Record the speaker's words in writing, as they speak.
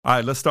All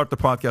right, let's start the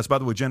podcast. By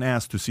the way, Jen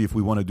asked to see if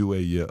we want to do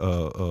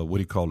a what do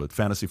you call it,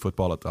 fantasy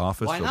football at the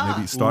office. Why so not?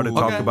 maybe start and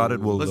talk about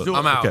it. We'll, let's do it.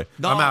 I'm out. Okay.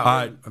 I'm out. All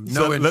right,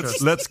 No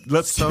interest.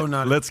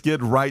 Let's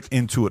get right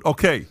into it.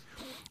 Okay,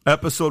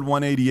 episode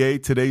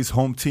 188. Today's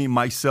home team: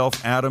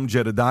 myself, Adam,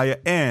 Jedediah,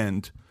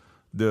 and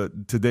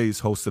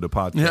today's host of the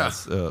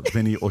podcast,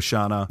 Vinny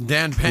Oshana,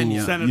 Dan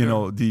Pena. Who, you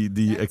know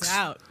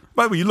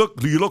By the way,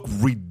 you look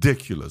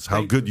ridiculous.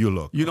 How good you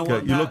look. You know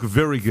what? You look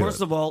very good.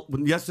 First of all,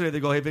 when yesterday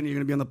they go, "Hey, Vinny, you're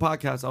going to be on the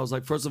podcast." I was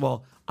like, first of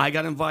all, I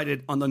got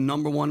invited on the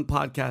 #1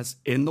 podcast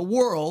in the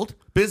world,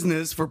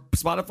 business for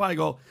Spotify. I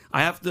go,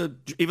 I have to,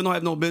 even though I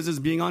have no business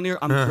being on here,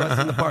 I'm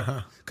dressing the part.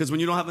 Because when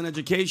you don't have an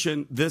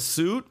education, this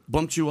suit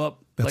bumps you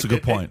up. That's a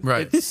good point.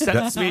 Right. It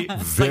sets me.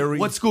 Very.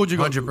 What school did you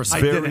go to? 100%. I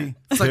did it.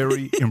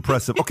 Very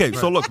impressive. Okay,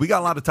 so look, we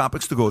got a lot of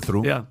topics to go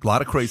through. Yeah. A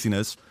lot of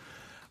craziness.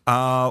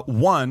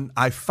 One,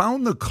 I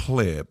found the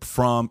clip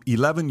from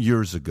 11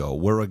 years ago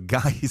where a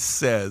guy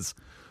says,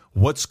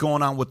 what's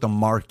going on with the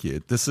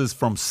market? This is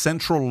from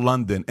Central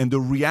London. And the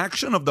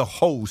reaction of the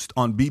host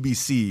on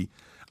BBC,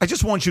 I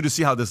just want you to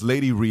see how this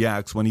lady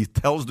reacts when he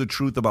tells the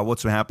truth about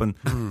what's going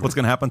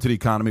to happen to the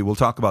economy. We'll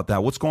talk about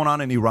that. What's going on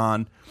in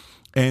Iran?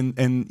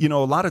 And you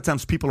know, a lot of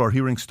times people are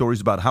hearing stories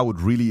about how it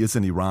really is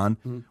in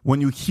Iran. When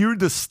you hear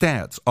the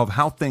stats of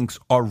how things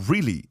are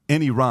really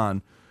in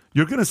Iran,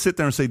 you're going to sit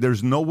there and say,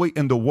 there's no way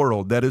in the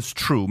world that is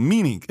true.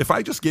 Meaning, if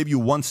I just gave you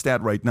one stat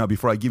right now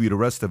before I give you the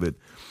rest of it,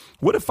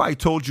 what if I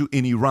told you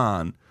in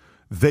Iran,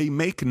 they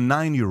make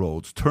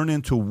 9-year-olds turn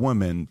into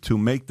women to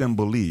make them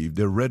believe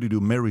they're ready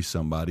to marry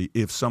somebody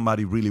if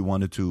somebody really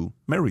wanted to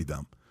marry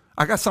them?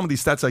 I got some of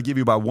these stats I give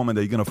you about women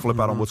that you're going to flip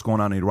out on what's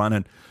going on in Iran.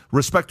 And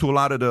respect to a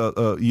lot of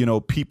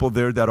the people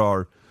there that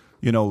are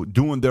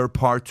doing their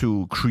part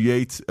to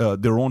create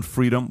their own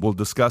freedom. We'll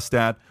discuss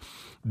that.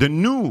 The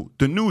new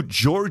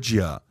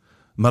Giorgia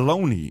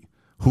Meloni,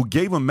 who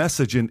gave a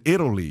message in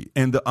Italy,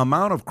 and the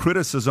amount of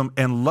criticism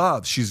and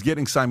love she's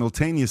getting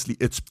simultaneously,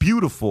 it's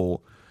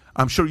beautiful.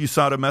 I'm sure you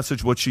saw the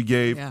message, what she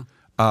gave. Yeah.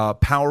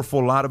 Powerful,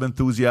 a lot of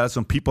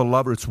enthusiasm. People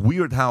love her. It's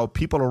weird how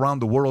people around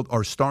the world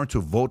are starting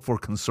to vote for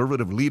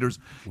conservative leaders.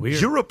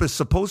 Weird. Europe is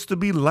supposed to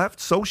be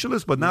left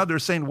socialist, but now they're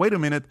saying, wait a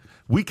minute,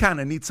 we kind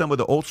of need some of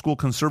the old school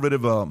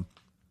conservative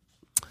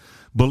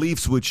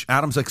beliefs, which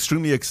Adam's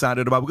extremely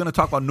excited about. We're going to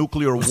talk about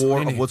nuclear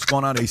war, of what's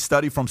going on. A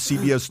study from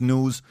CBS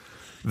News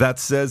that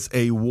says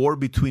a war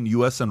between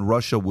U.S. and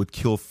Russia would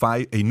kill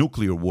a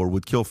nuclear war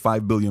would kill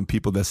 5 billion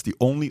people. That's the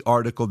only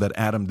article that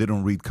Adam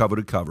didn't read cover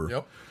to cover.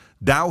 Yep.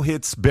 Dow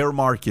hits bear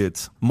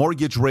market,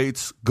 mortgage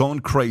rates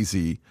going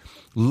crazy,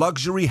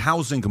 luxury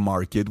housing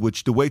market,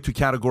 which the way to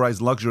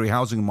categorize luxury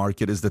housing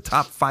market is the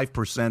top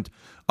 5%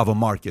 of a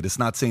market. It's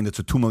not saying it's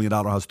a $2 million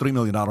house, $3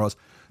 million house.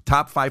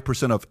 Top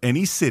 5% of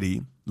any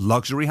city,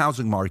 luxury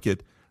housing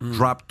market,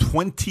 dropped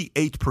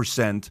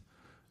 28%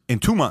 in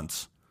 2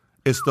 months.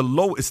 It's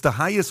the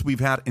highest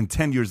we've had in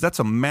 10 years. That's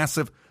a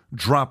massive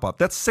drop off.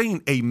 That's saying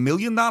 $1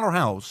 million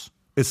house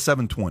is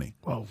 $720.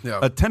 Whoa. Yeah.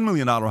 A $10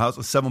 million house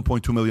is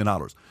 $7.2 million.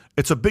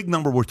 It's a big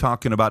number we're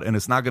talking about, and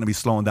it's not going to be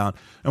slowing down.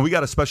 And we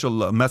got a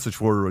special message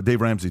for Dave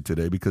Ramsey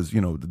today because,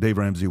 Dave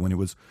Ramsey, when he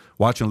was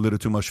watching a little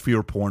too much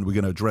fear porn, we're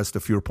going to address the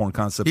fear porn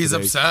concept He's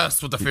today.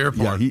 obsessed with the fear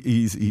porn. Yeah,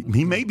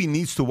 he maybe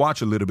needs to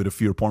watch a little bit of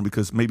fear porn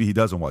because maybe he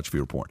doesn't watch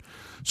fear porn.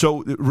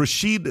 So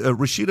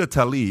Rashida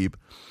Tlaib,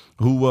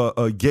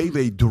 who gave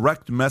a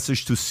direct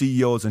message to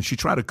CEOs, and she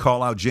tried to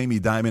call out Jamie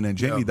Dimon, and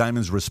Jamie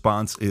Dimon's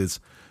response is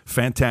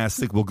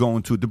fantastic. We'll go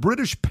into the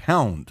British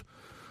pound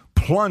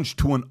plunged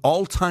to an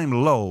all-time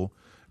low.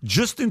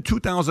 Just in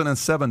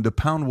 2007, the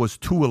pound was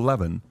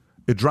 211.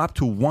 It dropped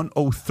to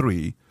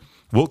 103.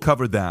 We'll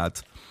cover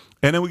that.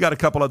 And then we got a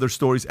couple other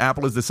stories.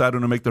 Apple has decided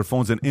to make their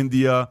phones in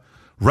India.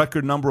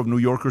 Record number of New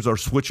Yorkers are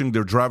switching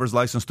their driver's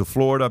license to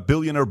Florida.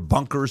 Billionaire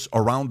bunkers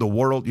around the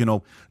world.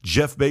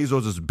 Jeff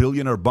Bezos is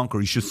billionaire bunker.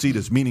 You should see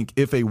this, meaning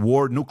if a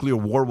nuclear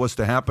war was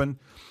to happen,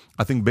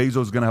 I think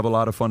Bezos is going to have a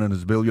lot of fun in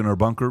his billionaire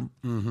bunker.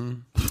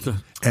 Mm-hmm.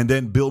 And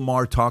then Bill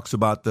Maher talks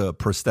about the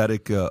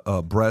prosthetic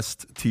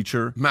breast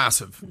teacher.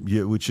 Massive.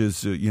 Yeah, which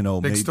is,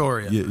 big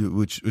story. Yeah,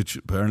 which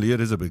apparently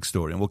it is a big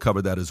story, and we'll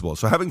cover that as well.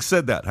 So having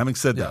said that,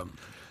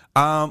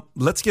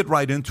 let's get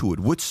right into it.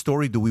 Which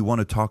story do we want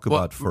to talk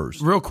about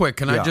first? Real quick,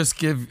 can I just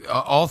give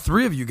all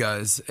three of you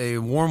guys a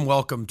warm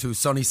welcome to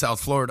sunny South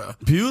Florida?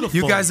 Beautiful.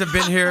 You guys have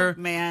been here.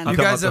 Man. You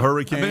guys have the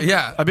hurricane?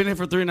 I've been here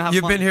for 3.5 months.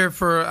 You've been here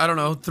for, I don't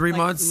know, 3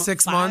 months,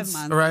 6 months,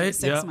 right?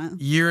 6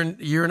 months. Year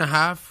and a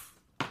half,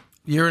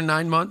 year and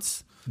 9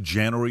 months.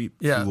 January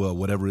to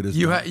whatever it is.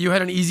 You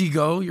had an easy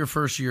go your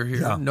first year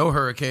here. Yeah. No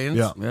hurricanes.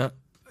 Yeah.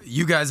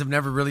 You guys have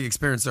never really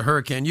experienced a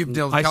hurricane. You've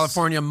dealt with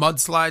California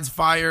mudslides,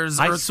 fires,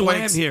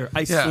 earthquakes.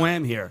 I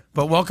swam here.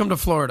 But welcome to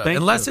Florida.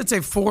 Unless it's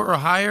a 4 or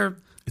higher,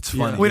 It's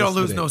funny. we don't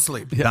lose no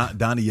sleep.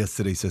 Donnie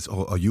yesterday says,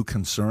 "Oh, are you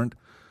concerned?"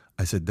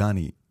 I said,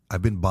 "Donnie,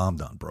 I've been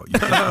bombed on, bro.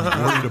 You're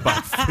worried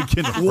about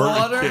freaking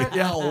Water? hurricane."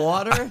 Yeah,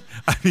 water.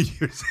 I mean,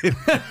 you're saying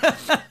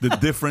the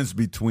difference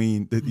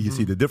between you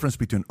see the difference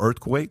between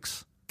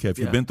earthquakes. Okay, if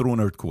you've been through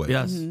an earthquake,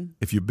 Yes.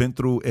 if you've been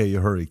through a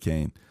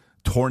hurricane,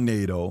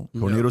 tornado.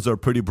 Tornadoes are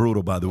pretty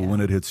brutal, by the way,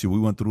 when it hits you. We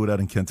went through that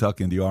in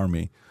Kentucky in the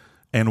Army,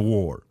 and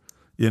war.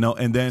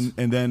 And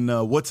then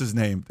what's his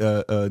name?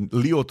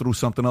 Leo threw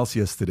something else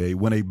yesterday.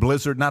 When a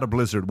blizzard, not a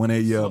blizzard, when a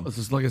is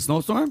this like a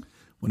snowstorm?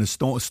 When a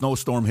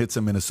snowstorm hits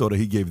in Minnesota,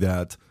 he gave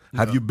that.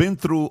 Have you been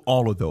through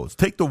all of those?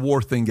 Take the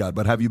war thing out,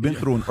 but have you been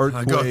through an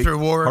earthquake? I go through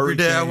war every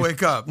day. I hurricane?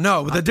 wake up.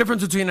 No, but the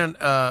difference between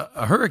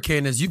a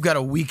hurricane is you've got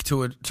a week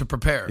to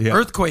prepare. Yeah.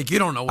 Earthquake, you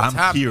don't know what's I'm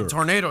happening. here.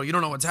 Tornado, you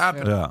don't know what's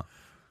happening. Yeah.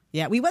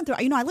 Yeah, we went through,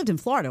 I lived in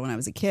Florida when I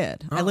was a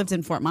kid. I lived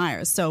in Fort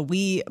Myers. So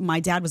my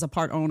dad was a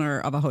part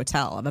owner of a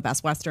hotel, of a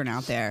Best Western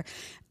out there.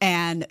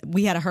 And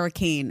we had a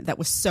hurricane that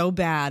was so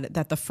bad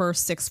that the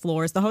first 6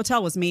 floors, the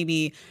hotel was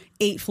maybe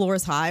 8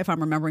 floors high, if I'm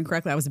remembering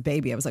correctly. I was a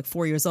baby. I was like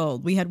 4 years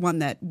old. We had one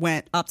that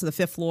went up to the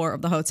 5th floor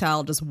of the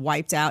hotel, just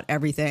wiped out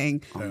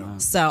everything.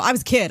 So I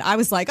was a kid. I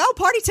was like, oh,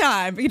 party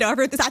time. I thought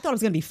it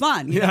was going to be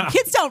fun.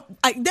 Kids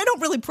they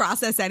don't really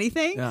process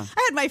anything. Yeah.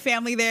 I had my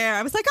family there.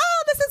 I was like,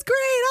 oh, this is great.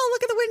 Oh,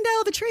 look at the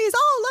window, the trees.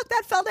 Oh, look,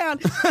 that fell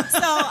down.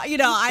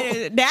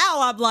 So,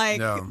 now I'm like,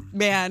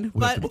 man.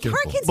 But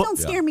hurricanes don't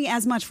scare me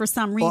as much for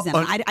some reason.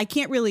 I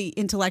can't really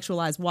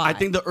intellectualize why. I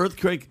think the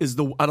earthquake is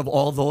out of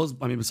all those,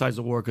 besides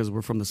the war, because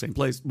we're from the same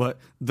place, but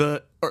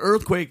the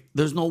earthquake,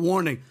 there's no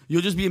warning.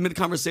 You'll just be in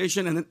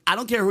mid-conversation, and then I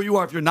don't care who you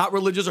are, if you're not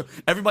religious, or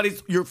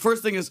your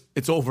first thing is,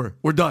 it's over.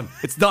 We're done.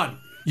 It's done.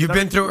 You've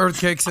been through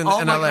earthquakes in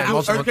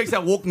LA. Earthquakes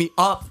that woke me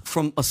up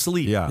from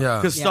asleep. Yeah.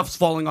 Because stuff's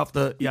falling off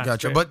the... Yeah,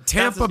 gotcha. But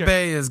Tampa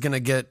Bay is going to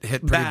get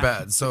hit pretty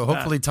bad. So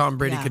hopefully Tom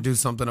Brady could do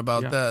something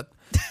about that.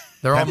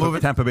 They're all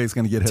moving. Tampa Bay is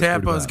going to get hit.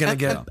 Tampa is going to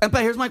get and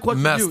here's my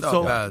question to you.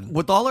 So bad.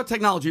 With all our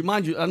technology,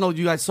 mind you, I know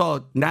you guys saw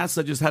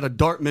NASA just had a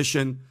DART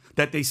mission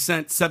that they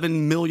sent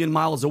 7 million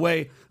miles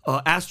away,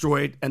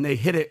 asteroid, and they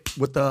hit it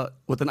with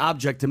an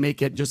object to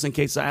make it just in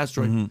case the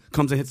asteroid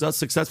comes and hits us.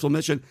 Successful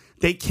mission.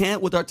 They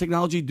can't, with our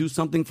technology, do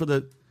something for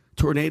the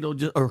tornado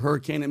or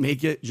hurricane and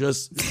make it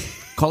just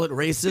call it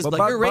racist. But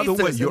you're by the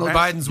way, racist.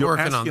 Biden's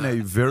working on asking that.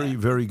 a very,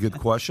 very good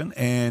question,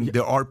 and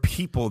there are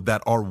people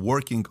that are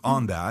working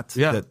on that.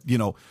 Yeah.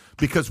 That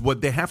because what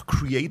they have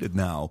created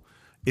now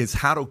is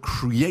how to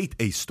create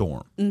a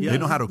storm. Mm-hmm. They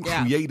know how to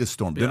create a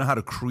storm. They know how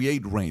to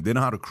create rain. They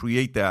know how to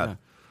create that. Yeah.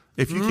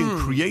 If you can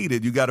create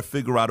it, you got to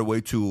figure out a way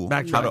to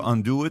how to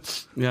undo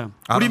it. Yeah.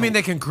 What do you mean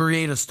they can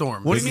create a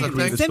storm? What do you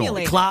mean?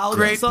 Simulate Clouds,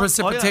 great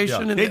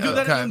precipitation. They do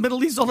that in the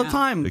Middle East all the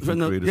time. They can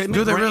create a storm.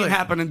 Do they really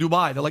happen in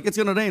Dubai? They're like, it's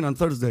going to rain on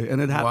Thursday,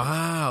 and it happens.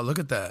 Wow, look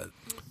at that.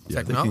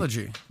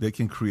 Technology. They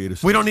can create a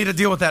storm. We don't need to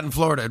deal with that in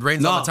Florida. It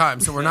rains all the time,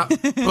 so we're not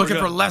looking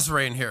for less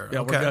rain here. Yeah,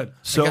 okay. we're good.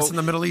 So, I guess in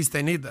the Middle East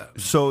they need that.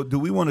 So do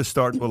we want to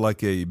start with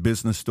like a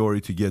business story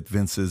to get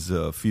Vince's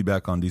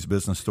feedback on these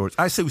business stories?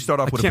 I say we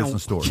start off with a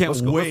business story. Can't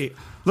wait.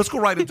 Let's go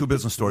right into a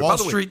business story. Wall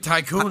Street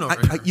tycoon over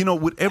here.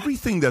 With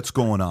everything that's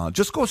going on,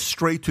 just go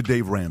straight to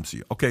Dave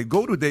Ramsey. Okay,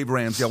 go to Dave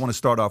Ramsey. I want to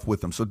start off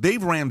with him. So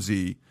Dave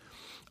Ramsey,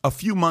 a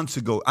few months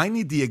ago, I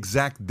need the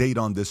exact date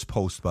on this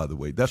post, by the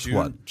way. That's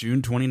June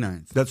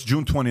 29th. That's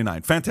June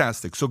 29th.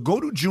 Fantastic. So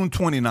go to June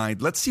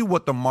 29th. Let's see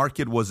what the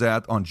market was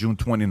at on June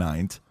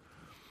 29th.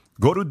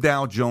 Go to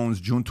Dow Jones,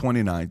 June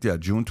 29th. Yeah,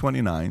 June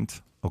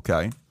 29th.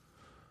 Okay.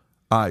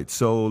 All right,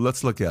 so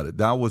let's look at it.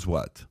 That was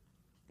what?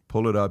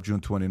 Pull it up,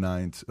 June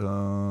 29th.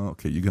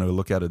 Okay, you're going to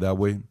look at it that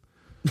way?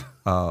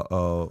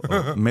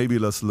 Maybe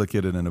let's look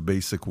at it in a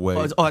basic way.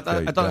 I thought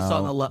I saw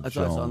on the left. I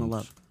thought I saw on the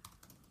left.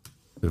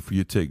 If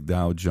you take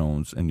Dow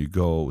Jones and you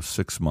go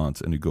 6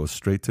 months and you go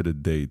straight to the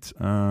date,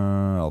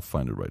 I'll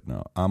find it right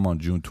now. I'm on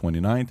June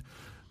 29th.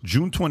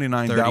 June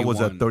 29th, that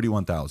was at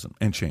 31,000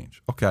 and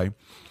change. Okay,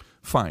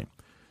 fine.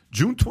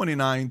 June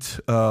 29th,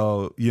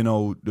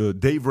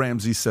 Dave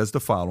Ramsey says the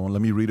following.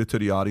 Let me read it to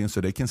the audience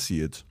so they can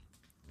see it.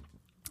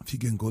 If you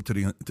can go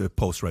to the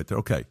post right there.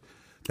 Okay.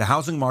 The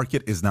housing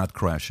market is not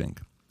crashing.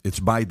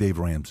 It's by Dave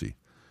Ramsey.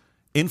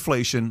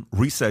 Inflation,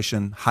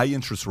 recession, high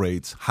interest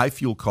rates, high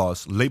fuel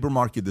costs, labor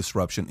market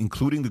disruption,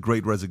 including the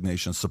Great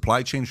Resignation,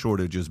 supply chain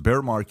shortages,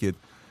 bear market,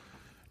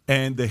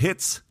 and the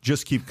hits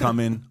just keep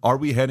coming. Are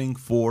we heading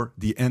for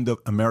the end of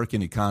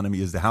American economy?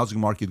 Is the housing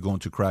market going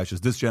to crash?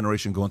 Is this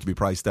generation going to be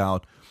priced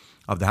out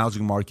of the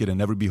housing market and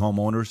never be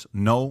homeowners?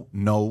 No,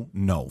 no,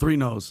 no. 3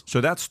 no's. So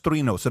that's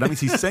 3 no's. So that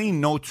means he's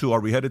saying no to, are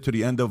we headed to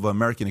the end of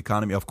American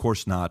economy? Of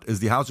course not.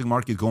 Is the housing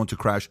market going to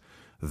crash?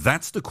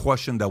 That's the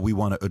question that we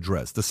want to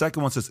address. The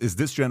second one says, is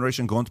this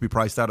generation going to be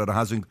priced out of the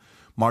housing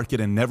market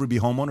and never be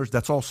homeowners?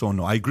 That's also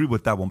no. I agree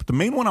with that one. But the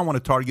main one I want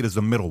to target is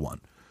the middle one.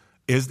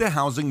 Is the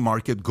housing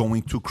market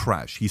going to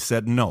crash? He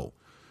said no.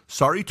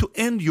 Sorry to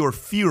end your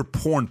fear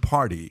porn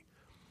party,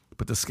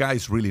 but the sky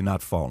is really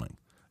not falling.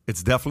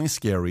 It's definitely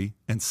scary,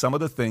 and some of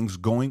the things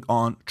going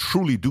on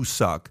truly do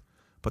suck,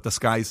 but the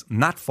sky's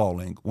not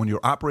falling. When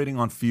you're operating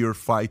on fear,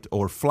 fight,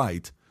 or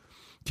flight,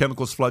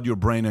 chemicals flood your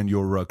brain and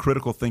your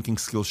critical thinking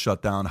skills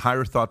shut down.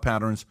 Higher thought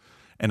patterns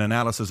and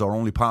analysis are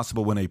only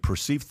possible when a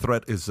perceived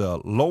threat is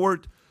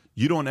lowered.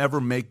 You don't ever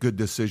make good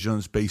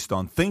decisions based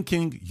on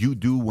thinking. You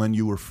do when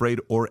you're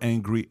afraid or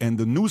angry. And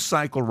the news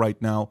cycle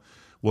right now,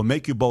 will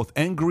make you both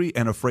angry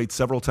and afraid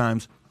several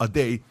times a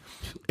day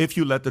if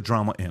you let the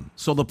drama in.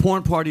 So the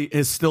porn party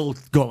is still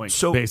going,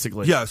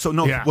 basically.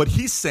 Yeah, what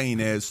he's saying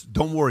is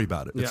don't worry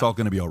about it. It's all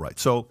going to be all right.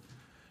 So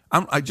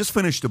I just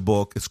finished a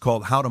book. It's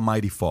called How to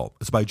Mighty Fall.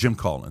 It's by Jim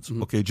Collins.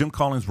 Mm-hmm. Okay, Jim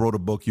Collins wrote a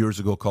book years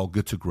ago called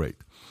Good to Great.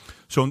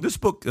 So in this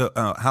book,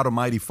 How to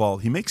Mighty Fall,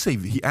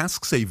 he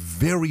asks a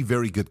very,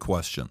 very good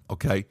question,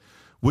 okay,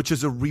 which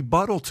is a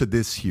rebuttal to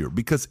this here,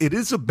 because it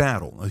is a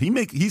battle.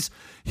 He's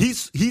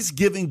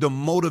giving the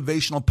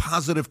motivational,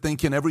 positive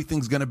thinking,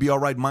 everything's going to be all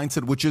right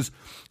mindset, which is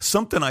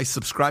something I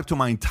subscribe to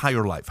my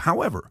entire life.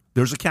 However,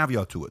 there's a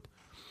caveat to it.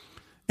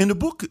 In the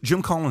book,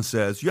 Jim Collins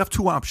says you have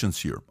two options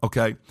here,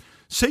 okay?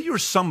 Say you're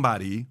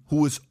somebody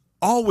who is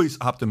always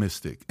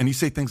optimistic, and you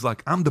say things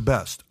like, I'm the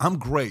best, I'm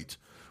great,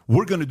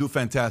 we're going to do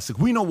fantastic,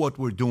 we know what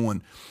we're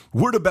doing,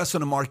 we're the best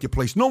in the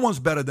marketplace, no one's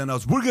better than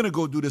us, we're going to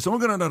go do this, and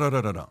we're going to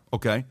da-da-da-da-da,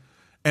 okay?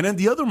 And then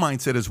the other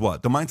mindset is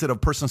what? The mindset of a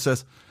person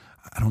says,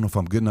 I don't know if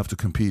I'm good enough to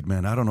compete,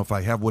 man. I don't know if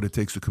I have what it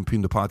takes to compete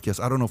in the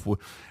podcast. I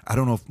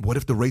don't know what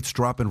if the rates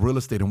drop in real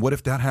estate, and what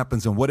if that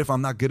happens, and what if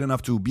I'm not good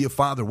enough to be a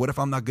father? What if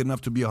I'm not good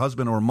enough to be a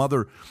husband or a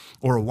mother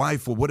or a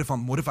wife? Or what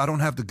if I don't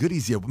have the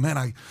goodies yet?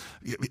 Man,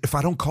 if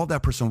I don't call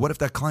that person, what if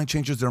that client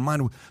changes their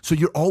mind? So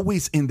you're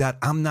always in that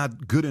I'm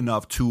not good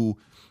enough to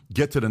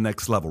get to the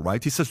next level,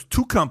 right? He says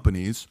two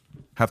companies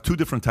have two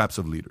different types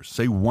of leaders.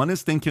 Say one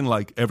is thinking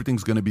like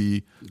everything's going to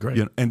be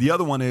great, and the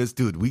other one is,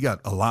 dude, we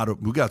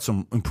got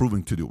some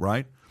improving to do,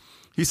 right?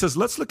 He says,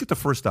 let's look at the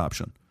first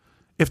option.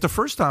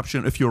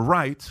 If you're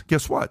right,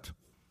 guess what?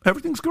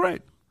 Everything's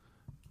great.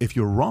 If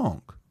you're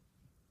wrong,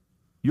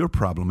 you're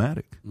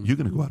problematic. Mm-hmm. You're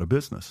going to go out of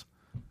business.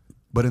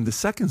 But in the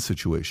second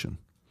situation,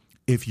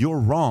 if you're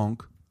wrong,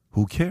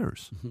 who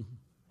cares? Mm-hmm.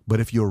 But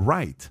if you're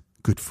right,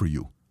 good for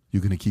you.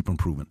 You're going to keep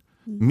improving.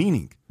 Mm-hmm.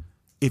 Meaning,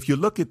 if you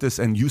look at this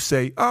and you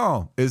say,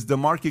 oh, is the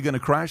market going to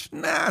crash?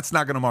 Nah, it's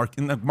not going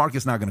to the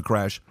market's not going to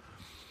crash.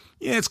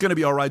 Yeah, it's going to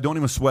be all right. Don't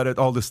even sweat it,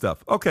 all this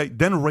stuff. Okay,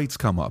 then rates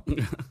come up,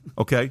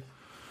 okay,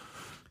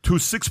 to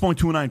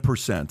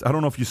 6.29%. I don't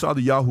know if you saw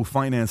the Yahoo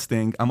Finance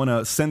thing. I'm going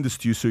to send this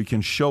to you so you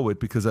can show it,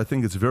 because I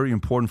think it's very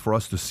important for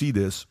us to see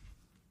this.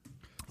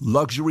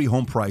 Luxury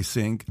home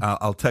pricing,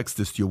 I'll text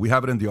this to you. We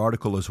have it in the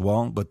article as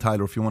well, but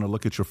Tyler, if you want to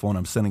look at your phone,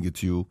 I'm sending it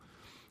to you.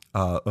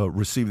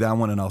 Receive that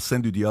one, and I'll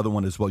send you the other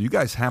one as well. You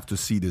guys have to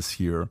see this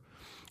here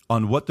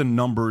on what the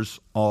numbers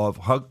of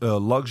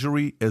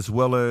luxury, as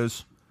well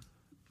as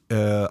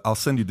I'll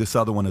send you this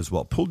other one as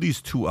well. Pull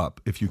these two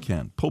up if you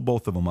can. Pull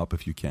both of them up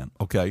if you can,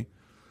 okay?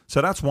 So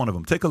that's one of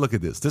them. Take a look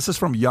at this. This is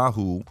from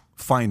Yahoo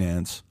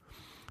Finance.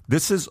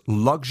 This is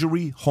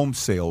luxury home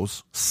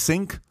sales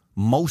sync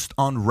most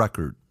on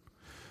record.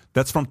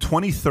 That's from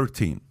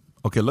 2013.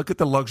 Okay, look at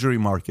the luxury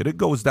market. It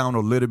goes down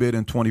a little bit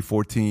in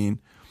 2014.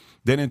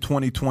 Then in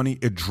 2020,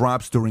 it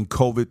drops during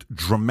COVID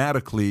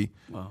dramatically.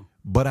 Wow.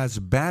 But as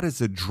bad as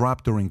it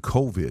dropped during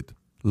COVID,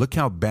 look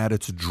how bad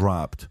it's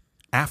dropped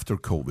after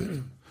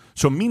COVID.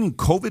 So meaning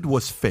COVID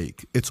was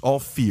fake. It's all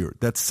fear.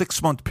 That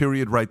 6-month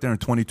period right there in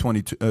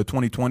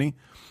 2020,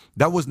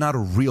 that was not a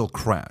real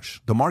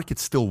crash. The market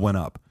still went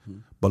up.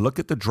 But look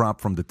at the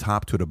drop from the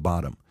top to the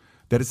bottom.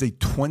 That is a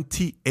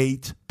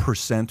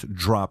 28%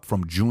 drop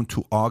from June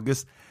to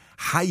August.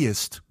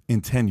 Highest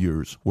in 10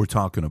 years we're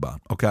talking about,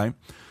 okay?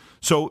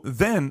 So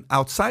then,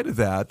 outside of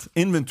that,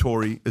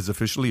 inventory is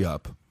officially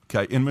up.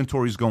 Okay,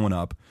 inventory is going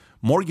up.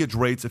 Mortgage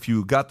rates, if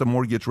you got the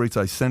mortgage rates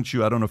I sent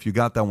you, I don't know if you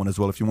got that one as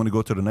well. If you want to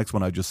go to the next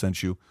one I just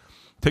sent you,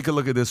 take a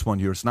look at this one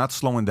here. It's not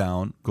slowing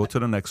down. Go to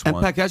the next one.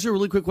 And Pat, can I ask you a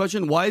really quick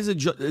question? Why is it,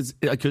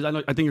 because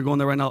I think you're going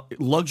there right now,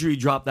 luxury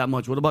dropped that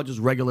much. What about just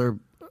regular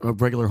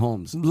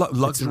homes?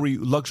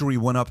 Luxury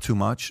went up too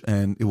much,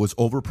 and it was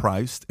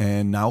overpriced,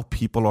 and now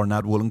people are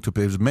not willing to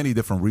pay. There's many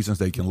different reasons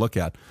they can look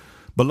at.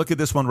 But look at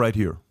this one right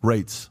here.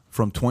 Rates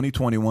from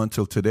 2021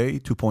 till today,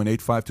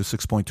 2.85 to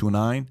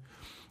 6.29,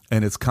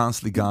 and it's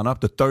constantly gone up.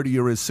 The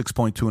 30-year is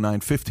 6.29,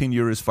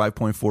 15-year is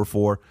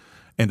 5.44,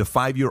 and the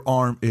 5-year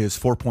ARM is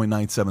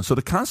 4.97. So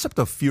the concept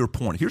of fear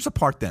porn, here's a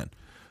part then.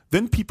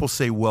 Then people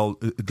say, well,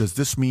 does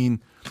this mean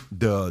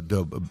the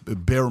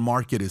bear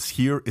market is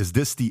here? Is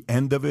this the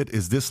end of it?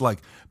 Is this like,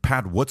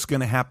 Pat, what's going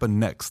to happen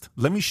next?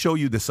 Let me show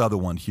you this other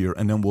one here,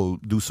 and then we'll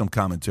do some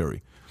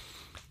commentary.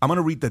 I'm going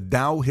to read the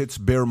Dow hits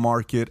bear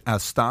market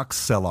as stocks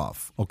sell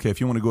off. Okay, if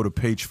you want to go to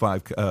page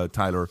 5,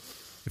 Tyler,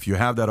 if you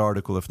have that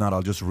article. If not,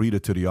 I'll just read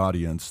it to the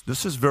audience.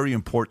 This is very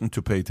important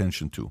to pay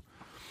attention to.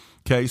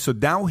 Okay, so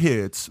Dow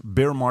hits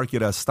bear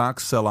market as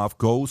stocks sell off,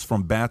 goes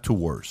from bad to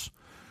worse.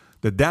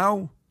 The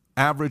Dow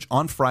average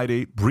on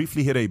Friday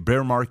briefly hit a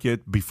bear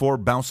market before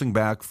bouncing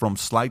back from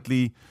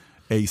slightly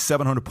a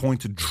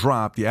 700-point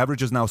drop. The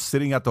average is now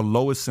sitting at the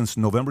lowest since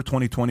November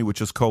 2020,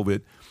 which is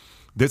COVID.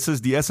 This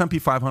is the S&P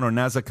 500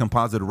 NASDAQ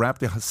composite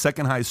wrapped the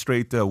second highest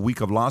straight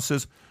week of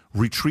losses,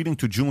 retreating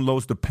to June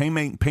lows. The pain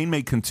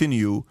may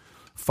continue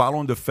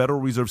following the Federal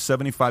Reserve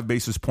 75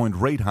 basis point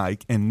rate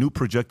hike and new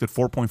projected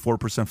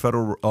 4.4%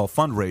 federal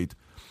fund rate,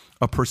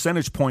 a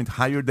percentage point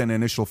higher than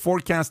initial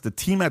forecast. The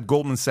team at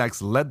Goldman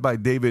Sachs, led by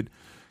David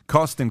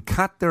Costin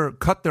cut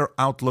their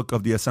outlook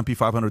of the S&P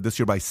 500 this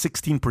year by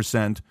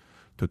 16%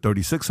 to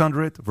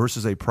 3,600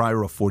 versus a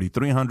prior of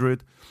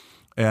 4,300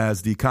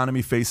 as the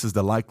economy faces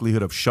the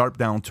likelihood of sharp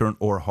downturn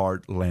or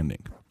hard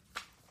landing.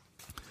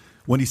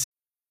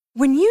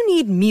 When you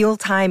need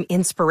mealtime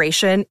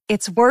inspiration,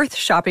 it's worth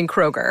shopping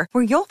Kroger,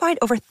 where you'll find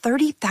over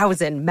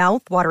 30,000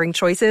 mouth-watering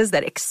choices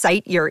that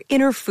excite your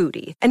inner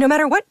foodie. And no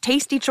matter what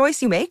tasty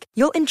choice you make,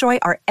 you'll enjoy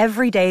our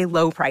everyday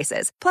low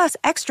prices, plus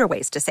extra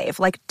ways to save,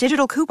 like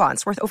digital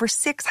coupons worth over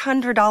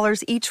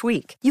 $600 each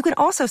week. You can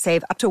also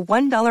save up to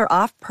 $1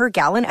 off per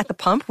gallon at the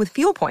pump with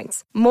fuel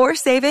points. More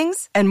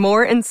savings and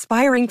more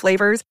inspiring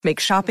flavors make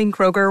shopping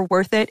Kroger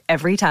worth it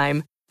every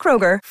time.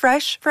 Kroger,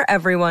 fresh for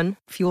everyone.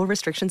 Fuel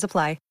restrictions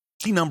apply.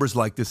 See numbers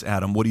like this,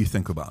 Adam, what do you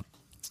think about?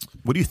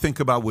 What do you think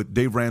about with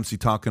Dave Ramsey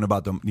talking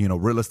about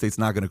real estate's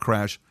not going to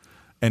crash,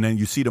 and then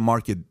you see the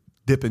market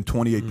dipping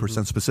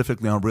 28%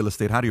 specifically on real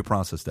estate? How do you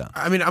process that?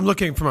 I mean, I'm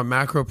looking from a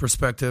macro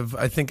perspective.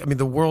 I mean,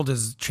 the world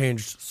has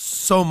changed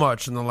so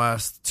much in the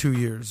last 2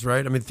 years,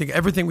 right? I mean, think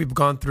everything we've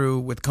gone through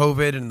with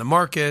COVID and the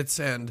markets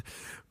and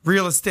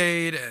real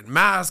estate and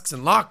masks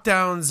and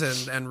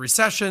lockdowns and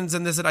recessions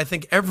and this, and I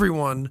think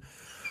everyone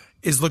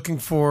is looking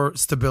for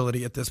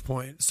stability at this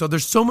point. So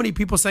there's so many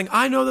people saying,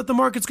 I know that the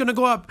market's going to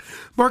go up.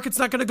 Market's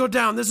not going to go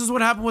down. This is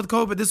what happened with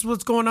COVID. This is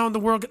what's going on in the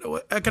World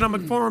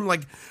Economic Forum.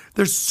 Like,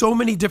 there's so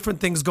many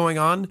different things going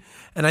on.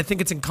 And I think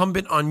it's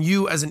incumbent on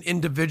you as an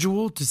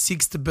individual to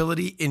seek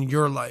stability in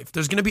your life.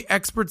 There's going to be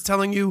experts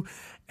telling you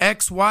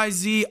X, Y,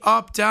 Z,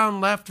 up,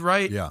 down, left,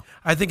 right. Yeah.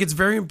 I think it's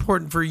very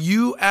important for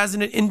you as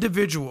an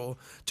individual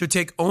to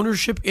take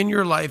ownership in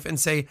your life and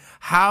say,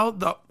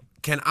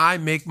 can I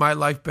make my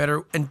life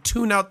better, and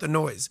tune out the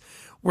noise?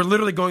 We're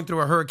literally going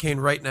through a hurricane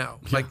right now,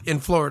 like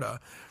in Florida.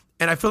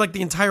 And I feel like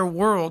the entire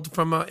world,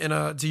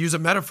 to use a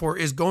metaphor,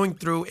 is going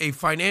through a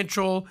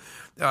financial,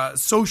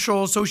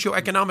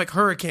 socioeconomic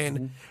hurricane.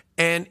 Mm-hmm.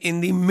 And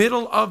in the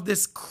middle of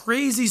this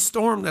crazy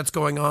storm that's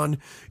going on,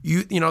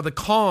 you know, the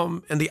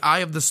calm and the eye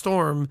of the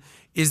storm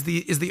is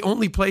the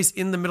only place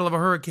in the middle of a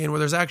hurricane where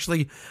there's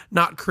actually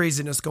not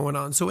craziness going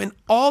on. So in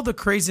all the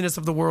craziness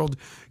of the world,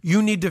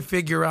 you need to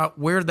figure out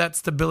where that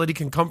stability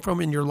can come from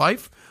in your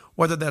life,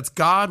 whether that's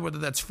God, whether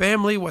that's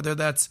family, whether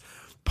that's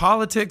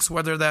politics,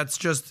 whether that's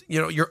just,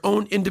 you know, your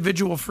own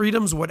individual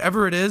freedoms,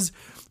 whatever it is.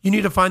 You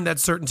need to find that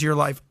certainty in your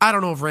life. I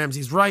don't know if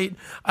Ramsey's right.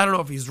 I don't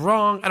know if he's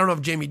wrong. I don't know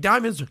if Jamie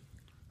Dimon's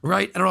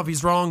right. I don't know if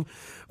he's wrong.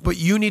 But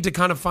you need to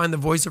kind of find the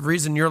voice of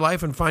reason in your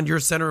life and find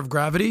your center of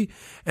gravity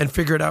and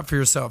figure it out for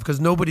yourself, because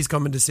nobody's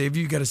coming to save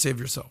you. You got to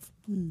save yourself.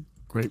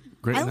 Great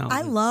analogy.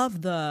 I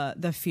love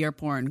the fear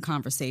porn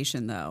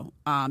conversation, though,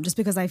 just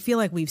because I feel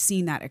like we've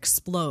seen that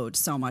explode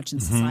so much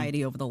in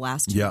society over the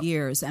last 2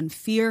 years. And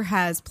fear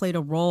has played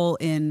a role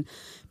in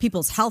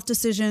people's health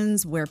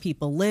decisions, where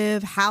people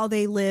live, how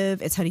they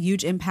live. It's had a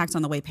huge impact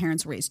on the way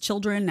parents raise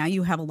children. Now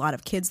you have a lot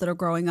of kids that are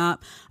growing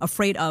up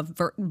afraid of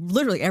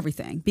literally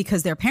everything,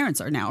 because their parents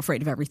are now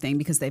afraid of everything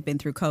because they've been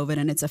through COVID,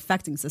 and it's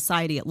affecting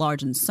society at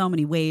large in so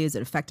many ways.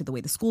 It affected the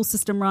way the school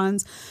system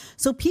runs.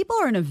 So people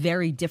are in a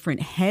very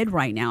different head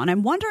right now. And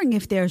I'm wondering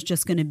if there's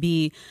just going to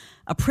be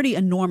a pretty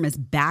enormous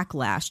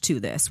backlash to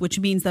this, which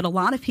means that a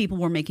lot of people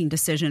were making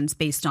decisions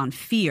based on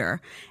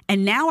fear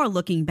and now are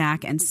looking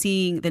back and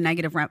seeing the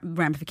negative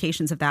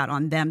ramifications of that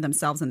on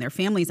themselves and their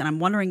families. And I'm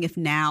wondering if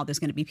now there's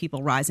going to be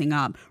people rising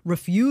up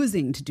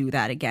refusing to do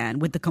that again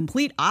with the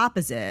complete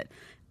opposite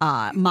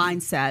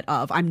mindset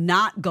of, I'm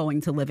not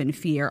going to live in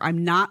fear.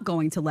 I'm not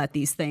going to let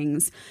these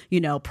things,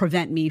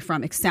 prevent me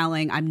from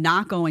excelling. I'm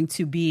not going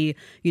to be,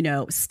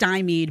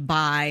 stymied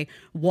by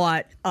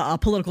what a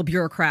political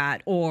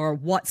bureaucrat or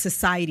what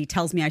society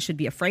tells me I should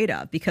be afraid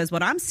of. Because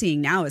what I'm seeing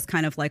now is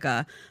kind of like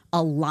a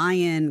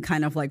lion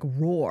kind of like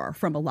roar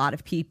from a lot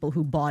of people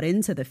who bought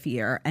into the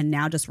fear and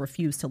now just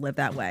refuse to live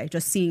that way.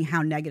 Just seeing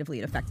how negatively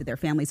it affected their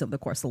families over the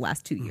course of the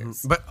last 2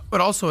 years.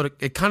 But also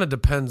it kind of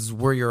depends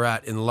where you're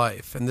at in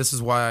life. And this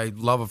is why I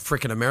love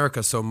frickin'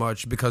 America so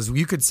much, because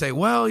you could say,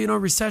 well,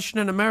 recession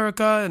in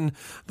America and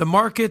the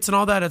markets and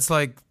all that. It's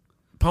like,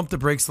 pump the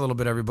brakes a little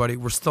bit, everybody.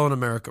 We're still in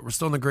America. We're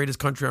still in the greatest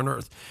country on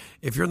earth.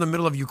 If you're in the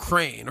middle of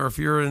Ukraine, or if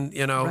you're in,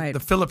 right. the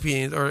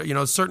Philippines,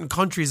 or, certain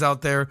countries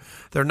out there,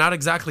 they're not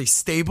exactly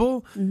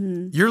stable.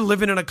 Mm-hmm. You're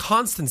living in a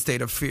constant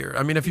state of fear.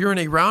 I mean, if you're in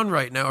Iran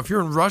right now, if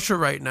you're in Russia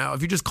right now,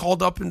 if you just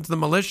called up into the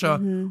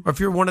militia, or if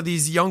you're one of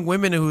these young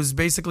women who's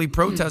basically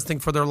protesting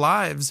for their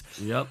lives,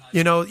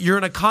 you're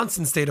in a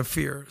constant state of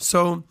fear.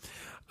 So,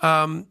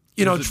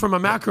 from a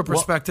macro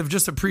perspective,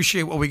 just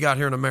appreciate what we got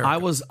here in America. I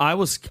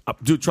was,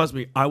 dude, trust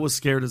me, I was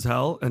scared as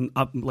hell. And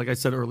like I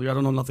said earlier, I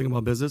don't know nothing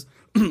about business.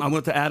 I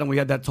went to Adam. We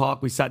had that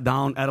talk. We sat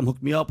down. Adam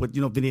hooked me up with,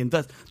 Vinny,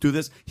 invest, do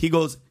this. He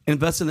goes,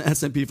 invest in the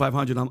S&P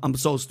 500. I'm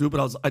so stupid.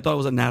 I thought it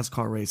was a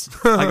NASCAR race.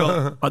 I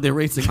go, are they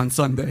racing on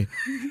Sunday?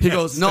 He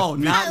goes, no,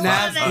 not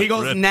NASCAR. He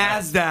goes,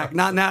 NASDAQ,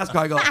 not NASCAR.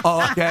 I go,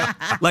 oh, okay.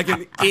 Like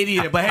an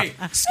idiot. But hey,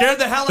 scared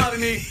the hell out of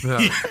me.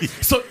 Yeah.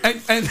 So,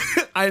 and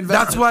I invested.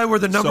 That's why we're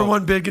the number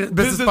one big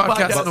business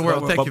podcast in the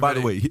world. Thank you. By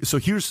the way, so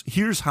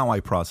here's how I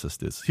process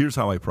this. Here's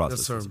how I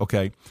process this.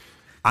 Okay.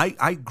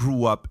 I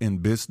grew up in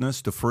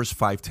business. The first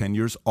 5-10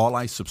 years, all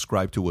I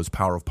subscribed to was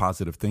Power of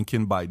Positive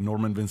Thinking by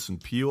Norman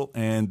Vincent Peale,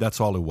 and that's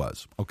all it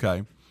was,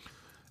 okay?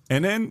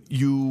 And then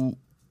you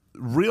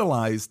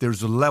realize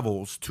there's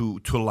levels to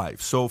life.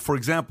 So, for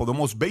example, the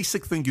most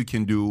basic thing you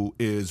can do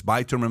is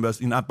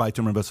not buy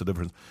term invested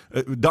difference,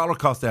 dollar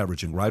cost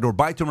averaging, right? Or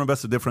buy term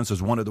invested difference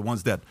is one of the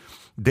ones that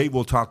Dave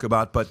will talk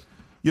about. But,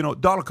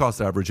 dollar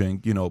cost averaging,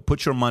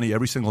 put your money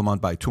every single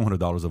month, buy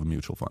 $200 of a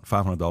mutual fund,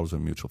 $500 of a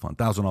mutual fund,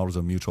 $1,000 of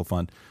a mutual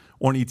fund,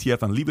 or an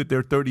ETF, and leave it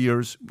there 30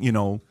 years,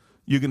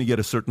 you're going to get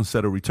a certain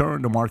set of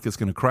return. The market's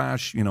going to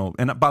crash,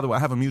 And by the way, I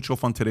have a mutual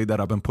fund today that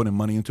I've been putting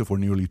money into for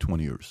nearly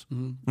 20 years.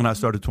 Mm-hmm. And I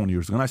started 20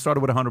 years ago. And I started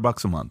with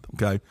 $100 a month,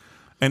 okay?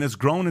 And it's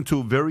grown into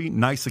a very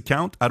nice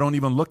account. I don't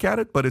even look at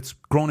it, but it's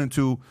grown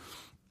into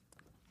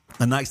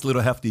a nice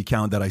little hefty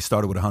account that I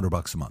started with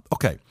 $100 a month.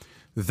 Okay,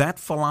 that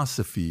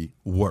philosophy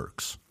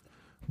works.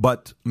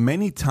 But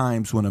many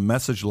times when a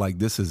message like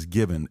this is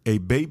given, a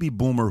baby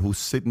boomer who's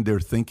sitting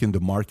there thinking the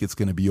market's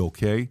going to be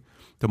okay,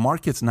 the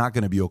market's not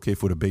going to be okay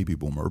for the baby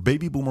boomer. A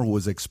baby boomer who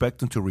was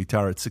expecting to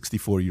retire at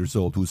 64 years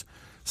old, who's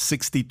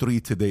 63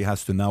 today,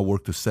 has to now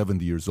work to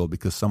 70 years old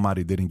because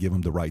somebody didn't give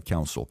him the right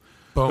counsel.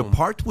 Boom. The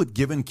part with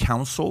giving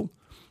counsel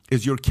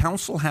is your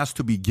counsel has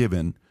to be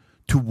given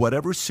to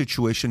whatever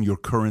situation you're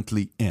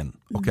currently in,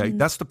 okay? Mm-hmm.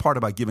 That's the part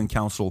about giving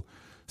counsel,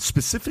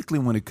 specifically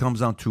when it comes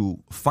down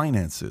to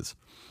finances.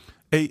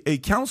 A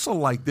counsel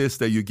like this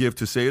that you give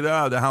to say,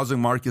 the housing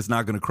market's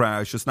not going to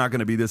crash, it's not going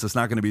to be this, it's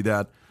not going to be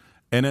that,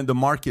 and then the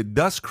market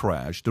does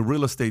crash, the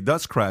real estate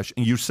does crash,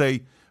 and you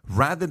say,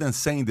 rather than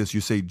saying this, you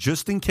say,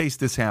 just in case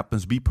this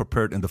happens, be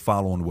prepared in the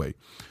following way.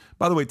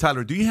 By the way,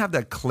 Tyler, do you have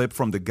that clip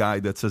from the guy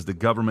that says the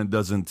government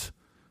doesn't,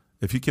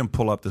 if you can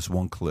pull up this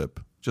one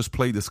clip, just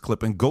play this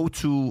clip and go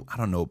to,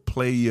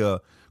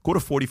 go to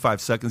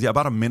 45 seconds,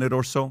 about a minute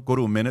or so, go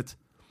to a minute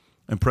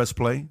and press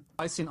play.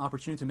 I see an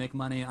opportunity to make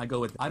money, I go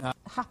with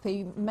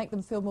happy, make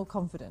them feel more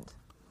confident.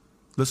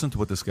 Listen to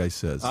what this guy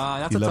says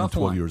that's 11, a tough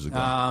 12 one. years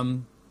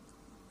ago.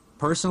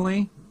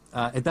 Personally,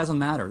 it doesn't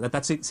matter.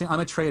 See, I'm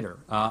a trader.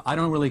 I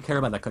don't really care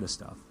about that kind of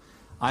stuff.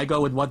 I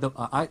go with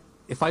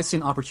if I see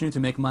an opportunity to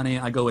make money,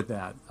 I go with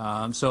that.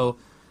 So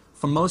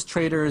for most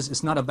traders,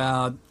 it's not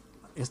about,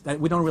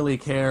 we don't really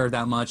care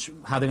that much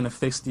how they're going to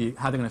fix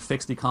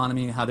the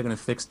economy, how they're going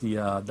to fix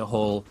the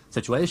whole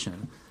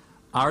situation.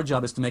 Our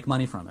job is to make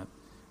money from it.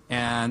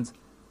 And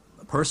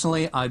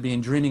personally, I've been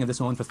dreaming of this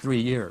moment for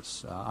 3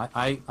 years.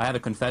 I have a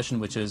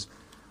confession, which is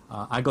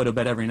I go to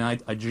bed every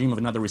night, I dream of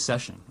another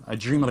recession. I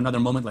dream of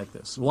another moment like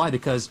this. Why?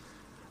 Because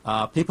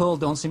people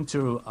don't seem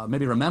to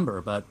maybe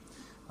remember, but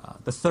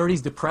the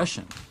 30s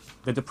depression,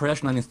 the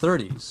depression in the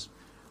 30s,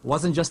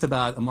 wasn't just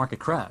about a market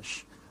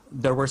crash.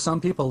 There were some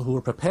people who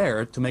were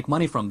prepared to make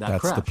money from that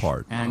crash. That's the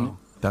part. And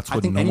that's I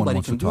what think no one anybody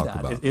wants can to do talk that.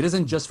 about. It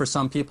isn't just for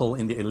some people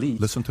in the elite.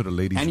 Listen to the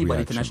lady's Anybody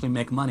reaction. can actually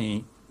make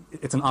money.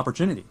 It's an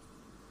opportunity.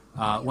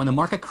 When the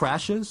market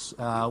crashes,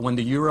 when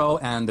the euro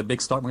and the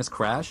big stock markets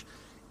crash,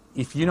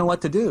 if you know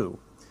what to do,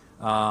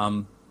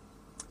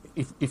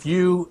 if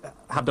you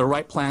have the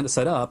right plan to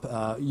set up,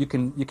 you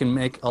can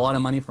make a lot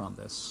of money from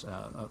this.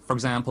 For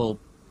example,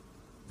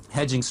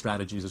 hedging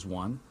strategies is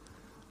one.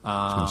 He's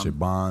going to say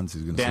bonds.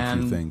 He's going to say a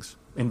few things.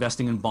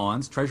 Investing in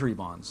bonds, treasury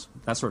bonds,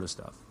 that sort of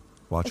stuff.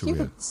 If you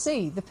could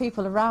see the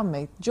people around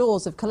me,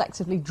 jaws have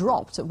collectively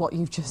dropped at what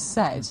you've just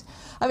said.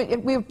 I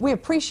mean, we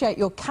appreciate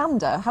your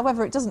candour.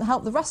 However, it doesn't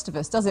help the rest of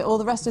us, does it? Or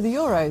the rest of the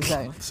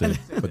Eurozone. See,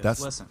 but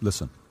that's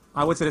listen.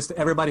 I would say this to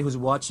everybody who's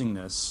watching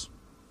this.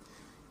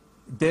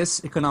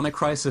 This economic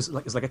crisis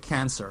is like a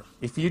cancer.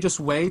 If you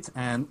just wait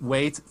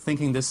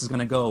thinking this is going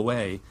to go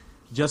away,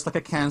 just like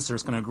a cancer,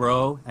 it's going to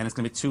grow and it's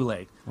going to be too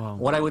late. Wow.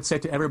 What I would say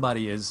to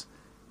everybody is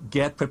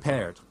get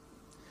prepared.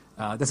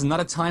 This is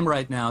not a time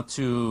right now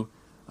to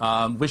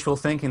wishful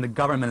thinking the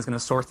government is going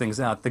to sort things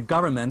out. The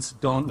governments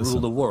don't rule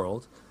the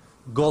world.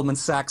 Goldman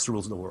Sachs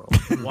rules the world.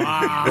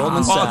 Wow.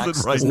 Goldman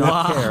Sachs does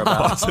not care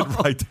about it.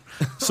 Right.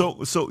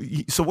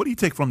 So what do you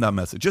take from that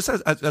message? Just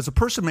as a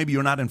person, maybe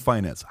you're not in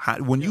finance.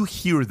 When you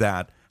hear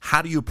that,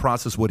 how do you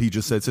process what he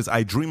just said? It says,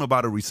 I dream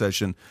about a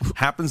recession.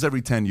 Happens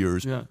every 10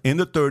 years. Yeah. In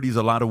the 30s,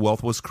 a lot of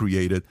wealth was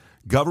created.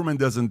 Government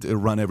doesn't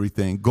run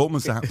everything.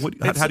 Goldman Sachs,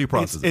 how do you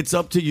process it? It's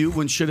up to you.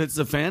 When shit hits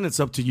the fan, it's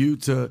up to you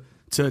to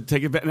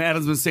take it. And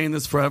Adam's been saying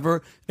this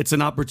forever. It's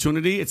an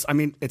opportunity. It's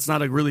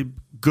not a really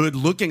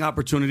good-looking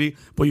opportunity,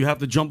 but you have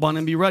to jump on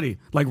and be ready.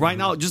 Like right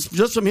now,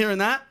 just from hearing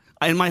that,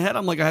 in my head,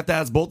 I'm like, I have to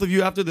ask both of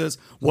you after this,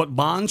 what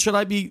bonds should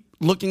I be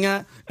looking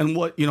at, and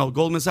what,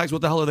 Goldman Sachs,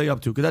 what the hell are they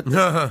up to?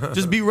 Because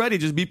just be ready,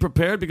 just be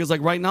prepared, because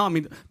like right now,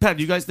 Pat,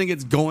 do you guys think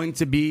it's going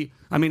to be?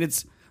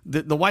 It's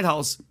the White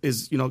House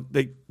is,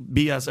 they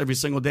BS every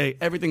single day.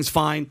 Everything's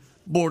fine,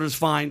 borders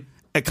fine,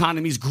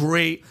 economy's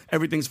great,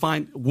 everything's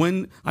fine.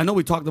 When I know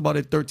we talked about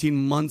it 13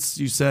 months,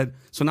 you said,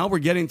 so now we're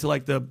getting to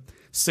like the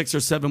 6 or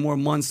 7 more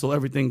months till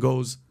everything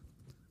goes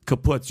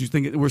kaput. You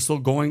think we're still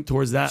going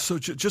towards that? So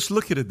just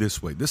look at it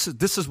this way. This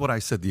is what I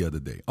said the other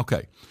day.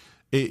 Okay.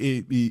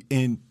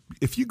 And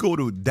if you go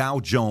to Dow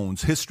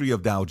Jones, history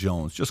of Dow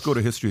Jones, just go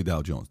to history of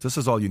Dow Jones. This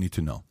is all you need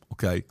to know,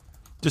 okay?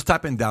 Just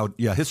type in Dow.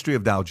 Yeah, history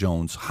of Dow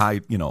Jones.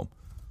 High.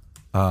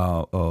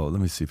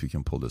 Let me see if you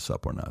can pull this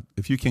up or not.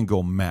 If you can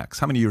go max,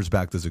 how many years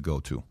back does it go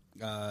to?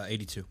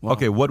 82.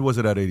 Okay, what was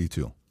it at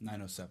 82?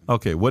 907.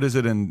 Okay, what is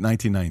it in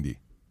 1990?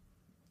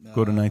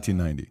 Go to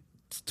 1990.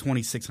 It's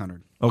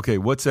 2,600. Okay,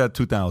 what's at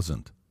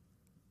 2000?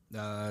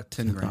 10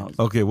 grand.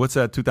 Okay, what's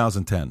at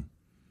 2010?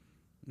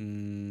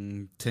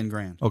 10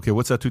 grand. Okay,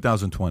 what's at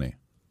 2020?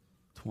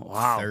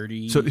 Wow.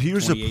 30. So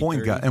here's the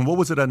point, guy. And what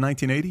was it at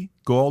 1980?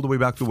 Go all the way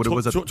back to what it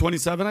was at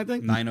 27, I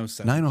think.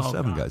 907.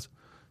 907, guys.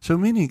 So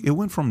meaning it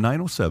went from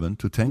 907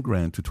 to 10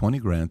 grand to 20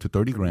 grand to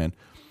 30 grand.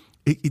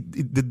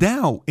 The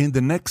Dow in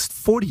the next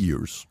 40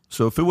 years,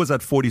 so if it was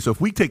at 40, so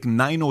if we take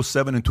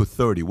 907 into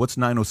 30, what's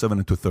 907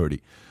 into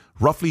 30?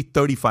 Roughly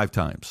 35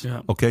 times,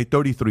 okay?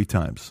 33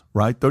 times,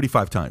 right?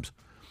 35 times.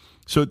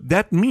 So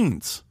that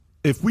means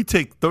if we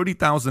take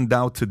 30,000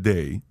 Dow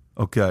today,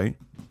 okay,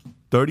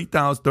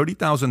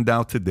 30,000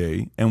 Dow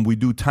today, and we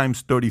do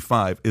times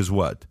 35 is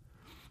what?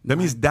 That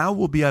means Dow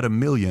will be at 1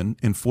 million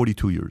in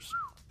 42 years.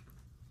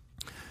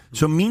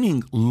 So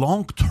meaning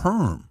long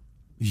term,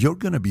 you're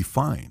going to be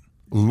fine.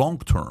 Long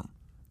term,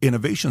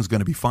 innovation is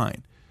going to be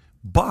fine.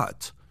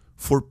 But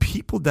for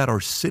people that are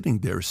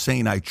sitting there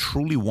saying, I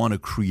truly want to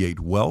create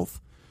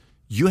wealth,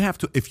 you have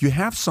to, if you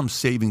have some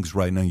savings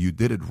right now, you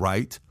did it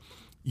right,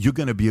 you're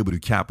going to be able to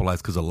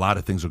capitalize because a lot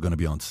of things are going to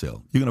be on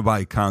sale. You're going to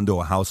buy a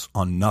condo, a house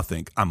on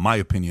nothing, in my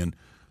opinion.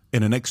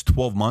 In the next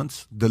 12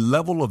 months, the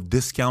level of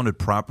discounted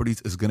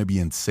properties is going to be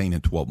insane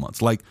in 12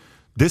 months. Like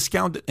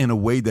discounted in a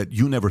way that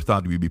you never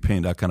thought you'd be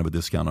paying that kind of a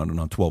discount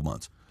on 12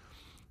 months.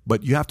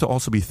 But you have to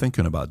also be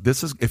thinking about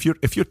this is if you're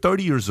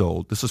 30 years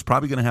old, this is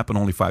probably going to happen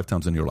only 5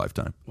 times in your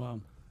lifetime. Wow.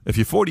 If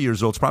you're 40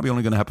 years old, it's probably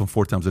only going to happen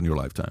 4 times in your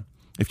lifetime.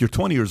 If you're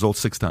 20 years old,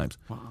 6 times.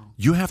 Wow.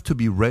 You have to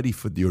be ready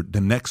for the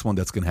next one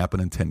that's going to happen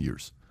in 10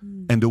 years.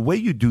 And the way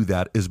you do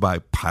that is by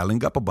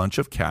piling up a bunch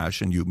of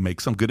cash and you make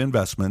some good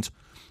investments.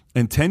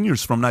 And 10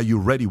 years from now, you're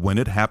ready when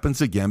it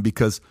happens again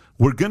because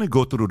we're going to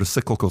go through the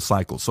cyclical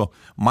cycle. So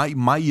my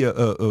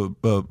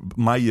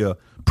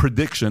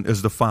prediction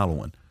is the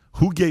following.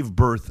 Who gave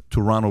birth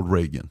to Ronald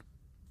Reagan?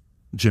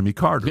 Jimmy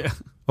Carter. Yeah.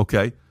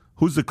 Okay.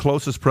 Who's the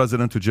closest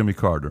president to Jimmy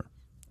Carter?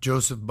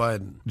 Joseph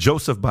Biden.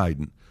 Joseph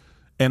Biden.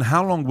 And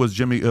how long was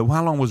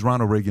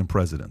Ronald Reagan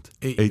president?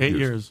 8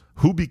 years.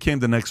 Who became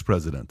the next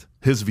president?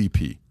 His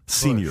VP,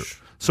 senior. Bush.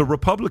 So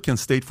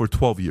Republicans stayed for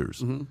 12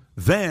 years.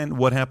 Then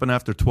what happened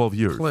after 12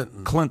 years?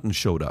 Clinton.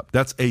 Showed up.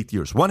 That's 8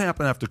 years. What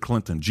happened after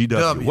Clinton? GW.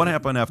 W. What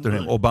happened after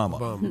him?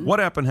 Obama. What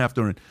happened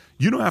after him?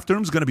 After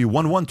him is going to be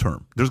one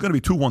term. There's going to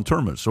be 2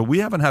 1-termers. So we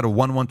haven't had a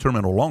 1 term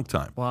in a long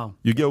time. Wow.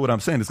 You get what I'm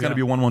saying? It's going to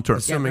be a 1 term.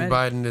 Assuming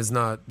Biden is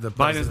not the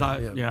president. Biden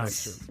is not. Yeah.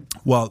 next year.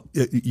 Well,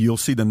 you'll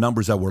see the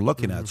numbers that we're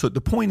looking at. So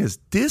the point is,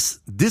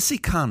 this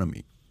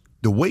economy,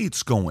 the way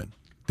it's going,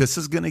 this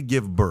is going to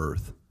give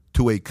birth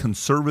to a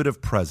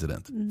conservative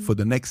president for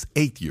the next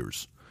 8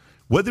 years.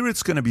 Whether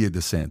it's going to be a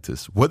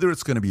DeSantis, whether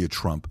it's going to be a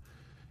Trump,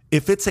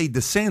 if it's a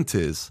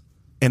DeSantis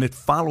and it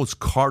follows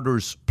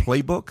Carter's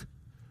playbook,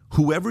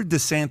 whoever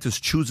DeSantis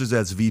chooses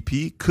as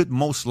VP could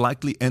most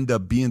likely end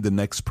up being the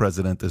next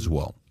president as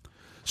well.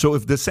 So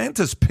if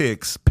DeSantis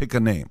pick a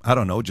name, I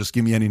don't know, just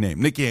give me any name.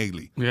 Nikki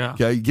Haley. Yeah.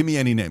 Okay, give me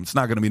any name. It's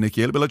not going to be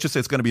Nikki Haley, but let's just say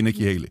it's going to be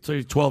Nikki Haley.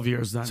 So 12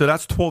 years then. So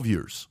that's 12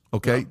 years,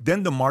 okay?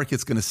 Then the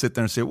market's going to sit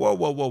there and say,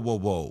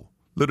 whoa.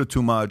 Little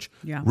too much.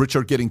 Yeah. Rich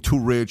are getting too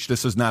rich.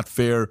 This is not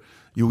fair.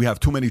 We have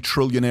too many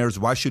trillionaires.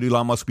 Why should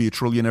Elon Musk be a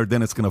trillionaire?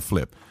 Then it's going to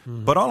flip.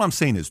 But all I'm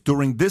saying is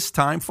during this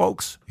time,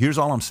 folks, here's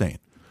all I'm saying.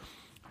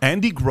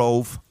 Andy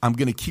Grove, I'm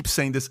going to keep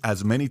saying this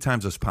as many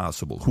times as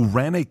possible, who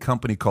ran a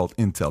company called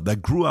Intel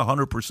that grew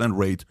 100%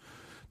 rate,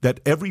 that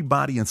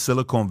everybody in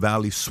Silicon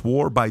Valley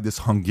swore by this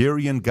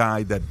Hungarian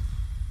guy that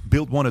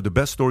built one of the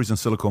best stories in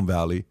Silicon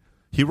Valley.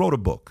 He wrote a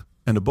book.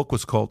 And the book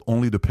was called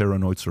Only the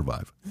Paranoid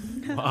Survive.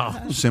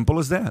 Wow. Simple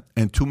as that.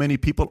 And too many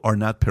people are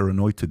not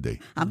paranoid today.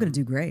 I'm going to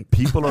do great.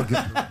 People are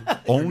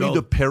only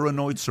the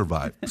paranoid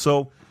survive.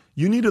 So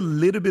you need a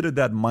little bit of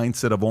that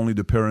mindset of only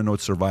the paranoid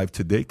survive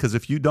today. Because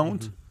if you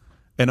don't,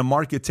 and the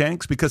market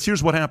tanks, because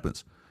here's what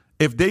happens.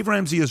 If Dave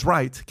Ramsey is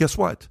right, guess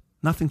what?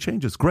 Nothing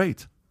changes.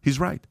 Great. He's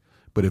right.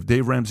 But if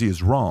Dave Ramsey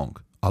is wrong,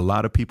 a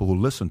lot of people who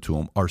listen to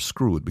him are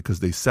screwed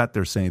because they sat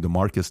there saying the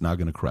market's not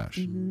going to crash.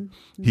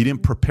 He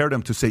didn't prepare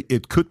them to say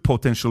it could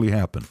potentially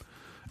happen.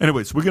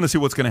 Anyways, we're going to see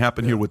what's going to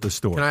happen here with this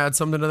story. Can I add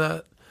something to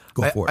that?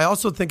 Go for it. I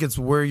also think it's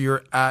where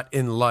you're at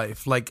in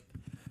life. Like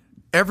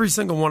every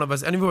single one of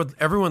us,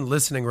 everyone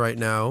listening right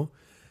now,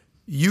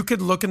 you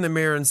could look in the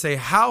mirror and say,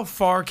 how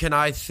far can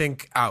I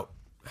think out?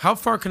 How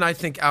far can I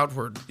think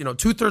outward?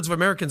 2/3 of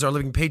Americans are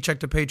living paycheck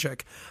to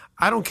paycheck.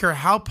 I don't care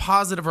how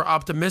positive or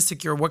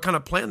optimistic you're, what kind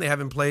of plan they have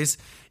in place.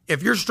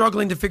 If you're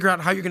struggling to figure out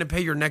how you're going to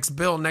pay your next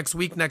bill, next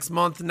week, next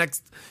month,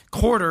 next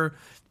quarter,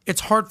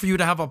 it's hard for you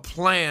to have a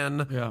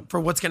plan for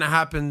what's going to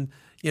happen,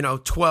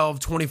 12,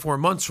 24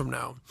 months from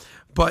now.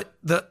 But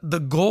the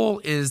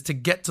goal is to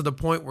get to the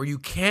point where you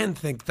can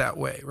think that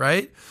way,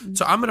 right?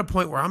 So I'm at a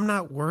point where I'm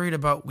not worried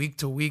about week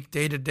to week,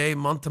 day to day,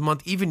 month to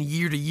month, even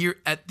year to year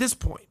at this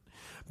point,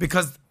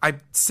 because I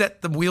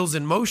set the wheels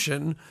in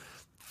motion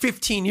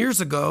 15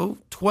 years ago,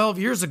 12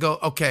 years ago,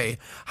 okay,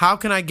 how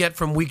can I get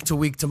from week to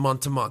week to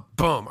month? Boom.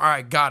 All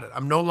right, got it.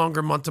 I'm no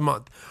longer month to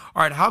month.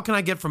 All right, how can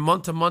I get from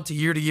month to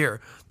year?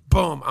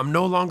 Boom. I'm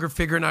no longer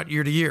figuring out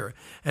year to year.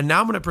 And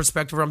now I'm in a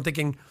perspective where I'm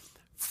thinking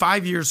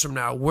 5 years from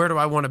now, where do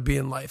I want to be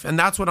in life? And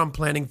that's what I'm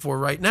planning for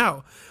right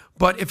now.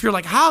 But if you're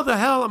like, how the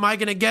hell am I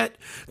going to get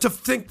to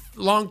think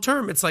long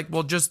term? It's like,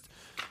 well, just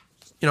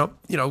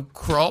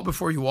crawl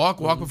before you walk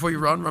before you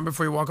run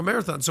before you walk a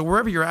marathon. So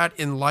wherever you're at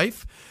in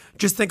life,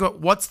 just think about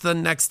what's the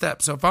next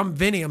step. So if I'm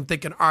Vinny, I'm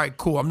thinking, all right,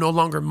 cool. I'm no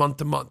longer month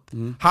to month.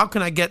 How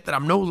can I get that?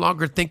 I'm no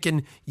longer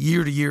thinking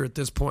year to year at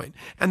this point.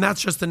 And that's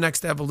just the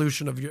next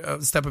evolution of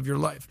your step of your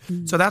life.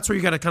 So that's where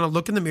you got to kind of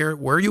look in the mirror.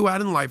 Where are you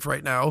at in life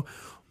right now?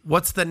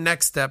 What's the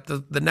next step,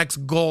 the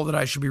next goal that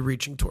I should be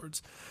reaching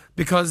towards?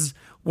 Because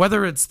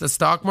whether it's the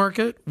stock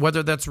market,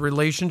 whether that's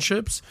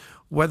relationships,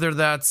 whether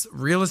that's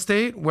real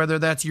estate, whether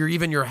that's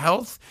even your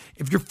health,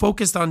 if you're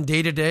focused on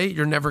day to day,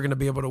 you're never going to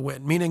be able to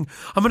win. Meaning,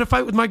 I'm going to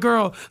fight with my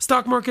girl,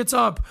 stock market's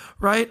up,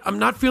 right? I'm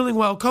not feeling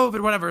well,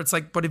 COVID, whatever. It's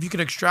like, but if you can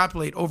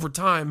extrapolate over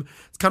time,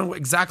 it's kind of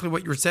exactly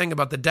what you were saying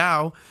about the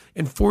Dow.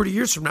 In 40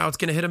 years from now, it's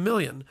going to hit 1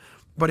 million.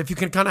 But if you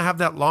can kind of have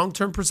that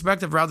long-term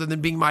perspective rather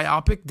than being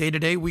myopic day to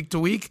day, week to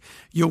week,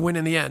 you'll win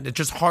in the end. It's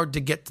just hard to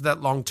get to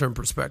that long-term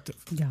perspective.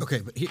 Yeah.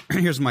 Okay, but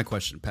here's my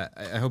question, Pat.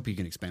 I hope you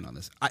can expand on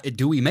this.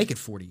 Do we make it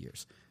 40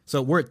 years?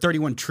 So we're at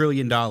 $31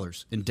 trillion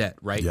in debt,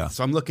 right? Yeah.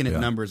 So I'm looking at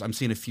numbers. I'm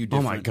seeing a few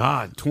different. Oh, my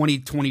God.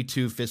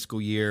 2022 fiscal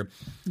year,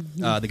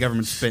 the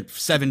government spent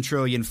 $7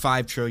 trillion,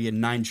 $5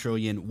 trillion, $9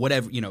 trillion,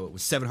 whatever. It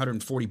was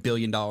 $740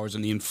 billion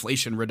in the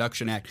Inflation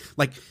Reduction Act.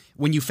 Like,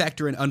 when you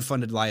factor in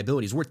unfunded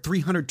liabilities, we're at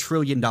 $300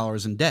 trillion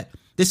in debt.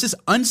 This is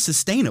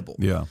unsustainable.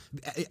 Yeah.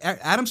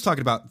 Adam's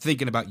talking about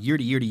thinking about year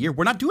to year to year.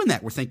 We're not doing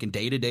that. We're thinking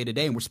day to day to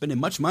day, and we're spending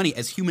much money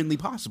as humanly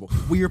possible.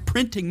 We are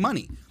printing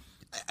money.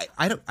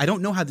 I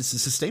don't know how this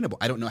is sustainable.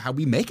 I don't know how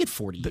we make it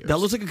 40 years. That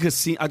looks like a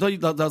casino. I thought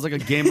that was like a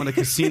game on a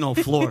casino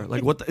floor.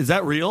 Like, what? Is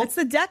that real? It's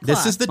the debt clock.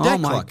 This is the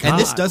debt my clock, God. and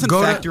this doesn't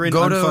factor in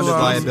unfunded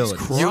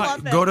liabilities.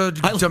 Go to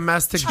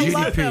domestic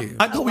GDP.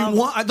 I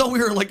thought we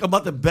were like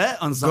about to bet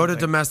on something. Go to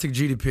domestic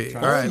GDP.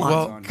 All Oh right. my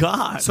Well,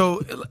 God.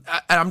 So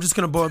I'm just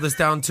going to boil this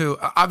down to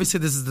obviously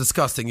this is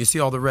disgusting. You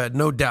see all the red,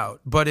 no doubt.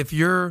 But if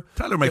you're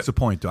Tyler makes a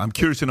point, though. I'm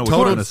curious to know what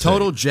you're going to say.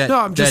 Total jet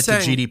I'm just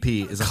debt saying, to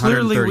GDP is 137%.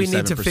 clearly we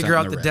need to figure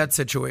out in the red. debt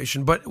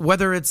situation. But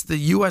whether it's the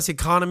U.S.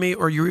 economy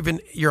or even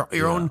your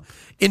own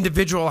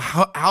individual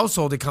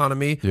household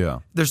economy,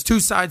 there's two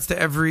sides to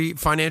every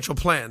financial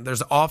plan.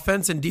 There's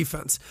offense and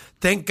defense.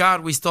 Thank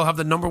God we still have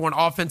the number one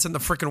offense in the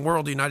freaking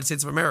world, the United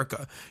States of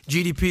America.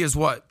 GDP is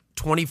what,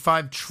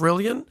 25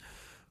 trillion?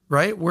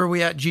 Right? Where are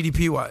we at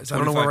GDP-wise? I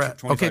don't know where we're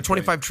at. Okay,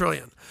 25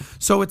 trillion.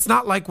 So it's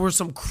not like we're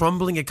some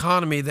crumbling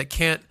economy that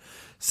can't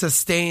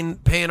sustain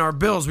paying our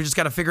bills. We just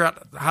got to figure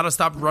out how to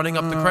stop running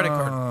up the credit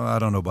card. I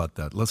don't know about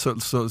that.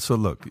 So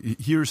look,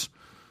 here's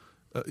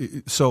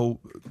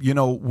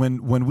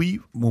when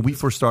we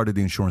first started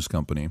the insurance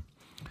company,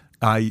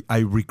 I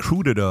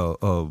recruited a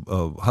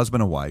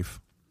husband and wife.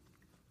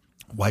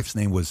 Wife's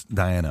name was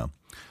Diana,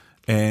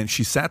 and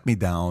she sat me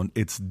down.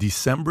 It's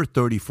December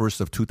 31st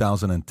of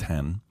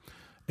 2010.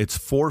 It's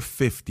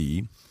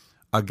 4:50.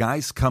 A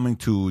guy's coming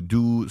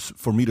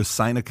for me to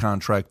sign a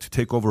contract to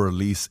take over a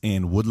lease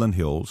in Woodland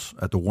Hills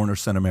at the Warner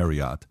Center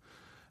Marriott.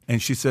 And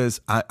she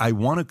says, I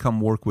want to come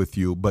work with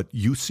you, but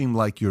you seem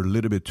like you're a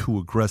little bit too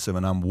aggressive,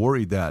 and I'm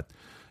worried that,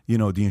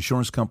 the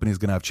insurance company is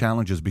going to have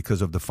challenges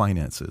because of the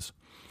finances,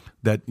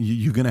 that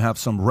you're going to have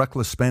some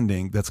reckless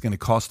spending that's going to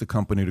cost the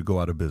company to go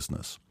out of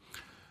business.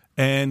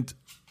 And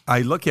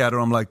I look at her,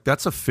 I'm like,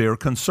 that's a fair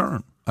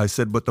concern. I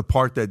said, but the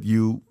part that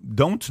you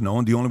don't know,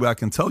 and the only way I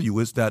can tell you,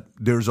 is that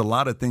there's a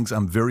lot of things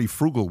I'm very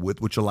frugal with,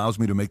 which allows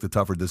me to make the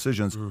tougher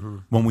decisions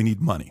when we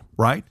need money,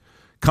 right?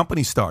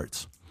 Company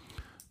starts.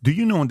 Do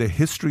you know in the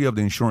history of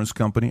the insurance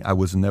company, I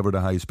was never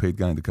the highest paid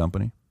guy in the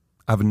company?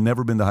 I've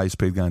never been the highest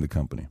paid guy in the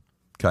company,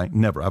 okay?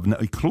 Never.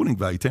 Including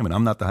Valuetainment,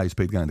 I'm not the highest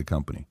paid guy in the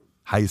company.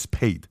 Highest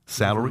paid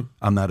salary,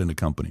 I'm not in the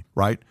company,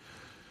 right?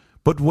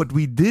 But what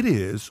we did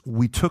is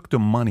we took the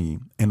money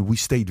and we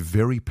stayed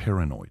very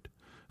paranoid.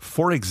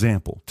 For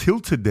example, till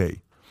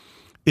today,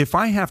 if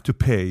I have to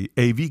pay,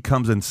 AV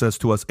comes and says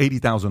to us,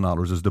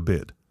 $80,000 is the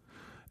bid.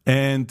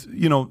 And,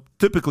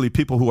 typically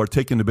people who are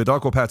taking the bid, I'll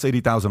go, Pat's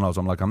 $80,000.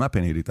 I'm like, I'm not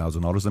paying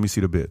 $80,000. Let me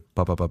see the bid.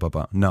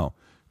 No.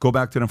 Go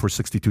back to them for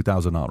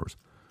 $62,000.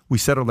 We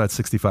settled at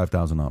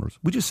 $65,000.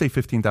 We just say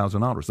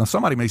 $15,000. Now,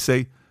 somebody may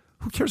say,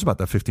 who cares about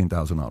that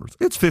 $15,000?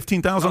 It's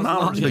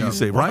 $15,000 that you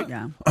say, right?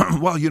 Yeah.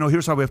 Well,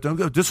 here's how we have to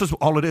go. This is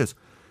all it is.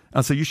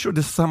 I say, you sure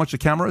this is how much the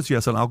camera is?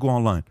 Yes, and I'll go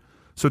online.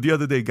 So the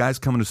other day, guys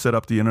coming to set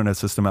up the internet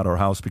system at our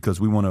house because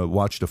we want to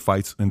watch the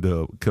fights in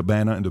the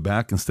cabana in the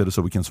back instead of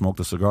so we can smoke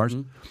the cigars.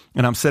 And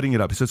I'm setting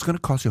it up. He said, it's going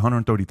to cost you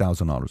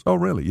 $130,000. Oh,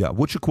 really? Yeah.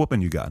 Which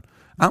equipment you got?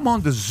 I'm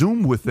on the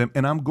Zoom with them,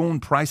 and I'm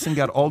going pricing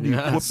out all the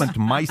equipment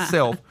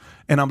myself.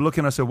 And I'm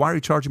looking, I said, why are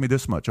you charging me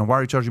this much? And why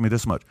are you charging me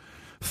this much?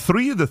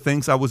 3 of the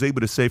things I was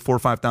able to save $4,000 or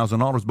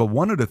 $5,000, but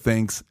one of the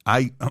things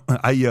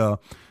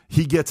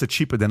he gets it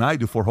cheaper than I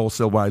do for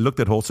wholesale. Where I looked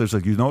at wholesale,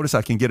 like, you notice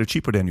I can get it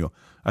cheaper than you.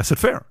 I said,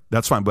 fair,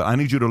 that's fine, but I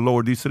need you to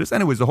lower these to this.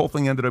 Anyways, the whole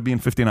thing ended up being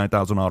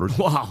 $59,000.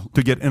 Wow.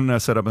 To get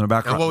internet set up in the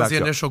background. And what was the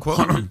initial quote?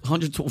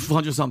 100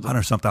 something.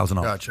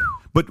 $100,000. Gotcha.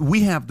 But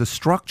we have the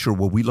structure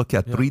where we look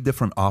at 3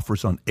 different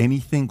offers on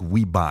anything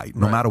we buy,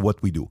 no matter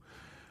what we do.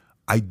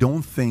 I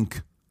don't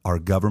think our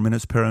government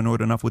is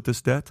paranoid enough with this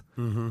debt.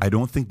 I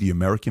don't think the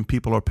American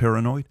people are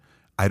paranoid.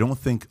 I don't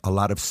think a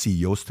lot of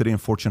CEOs today in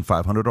Fortune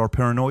 500 are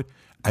paranoid.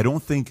 I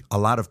don't think a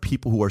lot of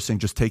people who are saying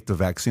just take the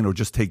vaccine or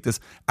just take this.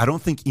 I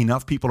don't think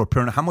enough people are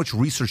paranoid. How much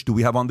research do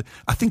we have on this?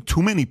 I think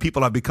too many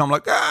people have become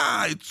like,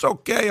 it's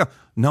okay.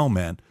 No,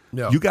 man.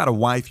 Yeah. You got a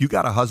wife, you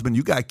got a husband,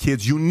 you got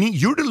kids.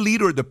 You're the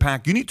leader of the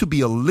pack. You need to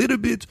be a little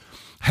bit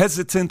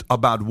hesitant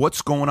about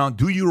what's going on.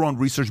 Do your own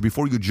research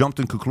before you jump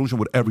to conclusion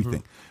with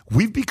everything.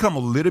 We've become a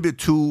little bit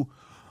too,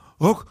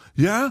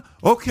 yeah,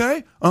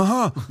 okay,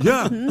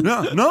 yeah,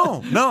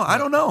 no, I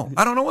don't know.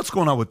 I don't know what's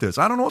going on with this.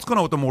 I don't know what's going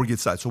on with the mortgage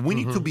side. So we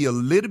need to be a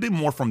little bit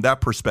more from that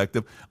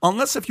perspective,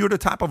 unless if you're the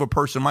type of a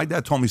person. My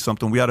dad told me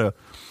something. We had a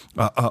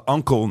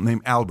uncle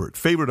named Albert,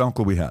 favorite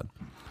uncle we had.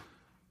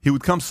 He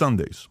would come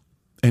Sundays,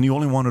 and he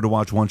only wanted to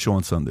watch one show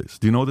on Sundays.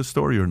 Do you know this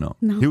story or no?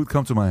 No. He would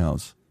come to my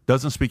house,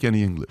 doesn't speak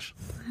any English.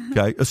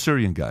 Okay, a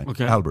Syrian guy,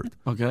 Albert.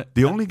 Okay.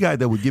 The only guy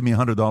that would give me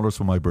 $100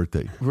 for my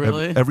birthday.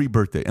 Really? Every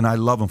birthday. And I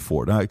love him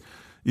for it.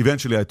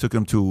 Eventually, I took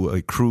him to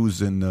a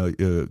cruise in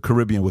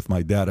Caribbean with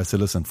my dad. I said,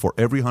 listen, for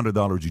every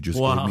 $100 you just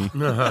gave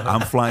me,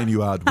 I'm flying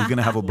you out. We're going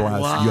to have a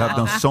blast. Wow. You have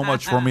done so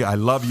much for me. I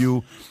love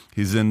you.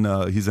 He's in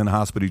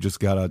hospital. He just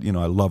got out.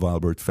 I love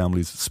Albert.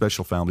 Family's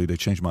special family. They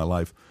changed my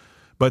life.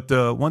 But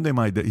one day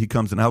he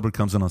comes in. Albert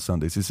comes in on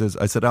Sundays. He says,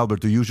 I said,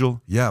 Albert, the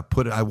usual? Yeah,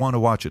 put it. I want to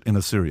watch it in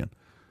Assyrian.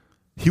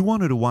 He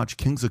wanted to watch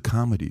Kings of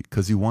Comedy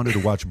because he wanted to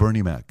watch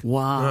Bernie Mac.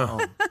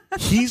 Wow.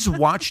 He's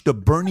watched the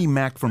Bernie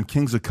Mac from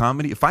Kings of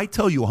Comedy. If I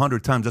tell you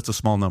 100 times, that's a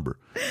small number.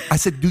 I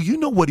said, do you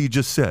know what he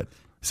just said?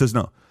 He says,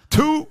 no.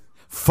 2,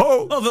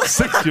 4,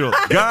 6-year-old.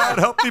 God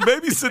help me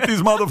babysit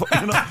these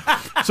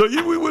motherfuckers. So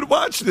we would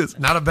watch this.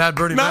 Not a bad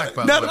Bernie Mac,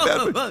 by the Not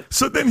way. a bad.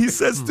 So then he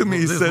says to me,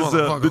 he These says,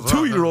 the motherfuckers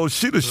 2-year-old,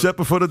 she the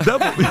shepherd for the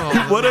devil.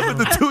 Whatever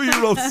the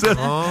 2-year-old says.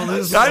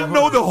 these I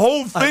know the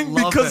whole thing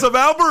love because it. of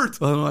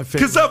Albert. One of my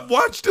favorites. Because I've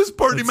watched this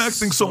Bernie Mac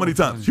thing so many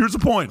times. Here's the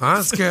point.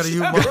 I'm scared of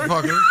you,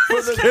 motherfucker.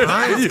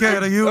 I ain't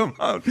scared of you.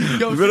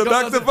 You better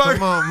back the fuck.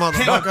 Come on,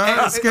 motherfucker.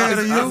 I ain't scared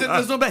of you.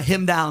 There's no about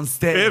him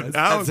downstairs. Him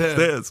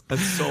downstairs.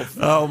 That's so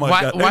funny. Oh my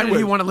Why- God. why did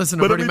he want to listen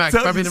to but let Bernie me Mac?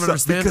 tell Probably you didn't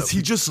something, understand because him.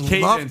 he just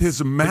Cadence. loved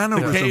his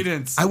mannerism.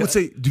 Cadence. I would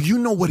say, do you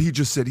know what he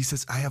just said? He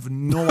says, I have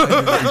no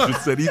idea what he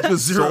just said. He's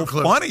just Zero so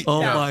clue. funny.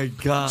 Oh my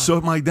God.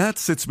 So my dad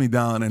sits me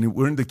down and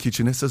we're in the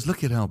kitchen. He says,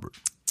 look at Albert.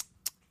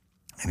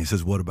 And he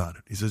says, what about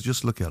it? He says,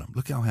 just look at him.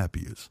 Look how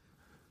happy he is.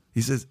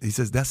 He says,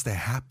 that's the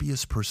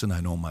happiest person I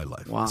know in my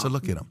life. Wow. I said,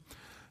 look at him.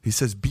 He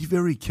says, be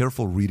very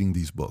careful reading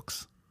these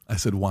books. I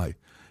said, why?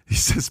 He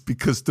says,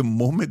 because the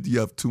moment you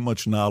have too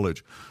much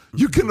knowledge,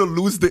 you're going to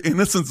lose the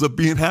innocence of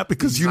being happy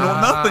because you know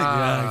nothing.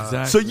 Yeah,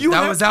 exactly. So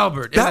That was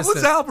Albert. That was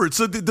Innocent. Albert.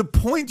 So the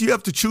point you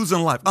have to choose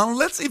in life,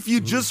 unless if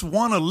you just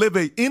want to live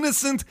a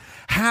innocent,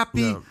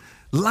 happy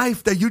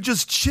life that you're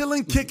just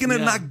chilling, kicking,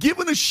 and not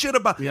giving a shit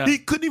about. Yeah. He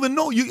couldn't even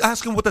know. You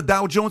ask him what the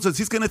Dow Jones is,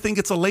 he's going to think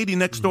it's a lady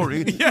next door.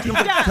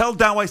 Tell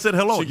Dow I said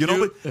hello. You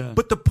know.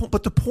 But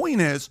the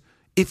point is,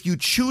 if you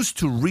choose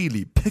to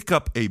really pick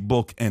up a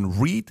book and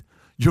read,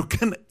 you're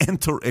going to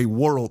enter a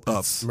world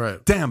of,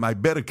 right. damn, I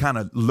better kind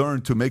of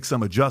learn to make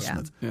some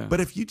adjustments. Yeah. But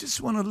if you just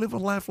want to live a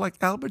life like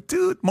Albert,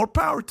 dude, more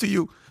power to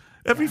you.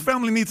 Every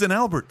family needs an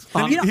Albert.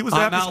 And he was the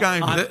I'm happiest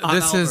guy.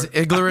 This is Albert.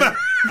 ignorant.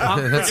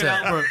 I'm That's freaking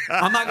it. Albert.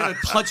 I'm not going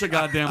to touch a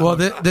goddamn Well,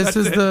 book. this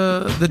is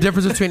the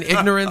difference between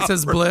ignorance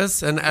as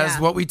bliss and as Yeah.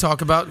 what we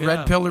talk about,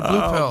 red pill or blue pill.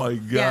 Oh, my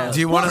God. Yeah. Do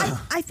you Well, want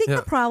to? I think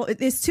the problem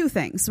is two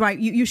things, right?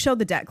 You showed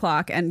the debt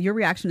clock, and your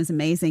reaction is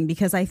amazing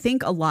because I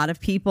think a lot of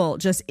people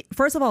just,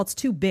 first of all, it's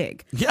too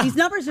big. Yeah. These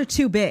numbers are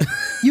too big.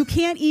 You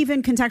can't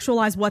even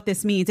contextualize what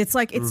this means. It's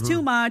like, it's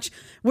too much.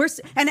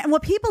 And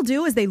what people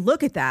do is they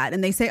look at that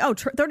and they say, oh,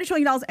 $30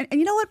 trillion. And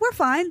you know what? We're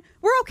fine.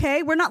 We're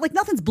okay. We're not like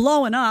nothing's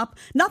blowing up.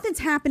 Nothing's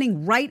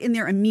happening right in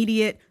their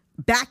immediate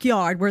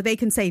backyard where they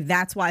can say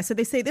that's why. So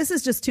they say this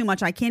is just too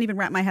much. I can't even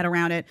wrap my head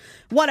around it.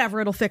 Whatever,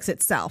 it'll fix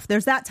itself.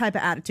 There's that type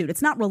of attitude.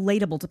 It's not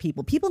relatable to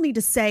people. People need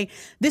to say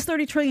this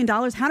 $30 trillion,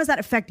 how does that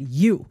affect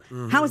you?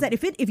 How is that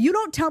if you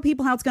don't tell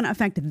people how it's going to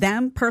affect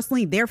them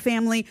personally, their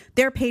family,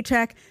 their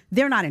paycheck,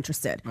 they're not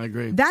interested. I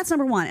agree. That's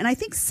number one. And I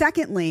think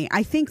secondly,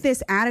 I think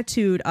this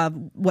attitude of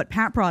what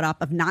Pat brought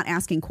up of not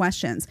asking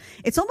questions,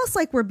 it's almost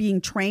like we're being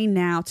trained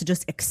now to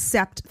just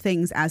accept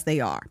things as they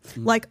are.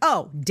 Like,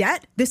 oh,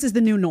 debt, this is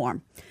the new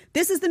norm.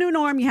 This is the new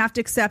norm. You have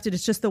to accept it.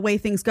 It's just the way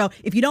things go.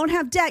 If you don't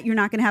have debt, you're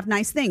not going to have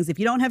nice things. If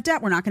you don't have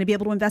debt, we're not going to be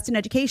able to invest in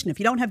education. If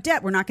you don't have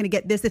debt, we're not going to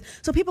get this.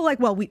 So people are like,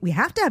 well, we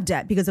have to have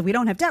debt because if we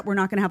don't have debt, we're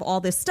not going to have all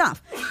this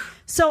stuff.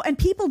 So, and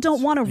people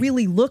don't want to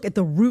really look at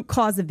the root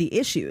cause of the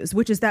issues,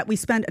 which is that we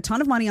spend a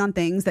ton of money on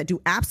things that do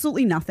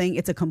absolutely nothing.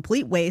 It's a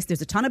complete waste.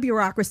 There's a ton of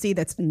bureaucracy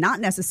that's not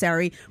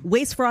necessary.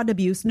 Waste, fraud, and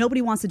abuse.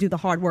 Nobody wants to do the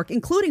hard work,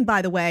 including,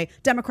 by the way,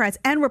 Democrats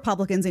and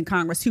Republicans in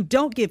Congress who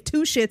don't give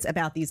two shits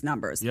about these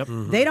numbers. Yep.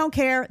 Mm-hmm. They don't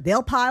care.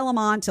 They'll pile them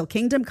on till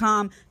kingdom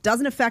come.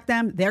 Doesn't affect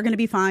them. They're going to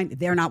be fine.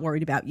 They're not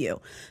worried about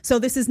you. So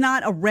this is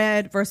not a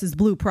red versus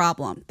blue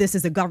problem. This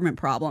is a government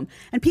problem.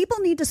 And people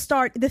need to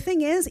start. The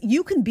thing is,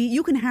 you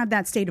can have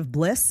that state of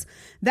bliss.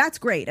 That's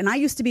great. And I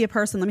used to be a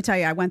person, let me tell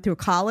you, I went through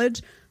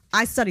college.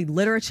 I studied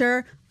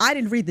literature. I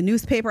didn't read the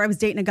newspaper. I was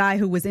dating a guy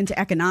who was into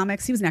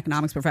economics. He was an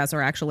economics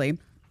professor, actually.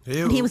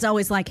 Ew. And he was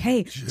always like,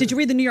 hey, did you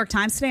read the New York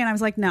Times today? And I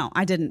was like, no,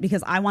 I didn't,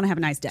 because I want to have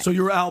a nice day. So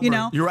you were Albert. You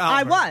know, you were Albert.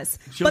 I was.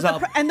 She was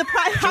Albert. I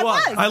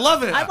was. I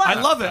love it. I was.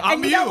 I love it.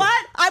 I'm and you know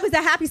what? I was a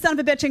happy son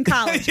of a bitch in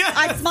college. Yes.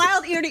 I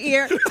smiled ear to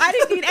ear. I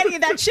didn't need any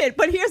of that shit.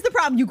 But here's the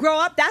problem. You grow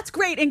up, that's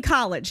great in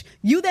college.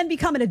 You then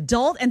become an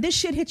adult, and this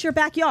shit hits your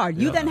backyard.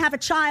 You then have a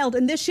child,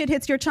 and this shit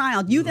hits your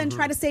child. You then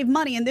try to save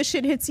money, and this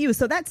shit hits you.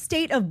 So that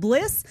state of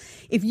bliss,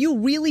 if you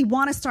really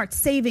want to start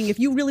saving, if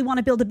you really want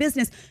to build a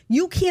business,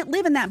 you can't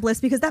live in that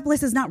bliss because that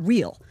bliss is not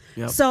real.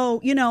 Yep. So,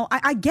 you know,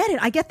 I get it.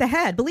 I get the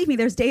head. Believe me,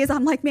 there's days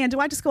I'm like, man,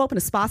 do I just go open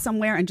a spa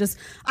somewhere and just,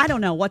 I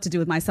don't know what to do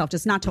with myself,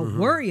 just not to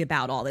worry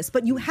about all this.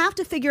 But you have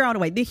to figure out a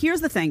way.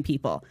 Here's the thing,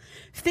 people.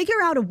 Figure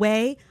out a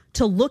way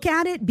to look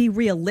at it, be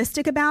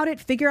realistic about it,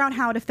 figure out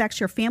how it affects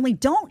your family.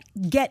 Don't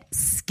get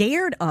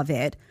scared of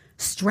it.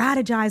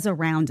 Strategize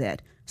around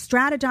it.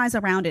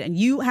 Strategize around it. And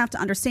you have to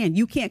understand,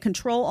 you can't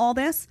control all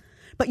this,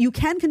 but you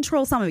can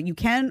control some of it. You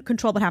can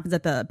control what happens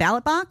at the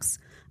ballot box.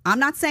 I'm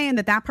not saying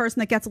that person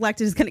that gets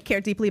elected is going to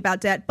care deeply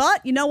about debt,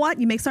 but you know what?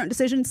 You make certain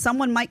decisions.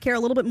 Someone might care a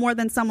little bit more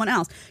than someone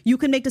else. You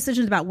can make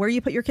decisions about where you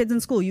put your kids in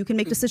school. You can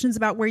make decisions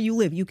about where you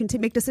live. You can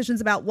make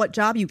decisions about what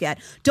job you get.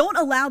 Don't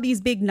allow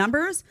these big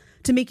numbers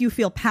to make you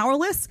feel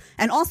powerless,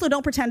 and also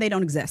don't pretend they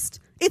don't exist.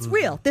 It's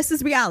real. This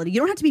is reality. You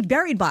don't have to be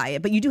buried by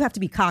it, but you do have to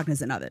be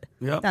cognizant of it.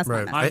 Yep. That's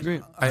Right. my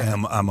message. I agree.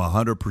 I'm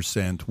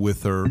 100%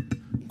 with her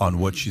on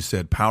what she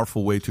said.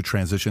 Powerful way to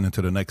transition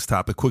into the next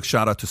topic. Quick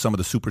shout out to some of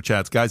the super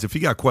chats. Guys, if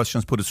you got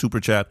questions, put a super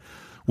chat.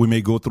 We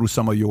may go through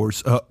some of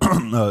yours.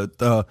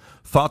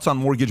 Thoughts on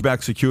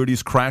mortgage-backed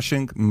securities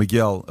crashing?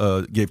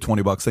 Miguel gave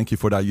 $20. Thank you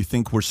for that. You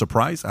think we're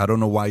surprised? I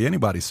don't know why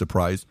anybody's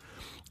surprised.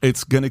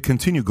 It's going to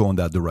continue going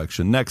that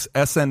direction. Next,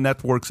 SN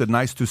Network said,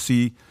 nice to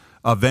see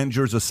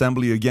Avengers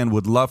Assembly again.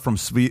 With love from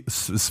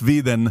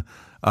Sweden.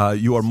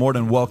 You are more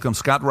than welcome.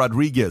 Scott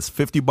Rodriguez,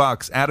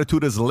 $50.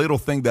 Attitude is a little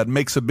thing that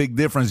makes a big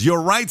difference.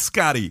 You're right,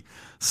 Scotty.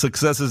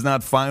 Success is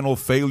not final.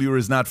 Failure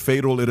is not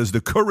fatal. It is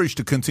the courage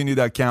to continue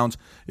that counts.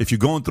 If you're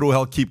going through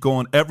hell, keep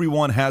going.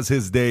 Everyone has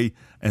his day,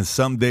 and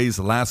some days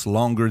last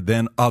longer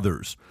than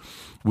others.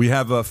 We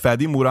have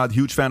Fadi Murad,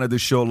 huge fan of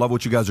this show. Love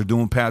what you guys are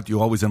doing, Pat. You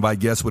always invite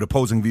guests with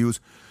opposing views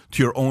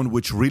to your own,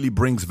 which really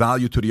brings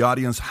value to the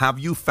audience. Have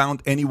you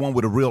found anyone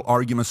with a real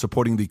argument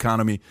supporting the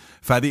economy?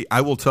 Fadi, I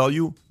will tell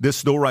you,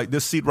 this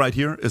seat right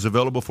here is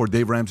available for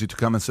Dave Ramsey to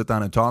come and sit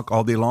down and talk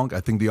all day long.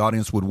 I think the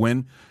audience would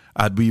win.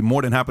 I'd be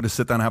more than happy to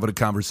sit down and have a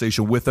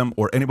conversation with them,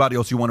 or anybody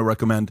else you want to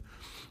recommend.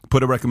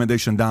 Put a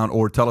recommendation down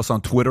or tell us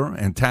on Twitter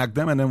and tag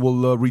them, and then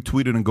we'll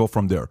retweet it and go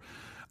from there.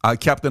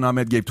 Captain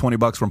Ahmed gave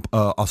 $20 from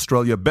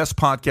Australia. Best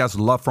podcast,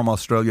 love from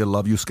Australia.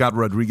 Love you. Scott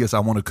Rodriguez, I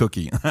want a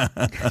cookie.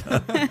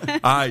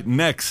 All right,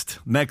 next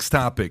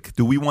topic.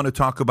 Do we want to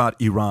talk about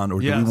Iran,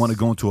 or do we want to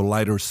go into a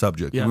lighter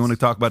subject? Yes. Do we want to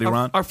talk about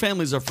Iran? Our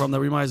families are from there.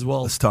 We might as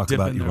well Let's talk dip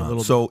about in there a Iran.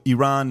 little So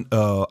Iran,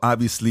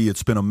 obviously,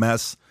 it's been a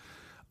mess.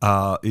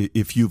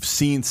 If you've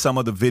seen some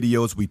of the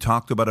videos, we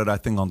talked about it, I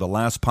think, on the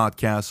last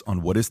podcast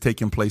on what is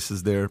taking place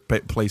there.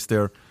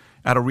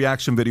 At a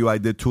reaction video I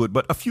did to it,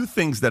 but a few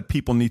things that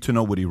people need to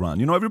know with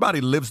Iran. You know,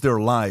 everybody lives their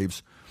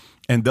lives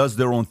and does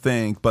their own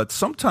thing, but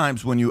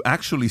sometimes when you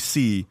actually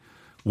see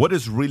what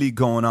is really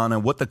going on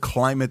and what the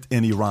climate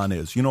in Iran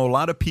is, you know, a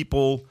lot of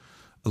people,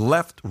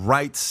 left,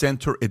 right,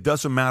 center, it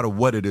doesn't matter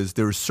what it is.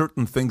 There are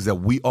certain things that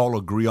we all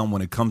agree on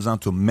when it comes down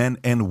to men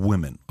and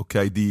women,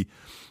 okay? The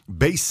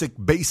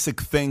basic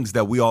things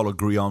that we all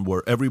agree on,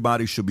 where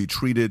everybody should be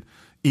treated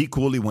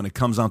equally when it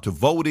comes down to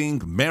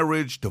voting,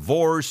 marriage,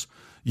 divorce,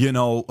 you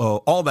know,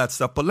 all that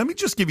stuff. But let me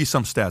just give you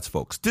some stats,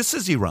 folks. This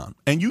is Iran,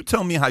 and you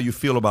tell me how you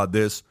feel about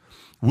this.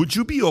 Would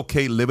you be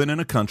okay living in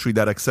a country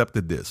that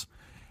accepted this?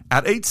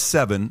 At age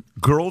 7,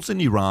 girls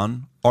in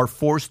Iran are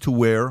forced to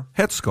wear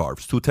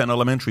headscarves to attend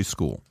elementary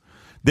school.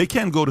 They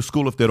can't go to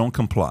school if they don't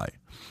comply.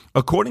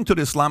 According to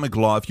the Islamic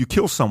law, if you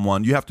kill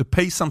someone, you have to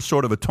pay some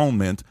sort of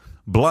atonement,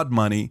 blood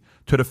money,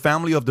 to the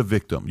family of the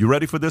victim. You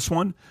ready for this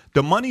one?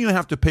 The money you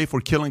have to pay for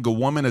killing a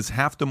woman is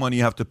half the money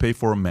you have to pay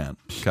for a man.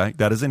 Okay,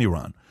 that is in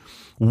Iran.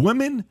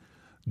 Women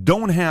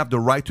don't have the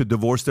right to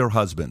divorce their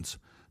husbands.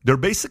 They're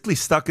basically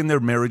stuck in their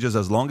marriages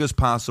as long as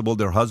possible.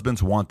 Their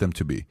husbands want them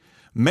to be.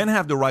 Men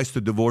have the rights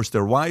to divorce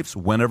their wives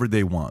whenever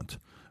they want.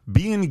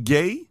 Being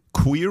gay,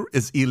 queer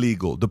is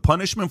illegal. The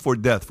punishment for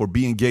death for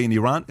being gay in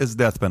Iran is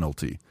death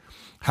penalty.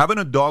 Having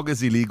a dog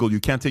is illegal. You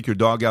can't take your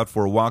dog out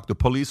for a walk. The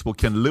police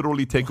can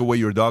literally take away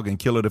your dog and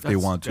kill it if they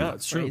want to. Yeah,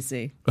 it's true.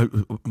 Crazy.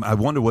 I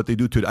wonder what they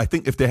do to it. I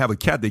think if they have a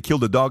cat, they kill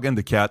the dog and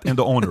the cat and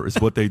the owner is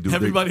what they do.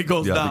 Everybody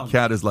goes down. The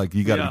cat is like,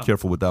 you got to be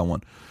careful with that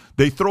one.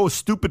 They throw a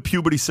stupid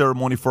puberty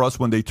ceremony for us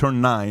when they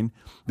turn 9.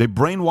 They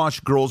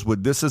brainwash girls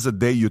with this is a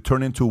day you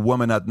turn into a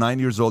woman at 9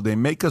 years old. They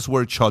make us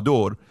wear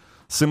chador,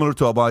 similar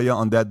to abaya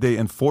on that day,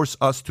 and force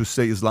us to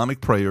say Islamic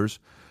prayers.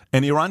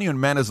 An Iranian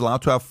man is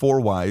allowed to have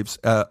 4 wives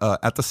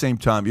at the same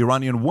time.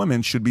 Iranian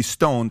women should be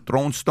stoned,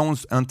 thrown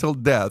stones until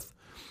death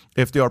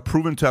if they are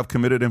proven to have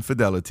committed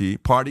infidelity.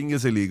 Partying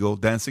is illegal.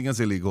 Dancing is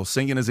illegal.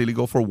 Singing is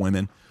illegal for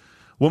women.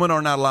 Women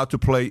are not allowed to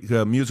play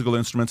musical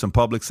instruments in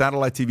public.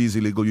 Satellite TV is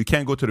illegal. You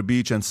can't go to the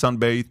beach and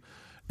sunbathe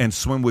and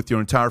swim with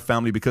your entire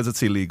family because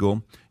it's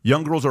illegal.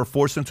 Young girls are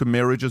forced into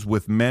marriages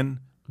with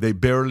men they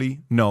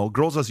barely know.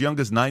 Girls as young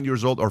as 9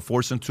 years old are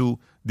forced into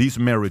these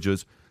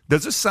marriages.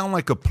 Does this sound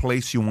like a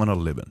place you want to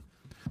live in?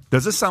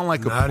 Does this sound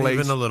like Not a place?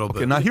 Not even a little bit.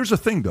 Okay, now here's the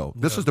thing, though.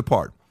 This is the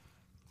part.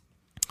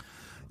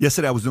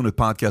 Yesterday, I was doing a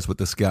podcast with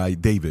this guy,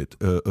 David,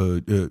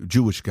 a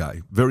Jewish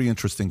guy. Very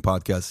interesting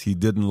podcast. He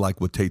didn't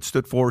like what Tate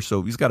stood for,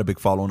 so he's got a big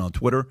following on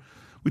Twitter.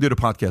 We did a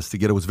podcast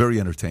together. It was very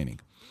entertaining.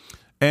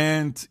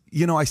 And,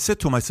 I said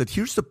to him,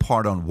 here's the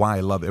part on why I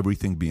love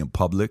everything being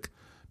public,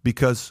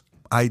 because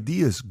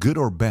ideas, good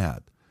or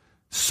bad,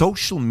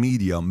 social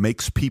media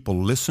makes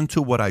people listen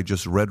to what I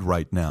just read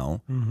right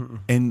now. Mm-hmm.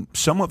 And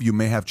some of you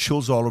may have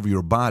chills all over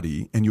your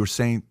body, and you're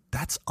saying,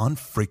 that's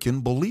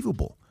unfreaking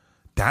believable.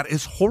 That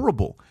is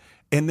horrible.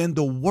 And then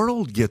the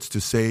world gets to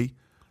say,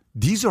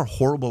 these are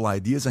horrible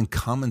ideas, and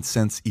common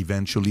sense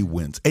eventually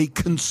wins. A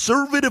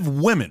conservative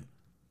woman,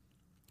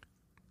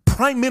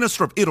 Prime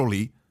Minister of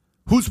Italy,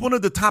 who's one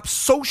of the top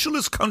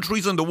socialist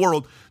countries in the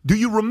world. Do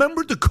you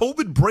remember the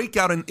COVID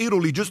breakout in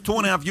Italy just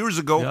 2.5 years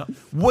ago? Yeah.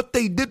 What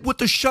they did with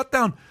the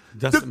shutdown?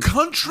 The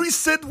country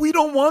said, we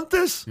don't want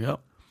this.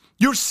 Yep.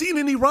 You're seeing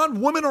in Iran,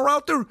 women are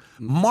out there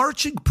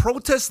marching,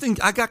 protesting.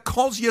 I got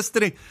calls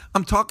yesterday.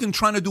 I'm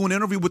trying to do an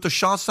interview with the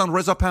Shah's son,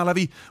 Reza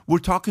Pahlavi. We're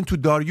talking to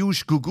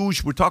Dariush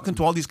Gugush. We're talking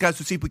to all these guys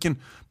to see if we can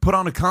put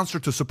on a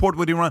concert to support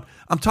with Iran.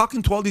 I'm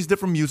talking to all these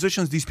different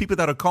musicians, these people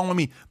that are calling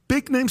me,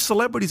 big-name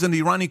celebrities in the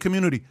Iranian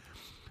community.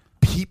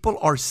 People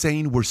are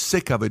saying we're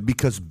sick of it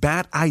because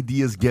bad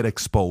ideas get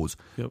exposed.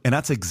 Yep. And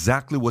that's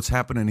exactly what's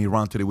happening in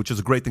Iran today, which is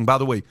a great thing. By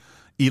the way,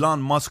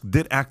 Elon Musk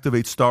did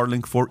activate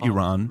Starlink for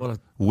Iran,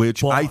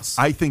 which I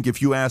think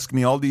if you ask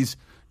me, all these,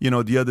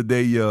 the other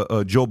day,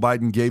 Joe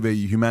Biden gave a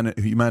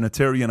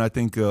humanitarian, I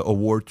think,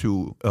 award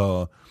to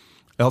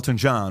Elton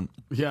John.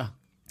 Yeah.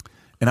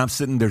 And I'm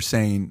sitting there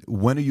saying,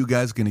 when are you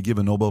guys going to give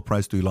a Nobel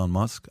Prize to Elon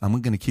Musk? I'm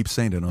going to keep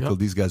saying it until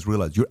these guys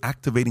realize you're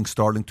activating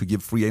Starlink to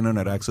give free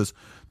internet access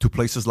to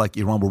places like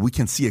Iran where we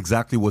can see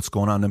exactly what's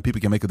going on and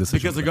people can make a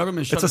decision. Because the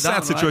government shut it down. It's a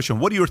sad situation.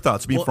 Right? What are your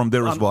thoughts being from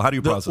there as well? How do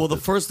you process the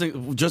first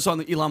thing, just on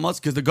the Elon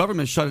Musk, because the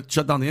government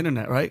shut down the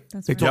internet, right?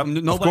 That's they right. told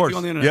them nobody be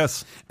on the internet.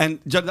 Yes.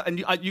 And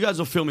you guys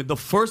will feel me. The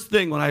first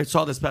thing when I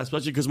saw this pass,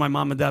 especially because my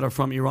mom and dad are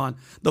from Iran,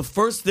 the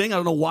first thing, I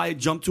don't know why I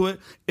jumped to it,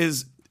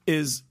 is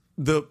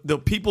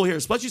the people here,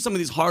 especially some of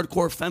these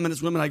hardcore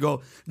feminist women, I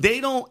go,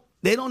 they don't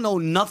know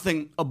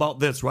nothing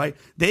about this, right?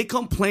 They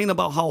complain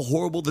about how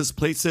horrible this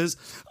place is.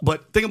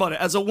 But think about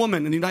it. As a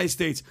woman in the United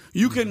States,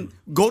 you can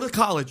go to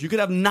college. You could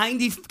have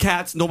 90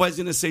 cats. Nobody's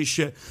going to say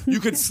shit. You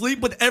could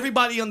sleep with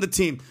everybody on the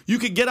team. You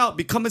could get out,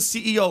 become a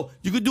CEO.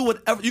 You could do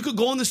whatever. You could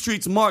go on the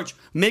streets, march,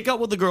 make out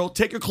with a girl,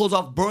 take your clothes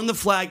off, burn the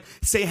flag,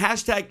 say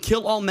hashtag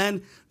kill all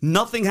men.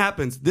 Nothing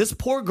happens. This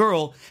poor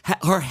girl,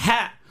 her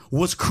hat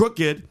was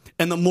crooked.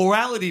 And the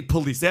morality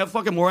police, they have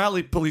fucking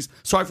morality police,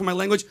 sorry for my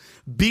language,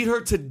 beat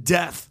her to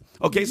death.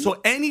 Okay,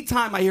 so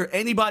anytime I hear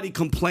anybody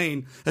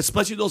complain,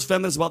 especially those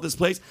feminists about this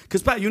place,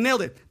 because Pat, you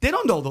nailed it. They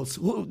don't know those.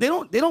 They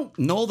don't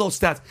know those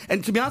stats.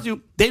 And to be honest with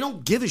you, they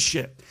don't give a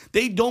shit.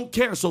 They don't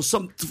care. So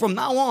from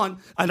now on,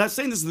 and I'm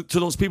saying this to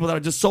those people that are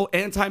just so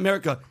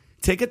anti-America,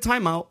 take a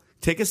time out.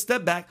 Take a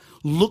step back.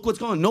 Look what's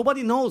going on.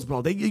 Nobody knows,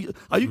 bro. Are you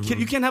kidding?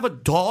 You can't have a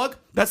dog?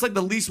 That's like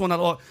the least one at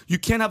all. You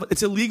can't have.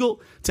 It's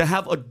illegal to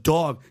have a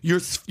dog. You're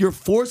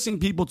forcing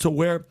people to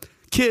wear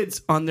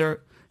kids on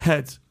their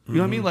heads. You know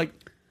what I mean? Like,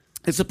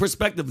 it's a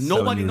perspective.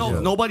 Nobody knows. Yeah.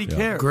 Nobody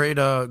cares.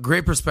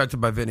 Great perspective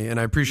by Vinny, and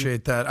I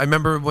appreciate that. I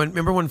remember when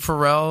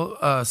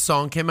Pharrell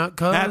song came out,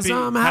 "'Cause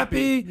I'm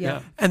happy."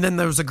 Yeah. And then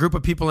there was a group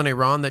of people in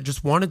Iran that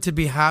just wanted to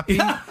be happy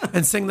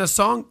and sing this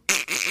song.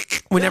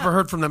 We never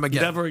heard from them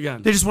again. Never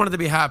again. They just wanted to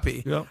be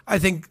happy. Yep. I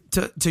think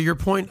to your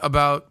point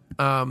about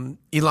Elon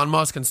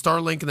Musk and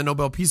Starlink and the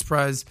Nobel Peace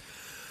Prize,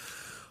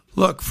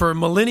 look, for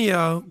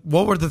millennia,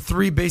 what were the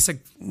 3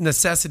 basic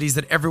necessities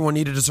that everyone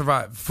needed to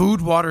survive?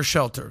 Food, water,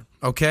 shelter.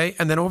 Okay?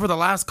 And then over the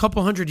last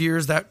couple hundred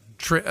years, that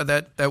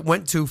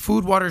went to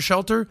food, water,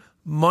 shelter,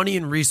 money,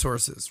 and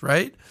resources,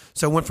 right?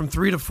 So it went from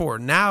 3 to 4.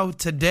 Now,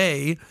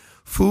 today,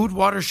 food,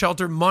 water,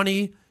 shelter,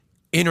 money,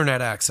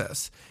 internet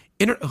access.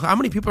 how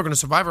many people are going to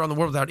survive around the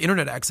world without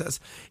internet access?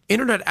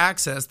 Internet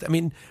access, I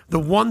mean, the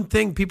one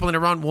thing people in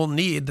Iran will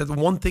need, the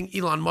one thing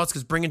Elon Musk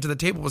is bringing to the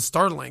table with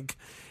Starlink,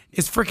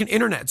 is freaking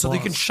internet, so they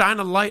can shine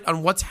a light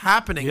on what's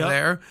happening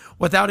there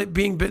without it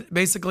being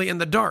basically in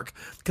the dark.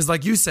 Because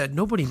like you said,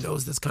 nobody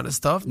knows this kind of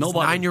stuff. This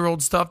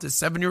 9-year-old stuff, this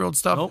 7-year-old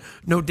stuff. Nope.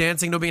 No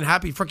dancing, no being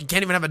happy. Freaking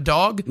can't even have a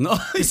dog. No.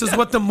 This is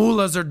what the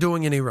mullahs are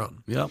doing in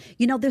Iran. Yep.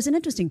 You know, there's an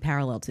interesting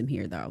parallel to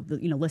here, though,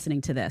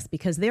 listening to this,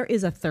 because there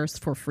is a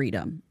thirst for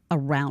freedom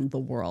around the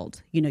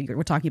world. You know,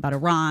 we're talking about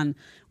Iran.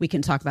 We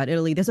can talk about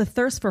Italy. There's a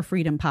thirst for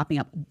freedom popping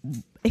up,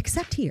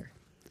 except here.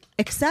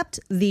 Except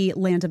the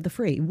land of the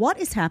free. What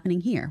is happening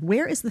here?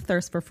 Where is the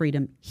thirst for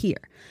freedom here?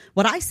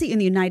 What I see in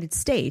the United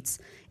States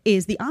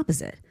is the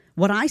opposite.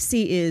 What I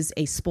see is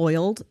a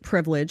spoiled,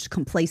 privileged,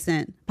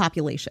 complacent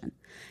population.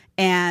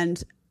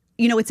 And,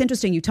 you know, it's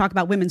interesting. You talk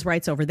about women's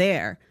rights over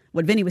there.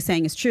 What Vinny was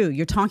saying is true.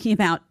 You're talking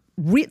about,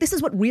 this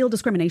is what real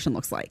discrimination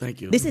looks like.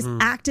 Thank you. This is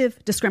active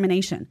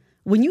discrimination.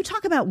 When you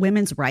talk about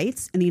women's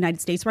rights in the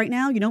United States right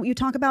now, you know what you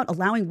talk about?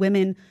 Allowing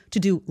women to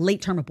do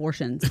late-term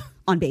abortions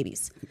on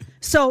babies.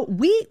 So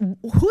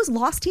who's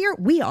lost here?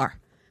 We are.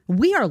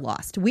 We are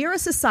lost. We are a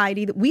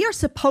society that we are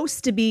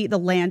supposed to be the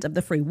land of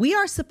the free. We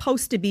are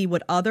supposed to be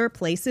what other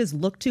places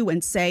look to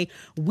and say,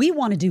 we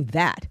want to do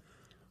that.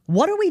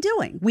 What are we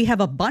doing? We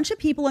have a bunch of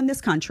people in this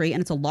country,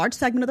 and it's a large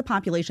segment of the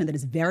population that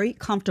is very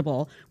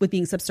comfortable with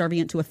being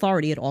subservient to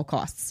authority at all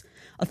costs.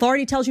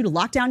 Authority tells you to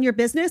lock down your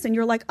business, and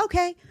you're like,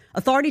 okay.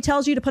 Authority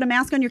tells you to put a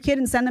mask on your kid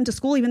and send them to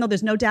school, even though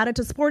there's no data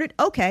to support it.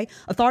 Okay.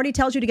 Authority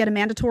tells you to get a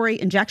mandatory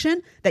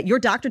injection that your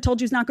doctor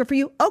told you is not good for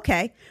you.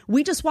 Okay.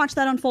 We just watched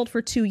that unfold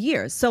for 2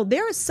 years. So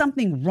there is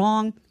something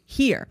wrong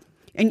here.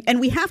 And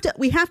we have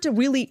to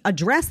really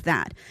address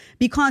that,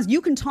 because you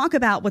can talk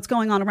about what's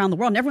going on around the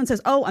world and everyone says,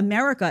 oh,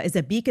 America is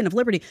a beacon of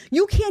liberty.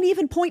 You can't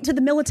even point to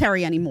the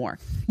military anymore.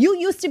 You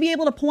used to be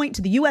able to point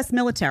to the U.S.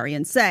 military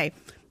and say,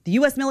 the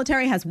U.S.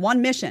 military has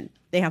one mission.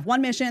 They have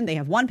one mission. They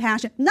have one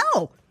passion.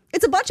 No.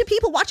 It's a bunch of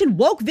people watching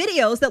woke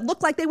videos that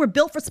look like they were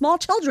built for small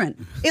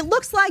children. It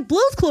looks like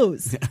Blue's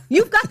Clues.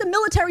 You've got the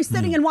military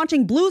sitting and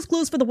watching Blue's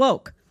Clues for the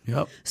woke.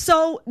 Yep.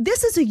 So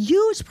this is a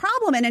huge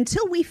problem. And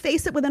until we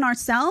face it within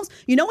ourselves,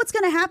 you know what's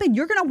going to happen?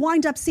 You're going to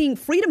wind up seeing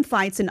freedom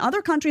fights in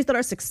other countries that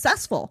are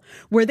successful,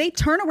 where they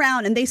turn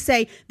around and they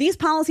say, these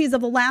policies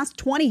of the last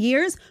 20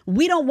 years,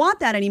 we don't want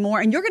that anymore.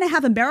 And you're going to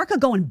have America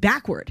going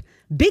backward,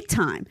 big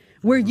time,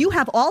 where you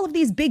have all of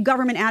these big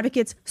government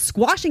advocates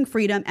squashing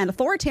freedom, and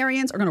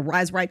authoritarians are going to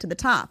rise right to the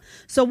top.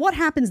 So what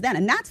happens then?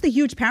 And that's the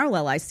huge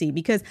parallel I see,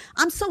 because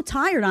I'm so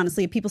tired,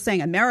 honestly, of people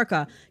saying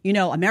America,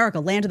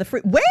 America, land of the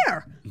free.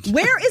 Where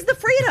is the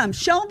freedom?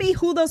 Show me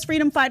who those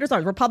freedom fighters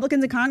are.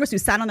 Republicans in Congress who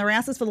sat on their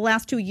asses for the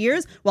last 2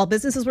 years while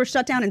businesses were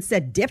shut down and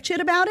said dipshit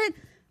about it.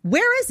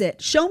 Where is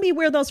it? Show me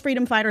where those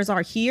freedom fighters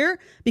are here,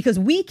 because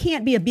we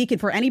can't be a beacon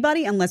for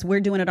anybody unless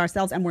we're doing it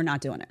ourselves, and we're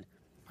not doing it.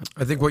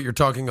 I think what you're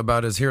talking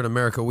about is here in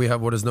America, we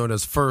have what is known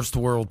as first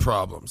world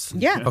problems.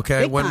 Yeah.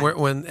 Okay. When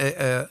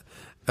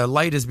a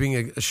light is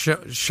being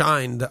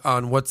shined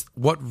on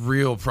what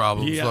real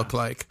problems look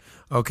like.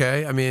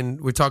 Okay. I mean,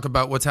 we talk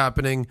about what's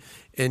happening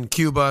in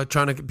Cuba,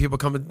 trying to get people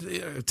coming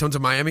to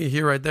Miami,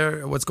 here, right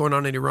there. What's going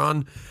on in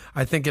Iran?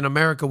 I think in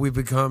America, we've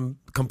become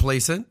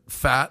complacent,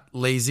 fat,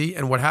 lazy.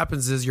 And what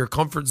happens is your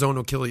comfort zone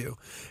will kill you.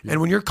 Yeah.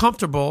 And when you're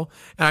comfortable,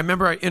 and I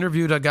remember I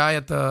interviewed a guy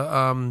at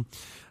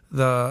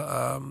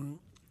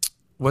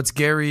what's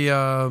Gary,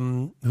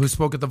 who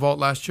spoke at the Vault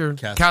last year?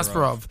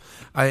 Kasparov.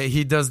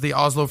 He does the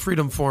Oslo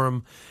Freedom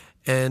Forum,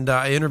 and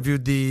I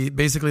interviewed the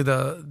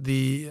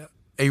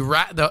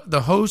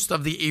host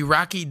of the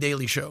Iraqi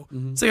Daily Show.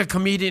 Mm-hmm. It's like a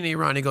comedian in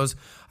Iran. I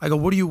go,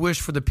 what do you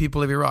wish for the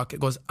people of Iraq? It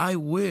goes, I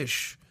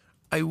wish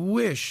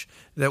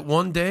that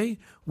one day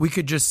we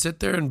could just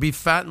sit there and be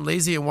fat and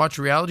lazy and watch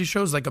reality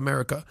shows like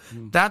America.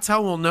 Mm. That's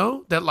how we'll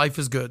know that life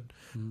is good.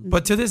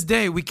 But to this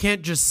day, we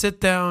can't just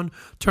sit down,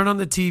 turn on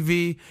the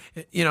TV,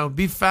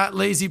 be fat,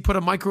 lazy, put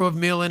a microwave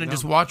meal in, and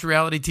just watch a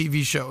reality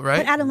TV show,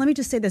 right? But Adam, let me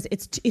just say this.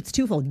 It's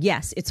twofold.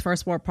 Yes, it's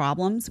first world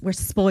problems. We're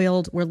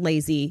spoiled. We're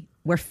lazy.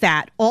 We're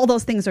fat. All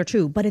those things are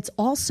true. But it's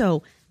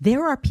also,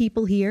 there are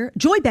people here.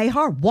 Joy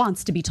Behar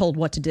wants to be told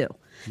what to do.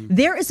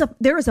 There is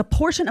a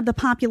portion of the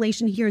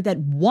population here that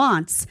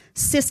wants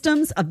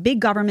systems of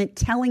big government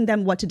telling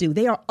them what to do.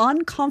 They are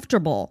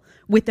uncomfortable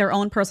with their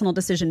own personal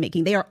decision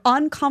making. They are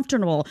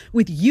uncomfortable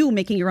with you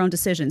making your own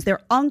decisions.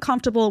 They're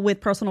uncomfortable with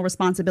personal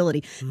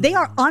responsibility. They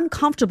are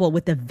uncomfortable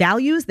with the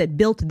values that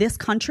built this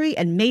country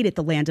and made it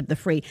the land of the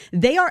free.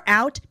 They are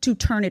out to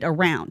turn it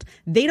around.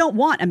 They don't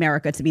want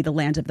America to be the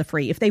land of the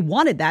free. If they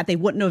wanted that, they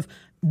wouldn't have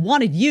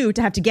wanted you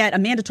to have to get a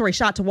mandatory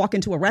shot to walk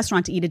into a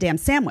restaurant to eat a damn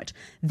sandwich.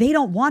 They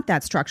don't want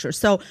that structure.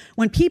 So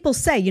when people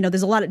say,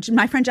 there's a lot of,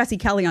 my friend Jesse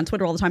Kelly on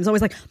Twitter all the time is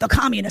always like, the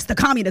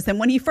communists. And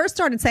when he first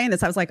started saying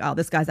this, I was like, oh,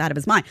 this guy's out of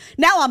his mind.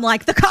 Now I'm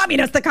like, the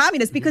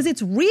communists, because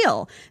it's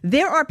real.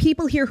 There are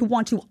people here who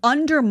want to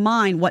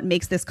undermine what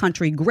makes this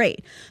country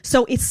great.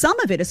 So some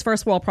of it is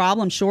first world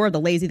problems, sure, the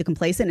lazy, the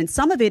complacent, and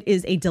some of it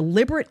is a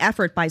deliberate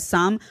effort by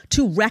some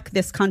to wreck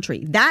this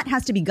country. That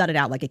has to be gutted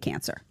out like a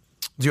cancer.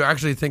 Do you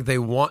actually think they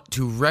want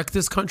to wreck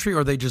this country,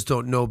 or they just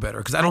don't know better?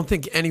 Because I don't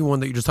think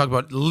anyone that you just talked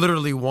about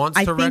literally wants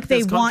to wreck this country. I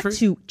think they want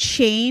to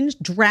change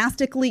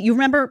drastically. You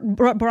remember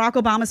Barack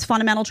Obama's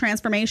fundamental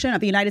transformation of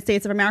the United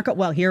States of America?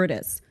 Well, here it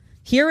is.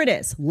 Here it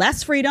is.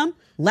 Less freedom,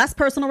 less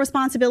personal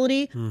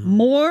responsibility,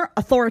 more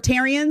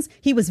authoritarians.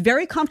 He was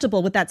very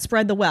comfortable with that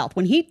spread the wealth.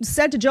 When he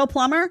said to Joe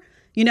Plummer,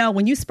 you know,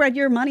 when you spread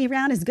your money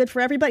around, it's good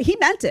for everybody. He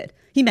meant it.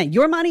 He meant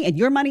your money and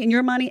your money and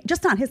your money,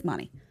 just not his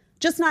money.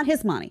 Just not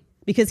his money.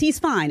 Because he's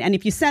fine. And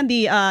if you send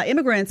the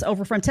immigrants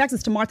over from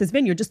Texas to Martha's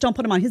Vineyard, just don't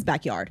put them on his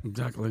backyard.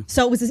 Exactly.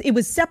 So it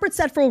was separate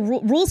set for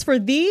rules for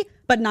thee,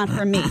 but not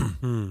for me.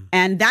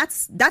 And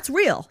that's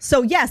real.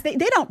 So yes, they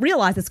don't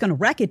realize it's going to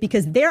wreck it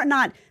because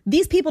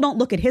these people don't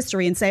look at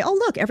history and say, oh,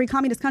 look, every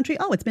communist country,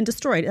 oh, it's been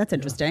destroyed. That's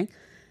interesting. Yeah.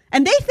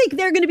 And they think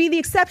they're going to be the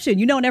exception.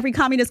 You know, in every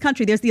communist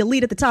country, there's the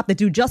elite at the top that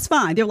do just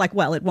fine. They're like,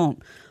 well, it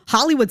won't.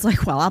 Hollywood's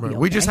like, well, I'll be okay.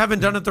 We just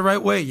haven't done it the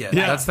right way yet.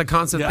 Yeah. That's the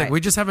constant thing.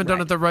 We just haven't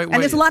done it the right way.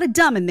 And there's a lot of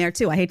dumb in there,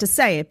 too. I hate to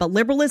say it, but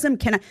liberalism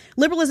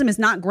is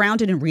not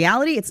grounded in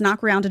reality. It's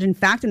not grounded in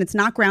fact, and it's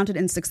not grounded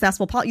in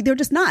successful policy. They're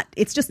just not.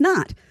 It's just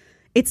not.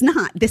 It's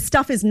not. This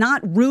stuff is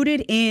not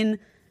rooted in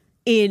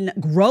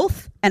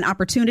growth and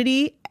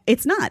opportunity.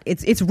 It's not.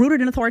 It's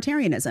rooted in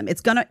authoritarianism.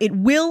 It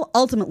will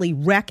ultimately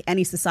wreck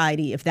any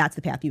society if that's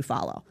the path you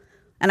follow.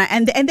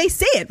 And they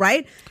see it,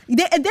 right? And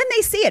then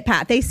they see it,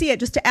 Pat. They see it,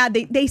 just to add,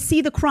 they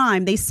see the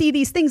crime. They see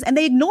these things and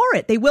they ignore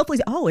it. They willfully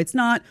say, oh, it's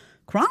not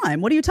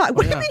crime. What are you talking?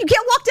 What do you mean you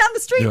can't walk down the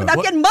street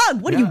without getting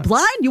mugged? What are you,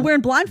 blind? You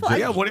wearing blindfolds?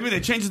 Yeah, what do you mean?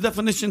 They changed the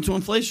definition to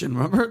inflation,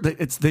 remember?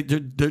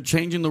 They're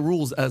changing the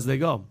rules as they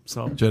go.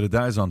 So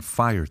Jedediah's on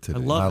fire today.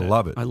 I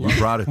love it. You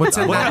brought it. What's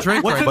in that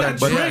drink right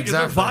there? Yeah,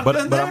 exactly. But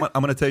I'm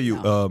going to tell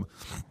you,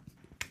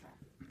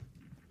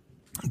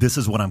 this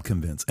is what I'm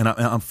convinced, and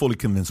I'm fully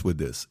convinced with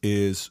this,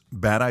 is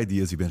bad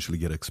ideas eventually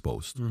get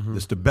exposed.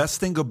 It's the best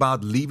thing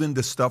about leaving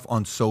this stuff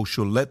on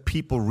social. Let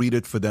people read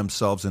it for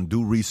themselves and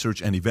do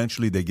research, and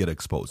eventually they get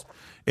exposed.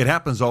 It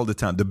happens all the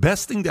time. The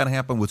best thing that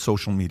happened with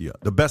social media,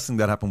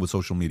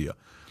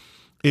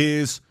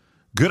 is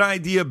good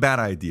idea, bad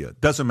idea.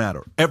 Doesn't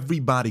matter.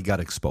 Everybody got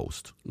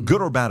exposed. Good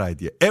or bad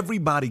idea.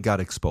 Everybody got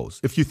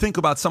exposed. If you think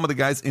about some of the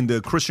guys in the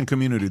Christian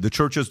community, the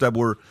churches that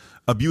were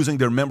abusing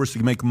their members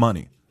to make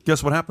money,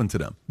 guess what happened to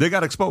them? They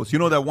got exposed. You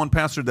know that one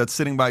pastor that's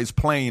sitting by his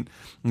plane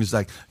and he's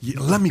like,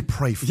 let me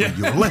pray for you.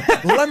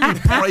 Let me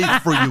pray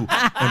for you.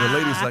 And the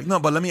lady's like, no,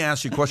 but let me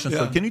ask you a question.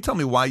 So can you tell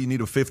me why you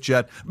need a fifth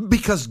jet?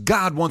 Because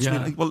God wants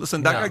me. Well,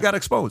 listen, that guy got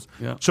exposed.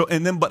 Yeah. So,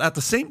 but at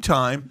the same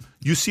time,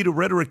 you see the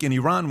rhetoric in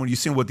Iran when you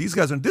see what these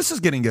guys are. This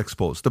is getting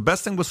exposed. The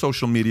best thing with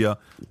social media,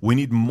 we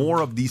need more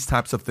of these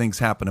types of things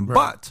happening. Right.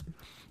 But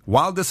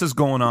while this is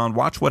going on,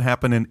 watch what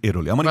happened in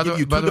Italy. I'm going to give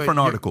you two different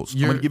articles.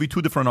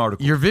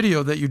 Your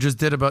video that you just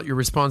did about your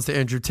response to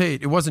Andrew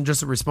Tate, it wasn't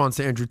just a response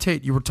to Andrew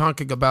Tate. You were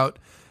talking about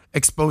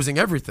exposing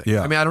everything.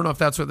 Yeah. I mean, I don't know if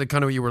that's what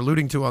what you were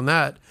alluding to on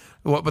that,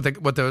 what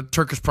the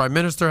Turkish prime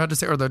minister had to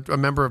say, or a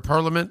member of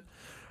parliament.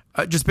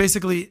 Just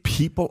basically,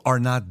 people are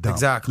not dumb.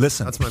 Exactly.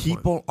 Listen,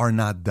 people are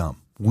not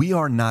dumb. We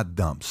are not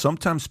dumb.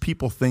 Sometimes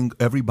people think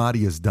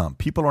everybody is dumb.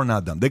 People are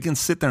not dumb. They can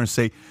sit there and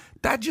say,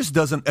 that just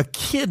doesn't, a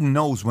kid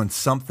knows when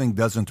something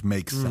doesn't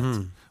make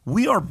sense.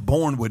 We are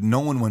born with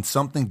knowing when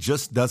something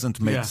just doesn't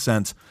make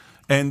sense,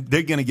 and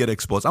they're going to get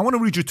exposed. I want to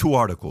read you two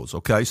articles,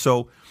 okay?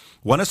 So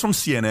one is from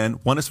CNN,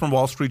 one is from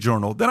Wall Street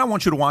Journal. Then I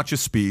want you to watch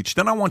his speech.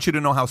 Then I want you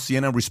to know how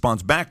CNN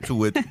responds back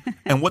to it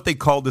and what they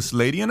call this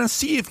lady, and then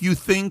see if you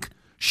think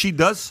she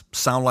does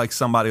sound like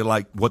somebody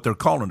like what they're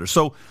calling her.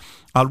 So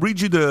I'll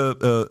read you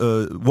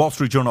the Wall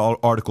Street Journal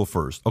article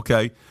first,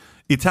 okay?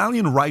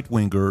 Italian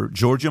right-winger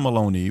Giorgia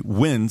Meloni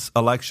wins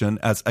election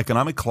as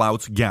economic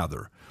clouds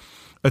gather.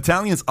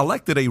 Italians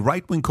elected a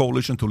right-wing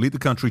coalition to lead the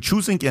country,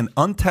 choosing an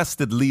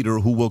untested leader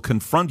who will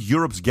confront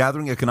Europe's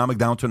gathering economic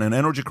downturn and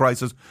energy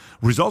crisis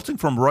resulting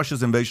from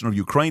Russia's invasion of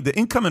Ukraine. The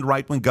incumbent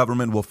right-wing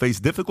government will face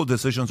difficult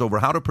decisions over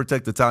how to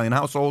protect Italian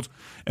households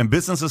and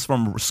businesses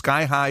from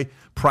sky-high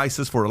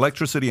prices for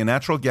electricity and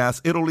natural gas.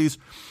 Italy's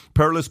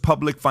perilous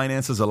public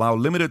finances allow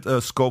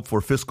limited scope for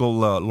fiscal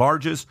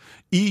largesse.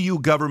 EU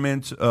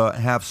government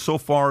have so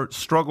far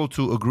struggled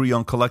to agree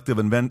on collective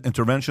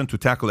intervention to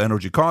tackle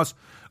energy costs,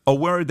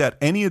 aware that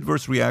any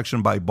adverse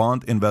reaction by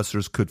bond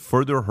investors could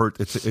further hurt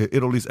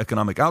Italy's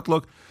economic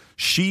outlook.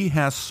 She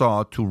has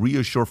sought to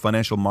reassure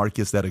financial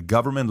markets that a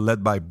government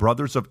led by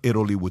Brothers of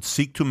Italy would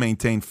seek to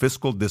maintain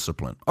fiscal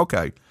discipline.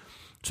 Okay,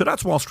 so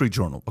that's Wall Street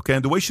Journal. Okay,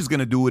 and the way she's going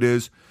to do it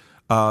is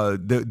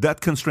that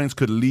constraints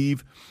could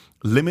leave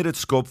limited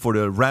scope for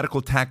the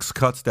radical tax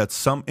cuts that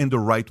some in the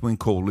right-wing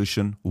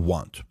coalition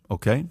want.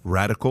 Okay,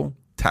 radical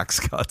tax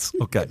cuts.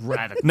 Okay.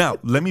 Radical. Now,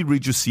 let me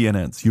read you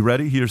CNN's. You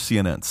ready? Here's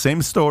CNN.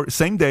 Same story,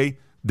 same day,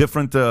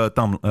 different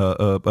title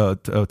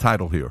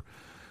here.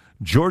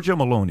 Giorgia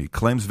Meloni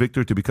claims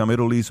victory to become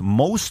Italy's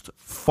most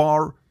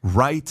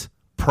far-right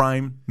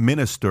prime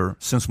minister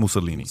since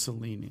Mussolini.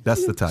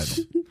 That's the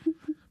title.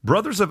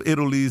 Brothers of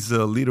Italy's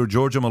leader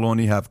Giorgia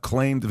Meloni have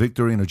claimed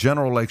victory in a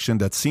general election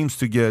that seems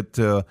to get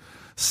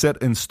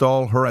set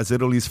install her as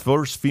Italy's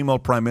first female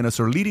prime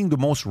minister, leading the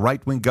most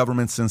right-wing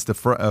government since the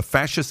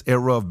fascist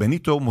era of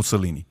Benito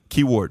Mussolini.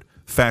 Keyword,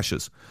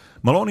 fascist.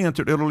 Meloni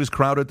entered Italy's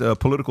crowded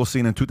political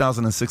scene in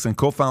 2006 and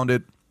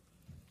co-founded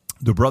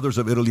the Brothers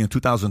of Italy in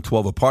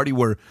 2012, a party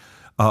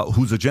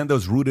whose agenda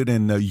is rooted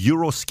in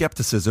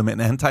Euroscepticism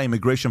and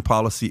anti-immigration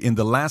policy. In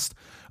the last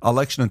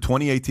election in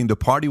 2018, the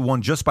party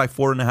won just by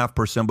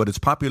 4.5%, but its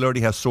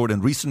popularity has soared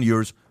in recent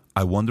years.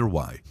 I wonder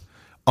why.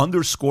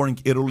 Underscoring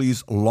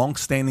Italy's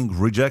long-standing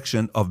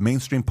rejection of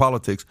mainstream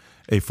politics,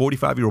 a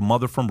 45-year-old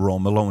mother from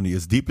Rome, Meloni,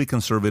 is deeply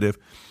conservative,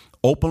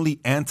 openly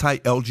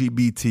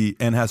anti-LGBT,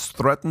 and has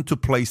threatened to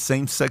place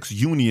same-sex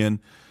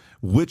union,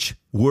 which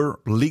were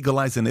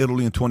legalized in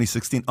Italy in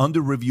 2016,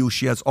 under review.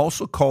 She has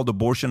also called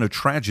abortion a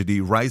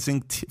tragedy,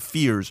 raising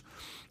fears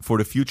for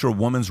the future of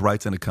women's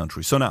rights in the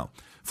country. So now,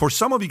 for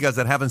some of you guys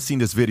that haven't seen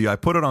this video, I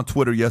put it on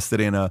Twitter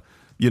yesterday, and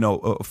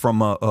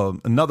from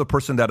another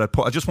person that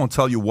I just want to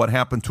tell you what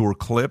happened to her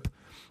clip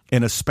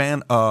in a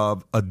span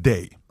of a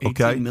day.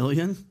 Okay, 18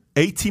 million?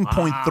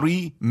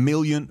 18.3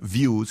 million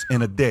views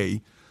in a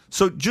day.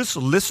 So just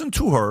listen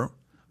to her.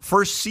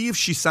 First, see if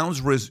she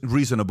sounds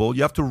reasonable.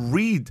 You have to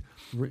read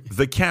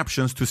the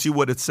captions to see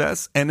what it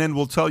says, and then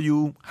we'll tell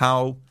you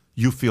how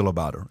you feel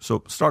about her.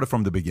 So start it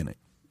from the beginning.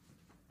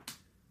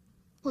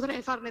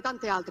 Potrei farne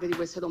tante altre di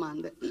queste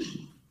domande.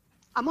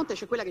 A monte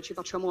c'è quella che ci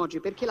facciamo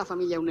oggi. Perché la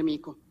famiglia è un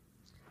nemico?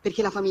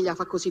 Perché la famiglia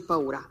fa così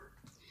paura?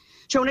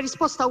 C'è una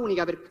risposta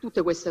unica per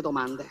tutte queste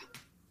domande.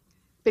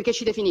 Perché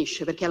ci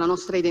definisce, perché è la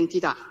nostra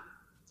identità.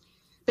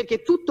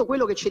 Perché tutto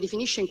quello che ci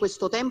definisce in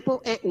questo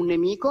tempo è un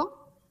nemico,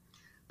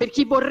 per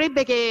chi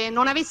vorrebbe che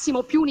non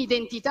avessimo più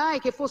un'identità e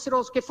che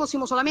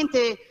fossimo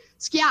solamente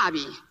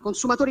schiavi,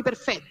 consumatori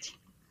perfetti.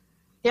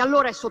 E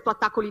allora è sotto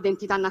attacco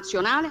l'identità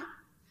nazionale,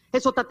 è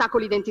sotto attacco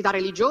l'identità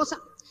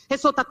religiosa, è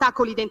sotto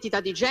attacco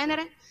l'identità di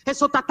genere, è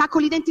sotto attacco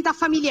l'identità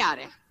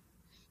familiare.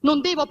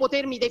 Non devo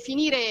potermi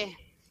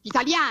definire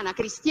italiana,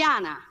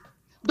 cristiana,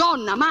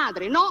 donna,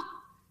 madre, no.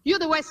 Io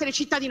devo essere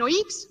cittadino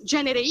X,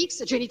 genere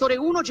X, genitore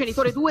 1,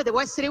 genitore 2, devo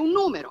essere un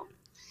numero.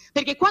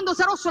 Perché quando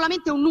sarò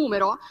solamente un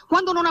numero,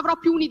 quando non avrò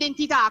più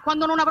un'identità,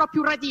 quando non avrò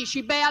più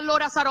radici,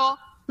 allora sarò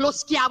lo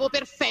schiavo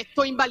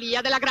perfetto in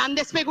balia della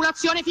grande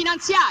speculazione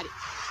finanziaria,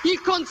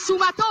 il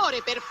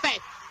consumatore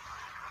perfetto.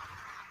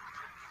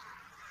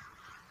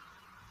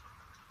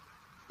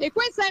 E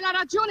questa è la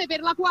ragione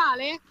per la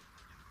quale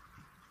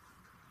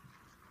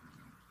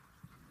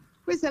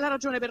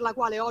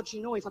oggi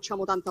noi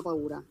facciamo tanta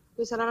paura.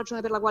 Questa è la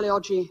ragione per la quale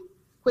oggi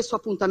questo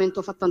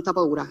appuntamento fa tanta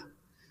paura.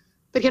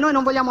 Perché noi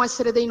non vogliamo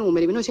essere dei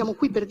numeri, noi siamo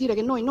qui per dire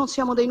che noi non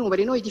siamo dei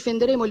numeri, noi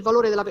difenderemo il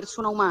valore della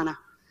persona umana,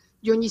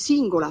 di ogni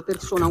singola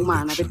persona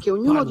umana, perché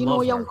ognuno di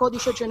noi ha un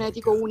codice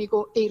genetico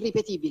unico e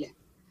irripetibile.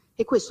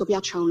 E questo,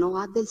 piaccia o no,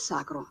 ha del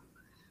sacro.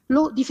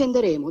 Lo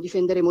difenderemo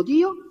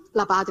Dio,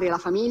 la patria e la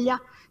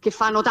famiglia, che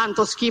fanno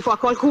tanto schifo a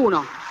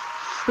qualcuno.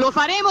 Lo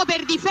faremo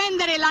per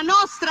difendere la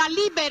nostra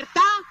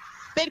libertà,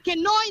 perché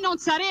noi non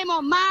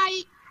saremo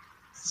mai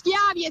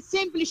schiavi e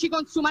semplici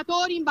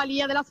consumatori in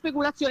balia della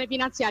speculazione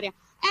finanziaria.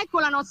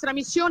 Ecco la nostra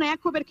missione,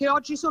 ecco perché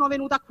oggi sono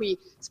venuta qui.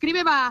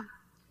 Scriveva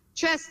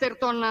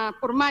Chesterton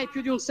ormai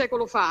più di un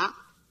secolo fa,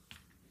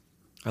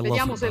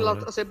 vediamo se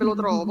ve lo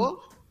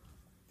trovo.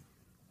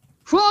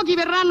 Fuochi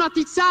verranno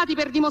attizzati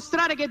per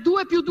dimostrare che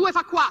 2 più 2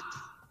 fa 4.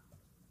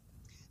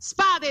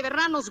 Spade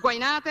verranno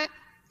sguainate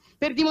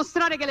per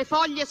dimostrare che le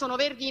foglie sono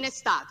verdi in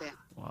estate.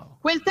 Wow.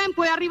 Quel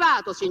tempo è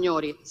arrivato,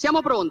 signori.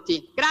 Siamo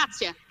pronti.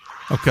 Grazie.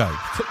 Okay.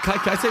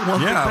 Can I say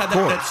one thing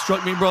that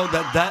struck me, bro?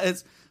 That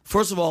is,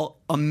 first of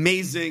all,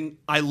 amazing.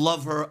 I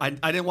love her. I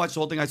didn't watch the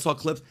whole thing. I saw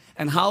clips.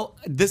 And how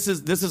this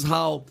is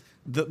how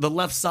the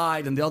left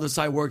side and the other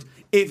side works.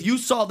 If you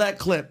saw that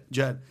clip,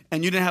 Jed,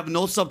 and you didn't have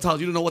no subtitles,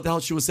 you didn't know what the hell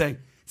she was saying.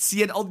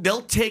 See it?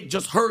 They'll take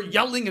just her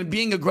yelling and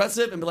being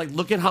aggressive and be like,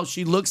 look at how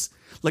she looks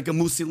like a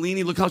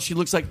Mussolini. Look how she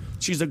looks like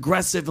she's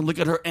aggressive, and look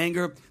at her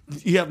anger.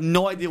 You have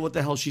no idea what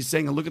the hell she's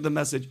saying. And look at the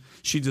message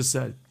she just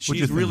said.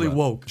 She's really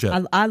woke.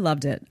 I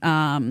loved it.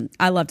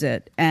 I loved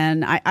it.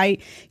 And I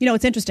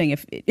it's interesting.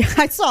 If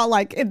I saw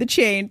like in the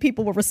chain,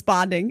 people were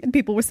responding and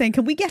people were saying,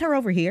 can we get her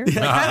over here? Like,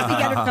 how do we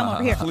get her to come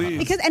over here?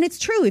 Please. And it's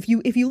true. If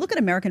you look at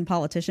American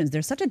politicians,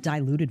 there's such a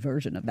diluted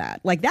version of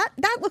that. Like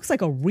that looks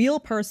like a real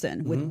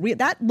person with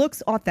that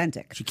looks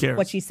authentic. She cares.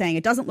 What she's saying.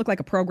 It doesn't look like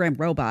a programmed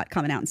robot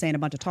coming out and saying a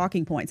bunch of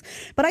talking points.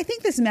 But I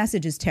think this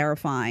message is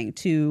terrifying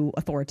to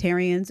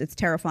authoritarians. It's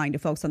terrifying to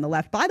folks on the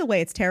left. By the way,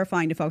 it's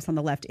terrifying to folks on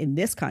the left in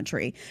this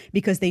country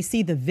because they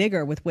see the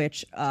vigor with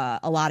which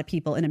a lot of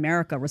people in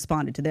America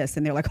responded to this.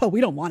 And they're like, oh,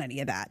 we don't want any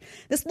of that.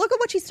 Look at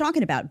what she's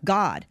talking about.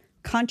 God,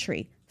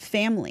 country,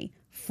 family,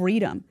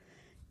 freedom,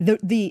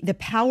 the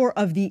power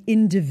of the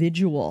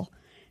individual.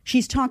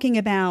 She's talking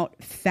about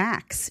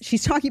facts.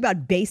 She's talking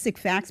about basic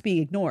facts being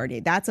ignored.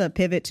 That's a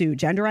pivot to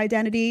gender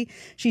identity.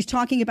 She's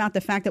talking about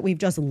the fact that we've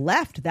just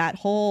left that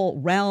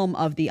whole realm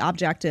of the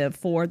objective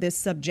for this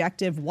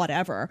subjective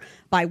whatever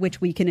by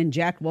which we can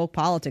inject woke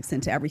politics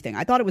into everything.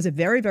 I thought it was a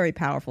very, very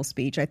powerful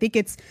speech. I think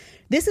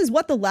this is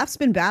what the left's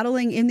been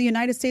battling in the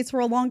United States for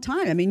a long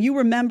time. I mean, you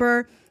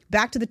remember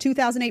back to the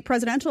 2008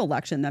 presidential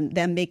election,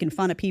 them making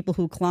fun of people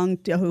who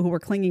were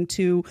clinging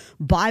to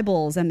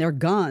Bibles and their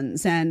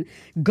guns and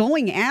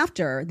going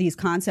after these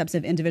concepts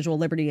of individual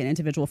liberty and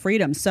individual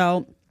freedom.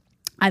 So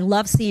I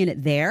love seeing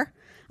it there.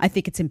 I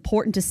think it's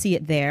important to see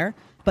it there.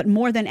 But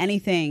more than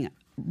anything,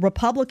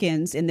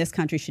 Republicans in this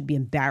country should be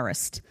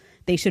embarrassed.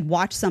 They should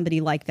watch somebody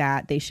like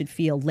that. They should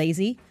feel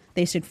lazy.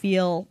 They should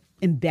feel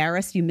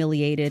embarrassed,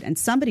 humiliated, and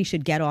somebody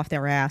should get off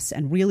their ass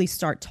and really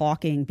start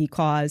talking,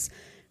 because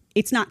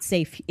it's not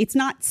safe. It's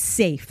not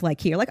safe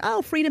like here. Like,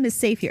 oh, freedom is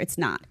safe here. It's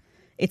not.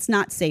 It's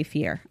not safe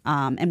here.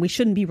 And we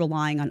shouldn't be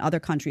relying on other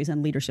countries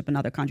and leadership in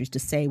other countries to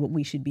say what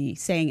we should be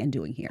saying and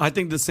doing here. I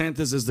think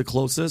DeSantis is the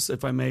closest,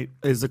 if I may,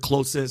 is the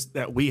closest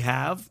that we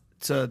have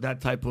to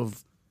that type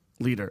of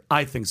leader.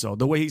 I think so.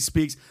 The way he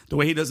speaks, the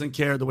way he doesn't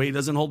care, the way he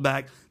doesn't hold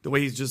back, the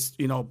way he's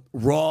just,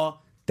 raw.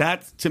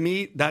 That, to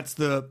me, that's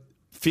the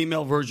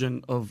female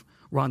version of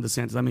Ron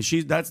DeSantis. I mean,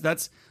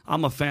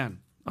 I'm a fan.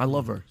 I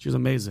love her. She's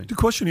amazing. The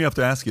question you have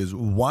to ask is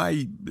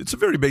why. It's a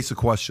very basic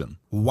question.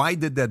 Why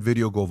did that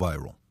video go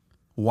viral?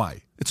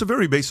 Why? It's a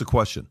very basic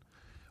question.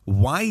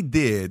 Why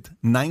did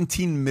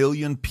 19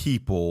 million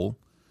people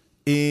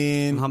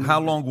in how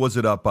long was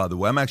it up, by the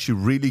way? I'm actually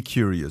really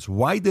curious.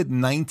 Why did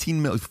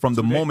 19 million from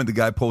the moment the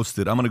guy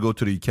posted? I'm going to go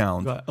to the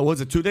account.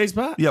 Was it 2 days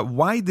back? Yeah.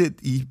 Why did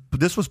he?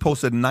 This was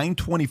posted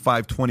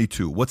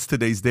 9/25/22. What's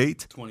today's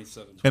date?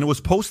 27. And it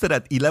was posted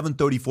at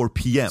 11:34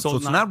 p.m. So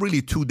it's not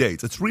really 2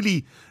 days. It's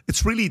really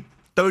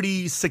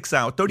 36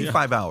 hours,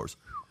 35 hours.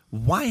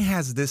 Why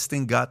has this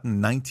thing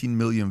gotten 19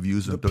 million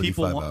views in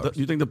 35 hours?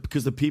 You think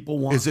because the people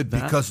want? Is it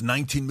because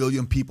 19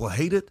 million people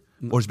hate it?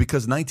 Or is it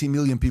because 19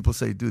 million people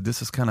say, dude,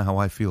 this is kind of how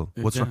I feel?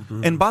 What's wrong?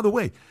 Mm-hmm. And by the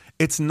way,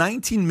 it's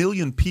 19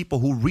 million people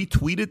who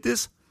retweeted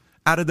this.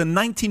 Out of the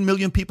 19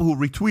 million people who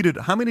retweeted,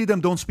 how many of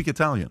them don't speak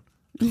Italian?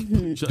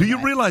 Do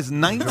you realize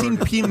 19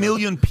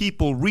 million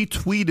people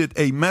retweeted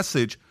a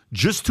message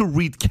just to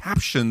read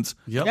captions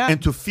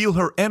and to feel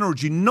her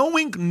energy,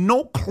 knowing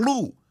no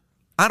clue?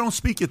 I don't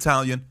speak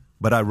Italian,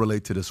 but I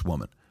relate to this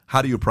woman.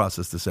 How do you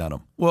process this,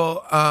 Adam?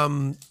 Well,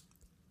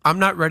 I'm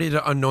not ready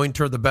to anoint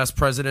her the best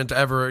president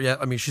ever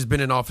yet. I mean, she's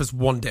been in office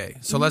 1 day.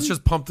 So let's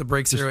just pump the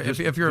brakes here. If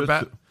you're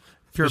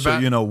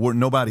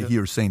nobody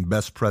here is saying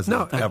best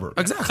president ever.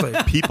 Exactly.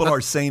 People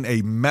are saying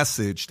a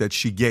message that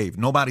she gave.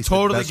 Nobody's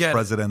totally the best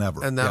president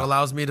ever. And that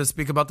allows me to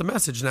speak about the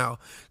message now.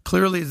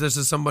 Clearly, this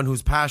is someone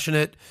who's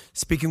passionate,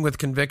 speaking with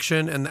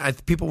conviction,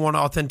 and people want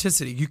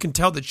authenticity. You can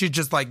tell that she's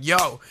just like,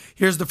 yo,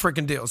 here's the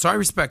freaking deal. So I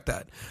respect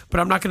that. But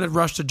I'm not going to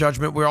rush to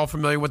judgment. We're all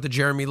familiar with the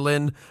Jeremy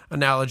Lin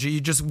analogy.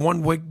 You just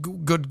one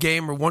good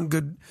game or one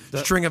good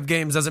string of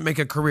games doesn't make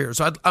a career.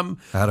 So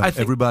I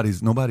think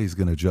nobody's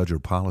going to judge her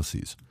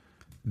policies.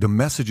 The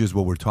message is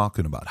what we're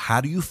talking about. How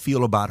do you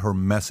feel about her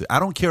message? I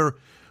don't care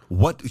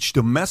what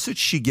the message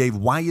she gave.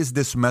 Why is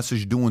this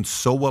message doing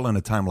so well in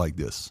a time like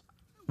this?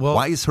 Well,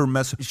 why is her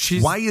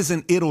message? Why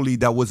isn't Italy,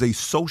 that was a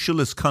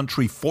socialist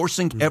country,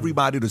 forcing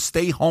everybody to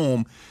stay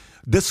home?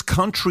 This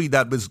country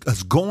that is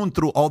going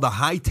through all the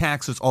high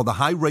taxes, all the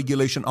high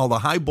regulation, all the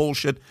high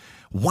bullshit.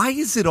 Why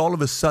is it all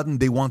of a sudden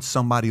they want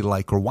somebody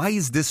like her? Why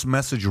is this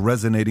message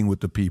resonating with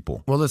the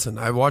people? Well, listen,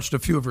 I watched a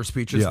few of her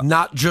speeches,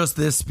 not just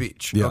this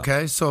speech,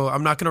 okay? So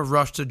I'm not going to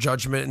rush to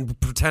judgment and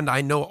pretend I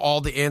know all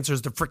the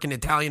answers to freaking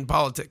Italian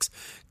politics.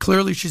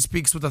 Clearly, she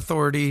speaks with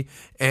authority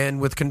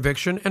and with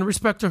conviction, and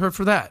respect to her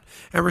for that.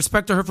 And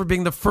respect to her for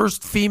being the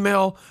first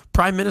female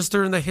prime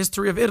minister in the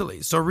history of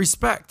Italy. So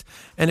respect.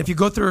 And if you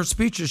go through her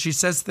speeches, she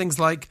says things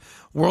like,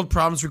 world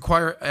problems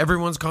require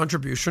everyone's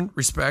contribution,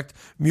 respect,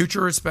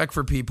 mutual respect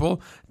for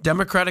people,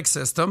 democratic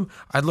system.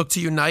 I'd look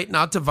to unite,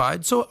 not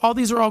divide. So all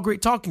these are all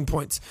great talking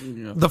points.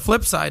 Yeah. The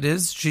flip side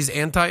is she's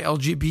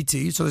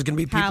anti-LGBT. So there's going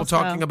to be people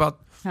talking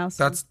about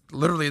that's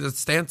literally the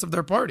stance of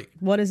their party.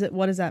 What is it?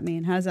 What does that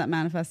mean? How does that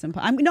manifest in?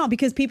 No,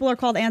 because people are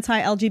called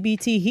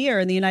anti-LGBT here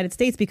in the United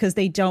States because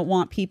they don't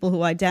want people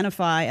who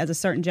identify as a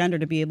certain gender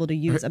to be able to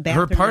use a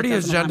bathroom. Her party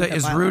agenda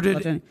is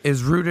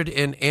rooted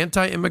in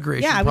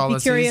anti-immigration policies. Yeah, I would be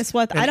curious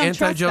what I don't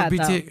trust that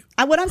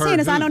though. What I'm saying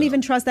is I don't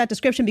even trust that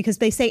description because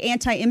they say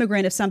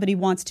anti-immigrant if somebody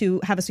wants to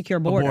have a secure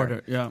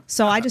border.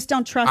 So I just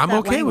don't trust. I'm that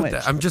okay language.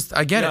 with that.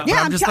 I get it.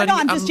 Yeah,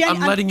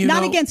 I'm letting you know.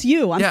 Not against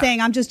you. I'm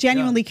saying I'm just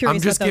genuinely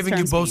curious. I'm just giving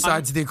you both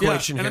sides of the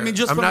equation here.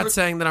 I'm not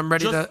saying that I'm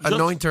ready to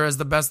anoint her as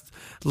the best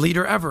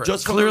leader ever.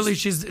 Clearly,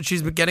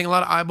 she's been getting a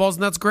lot of eyeballs,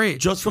 and that's great.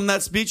 Just from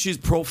that speech, she's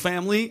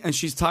pro-family, and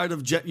she's tired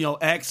of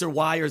X or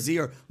Y or Z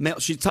or male.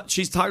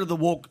 She's tired of the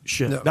woke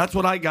shit. No. That's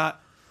what I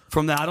got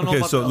from that. I don't know.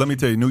 Okay, so let me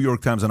tell you, New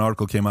York Times, an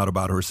article came out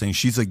about her saying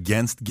she's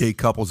against gay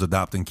couples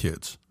adopting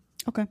kids.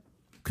 Okay,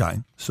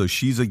 so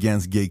she's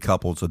against gay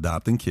couples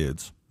adopting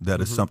kids.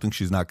 That is something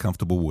she's not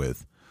comfortable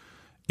with.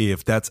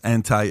 If that's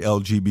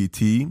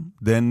anti-LGBT,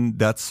 then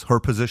that's her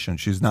position.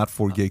 She's not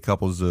for gay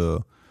couples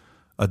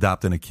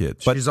adopting a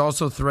kid. But she's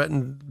also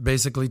threatened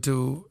basically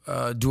to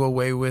do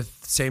away with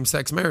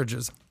same-sex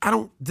marriages.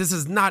 This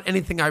is not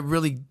anything I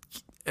really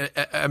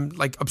am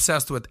like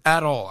obsessed with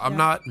at all. I'm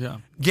not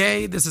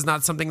gay. This is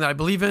not something that I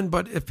believe in.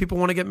 But if people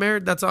want to get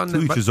married, that's on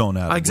them. To each his own,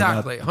 Adam.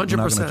 Exactly, 100%. We're not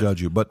going to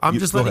judge you, but I'm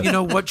just letting you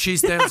know what she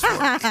stands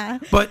for.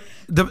 But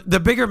the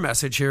bigger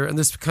message here, and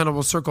this kind of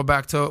will circle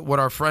back to what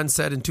our friend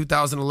said in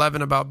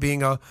 2011 about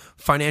being a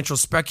financial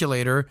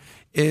speculator,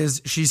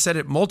 is she said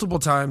it multiple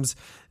times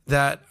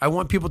that I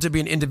want people to be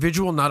an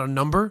individual, not a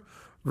number,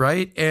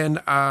 right? And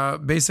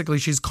basically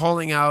she's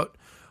calling out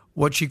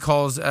what she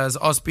calls as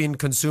us being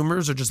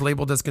consumers, or just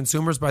labeled as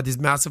consumers by these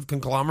massive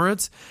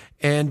conglomerates,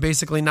 and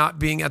basically not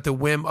being at the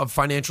whim of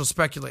financial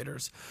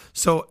speculators.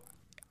 So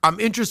I'm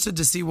interested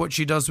to see what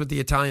she does with the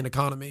Italian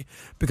economy,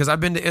 because I've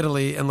been to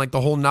Italy, and like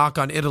the whole knock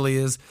on Italy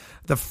is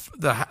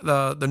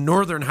the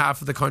northern half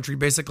of the country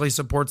basically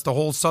supports the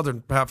whole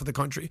southern half of the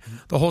country.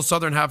 The whole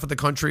southern half of the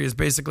country is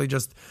basically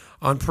just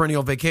on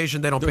perennial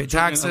vacation. They don't pay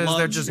taxes.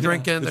 They're just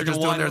drinking. They're just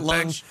doing their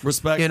thing.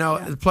 Respect. You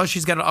know. Plus,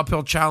 she's got an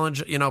uphill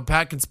challenge. You know,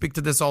 Pat can speak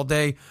to this all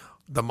day.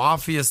 The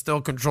mafia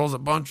still controls a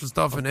bunch of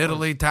stuff in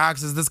Italy,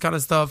 taxes, this kind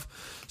of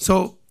stuff.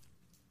 So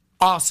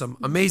awesome,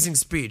 amazing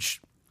speech.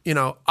 You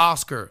know,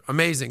 Oscar,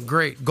 amazing,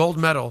 great, gold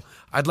medal.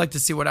 I'd like to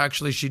see what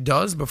actually she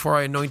does before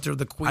I anoint her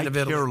the queen of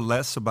Italy. I care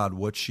less about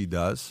what she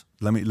does.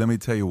 Let me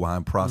tell you why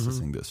I'm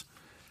processing this.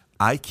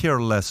 I care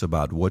less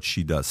about what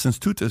she does. Since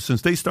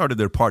they started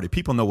their party,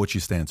 people know what she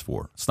stands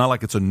for. It's not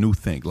like it's a new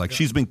thing. Like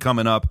she's been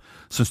coming up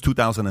since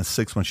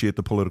 2006 when she hit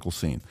the political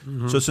scene.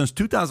 So since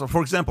 2000,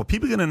 for example,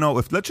 people are going to know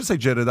if, let's just say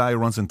Jedediah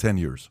runs in 10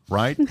 years,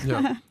 right?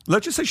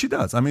 Let's just say she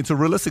does. I mean,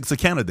 it's a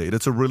candidate.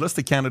 It's a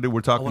realistic candidate.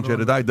 We're talking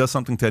Jedediah does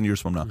something 10 years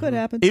from now. Could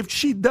happen. If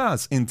she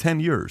does in 10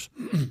 years,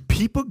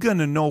 people going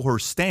to know her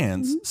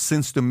stance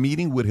since the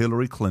meeting with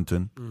Hillary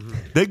Clinton.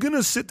 They're going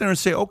to sit there and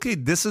say, okay,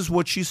 this is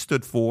what she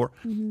stood for.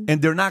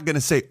 And they're not going to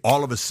say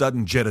all of a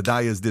sudden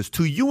Jedediah is this.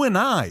 To you and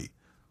I,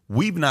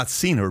 we've not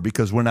seen her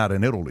because we're not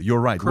in Italy. You're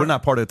right. Correct. We're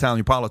not part of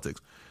Italian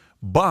politics.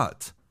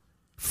 But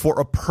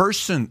for a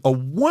person, a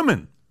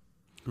woman,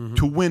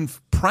 to win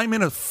prime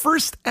minister,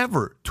 first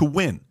ever to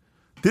win,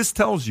 this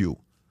tells you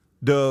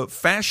the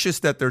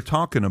fascists that they're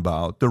talking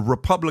about, the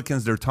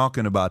Republicans they're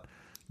talking about,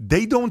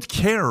 they don't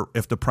care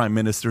if the prime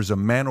minister is a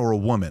man or a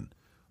woman,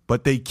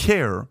 but they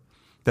care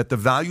that the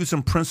values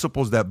and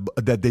principles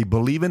that they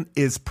believe in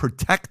is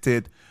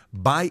protected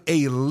by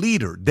a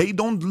leader. They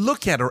don't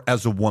look at her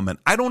as a woman.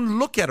 I don't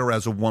look at her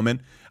as a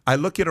woman. I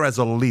look at her as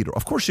a leader.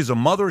 Of course, she's a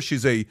mother.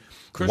 She's a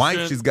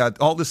wife. She's got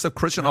all this stuff,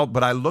 Christian.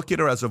 But I look at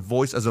her as a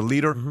voice, as a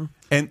leader.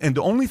 And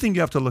the only thing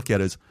you have to look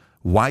at is,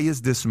 why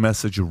is this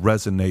message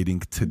resonating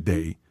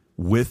today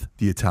with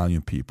the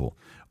Italian people?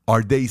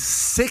 Are they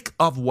sick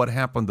of what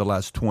happened the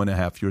last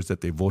 2.5 years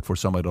that they vote for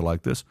somebody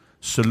like this?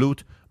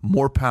 Salute.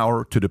 More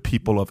power to the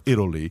people of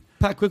Italy.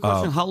 Pat, quick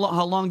question: How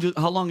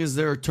long is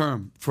their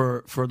term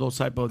for those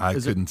type of? I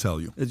couldn't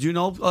tell you. Did you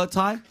know,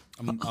 Ty?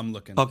 I'm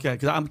looking. Okay,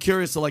 because I'm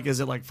curious. So, like, is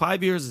it like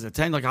 5 years? Is it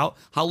 10? Like, how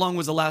long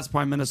was the last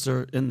prime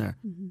minister in there?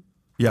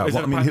 Yeah, well,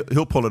 I mean,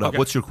 he'll pull it up. Okay.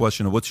 What's your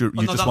question? What's your?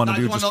 You just want to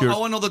do? Just curious. I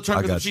want to know the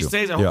term. If she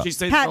stays, I hope she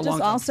stays Pat, for a long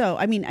just time. also,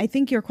 I mean, I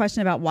think your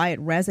question about why it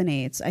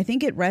resonates. I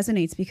think it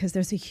resonates because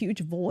there's a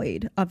huge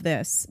void of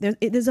this.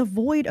 There's a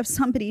void of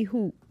somebody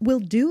who will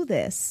do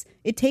this.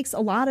 It takes a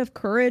lot of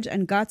courage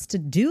and guts to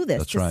do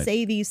this,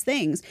 say these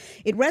things.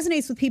 It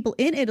resonates with people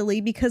in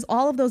Italy because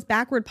all of those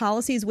backward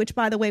policies, which,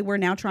 by the way, we're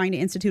now trying to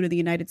institute in the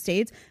United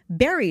States,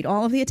 buried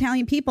all of the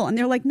Italian people. And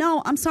they're like,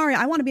 no, I'm sorry.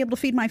 I want to be able to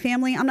feed my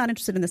family. I'm not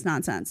interested in this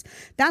nonsense.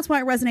 That's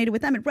why it resonated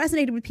with them. It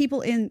resonated with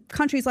people in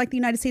countries like the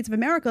United States of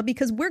America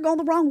because we're going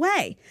the wrong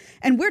way.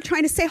 And we're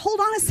trying to say,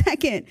 hold on a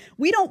second.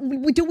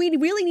 Do we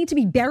really need to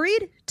be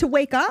buried to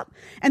wake up?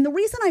 And the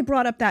reason I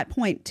brought up that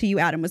point to you,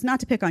 Adam, was not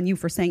to pick on you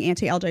for saying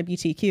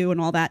anti-LGBTQ and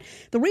all that.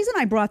 The reason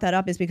I brought that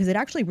up is because it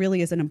actually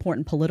really is an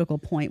important political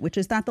point, which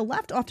is that the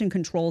left often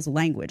controls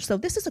language. So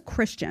this is a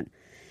Christian.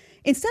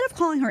 Instead of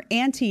calling her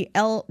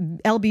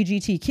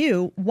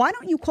anti-LGBTQ, why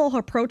don't you call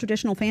her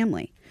pro-traditional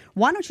family?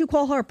 Why don't you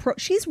call her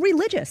she's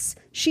religious.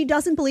 She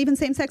doesn't believe in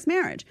same-sex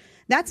marriage.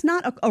 That's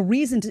not a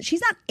reason to,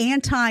 she's not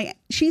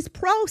she's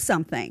pro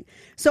something.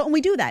 So when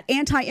we do that,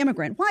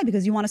 anti-immigrant. Why?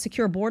 Because you want to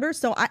secure borders.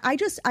 So I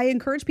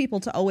encourage people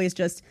to always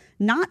just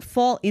not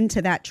fall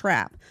into that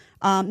trap.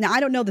 Now, I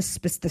don't know the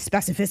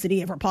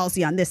specificity of her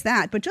policy on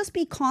that, but just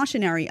be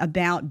cautionary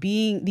about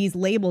being these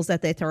labels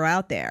that they throw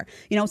out there.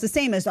 You know, it's the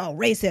same as,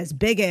 racist,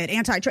 bigot,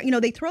 anti-trans. You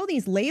know, they throw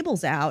these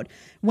labels out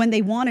when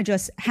they want to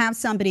just have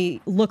somebody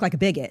look like a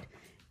bigot.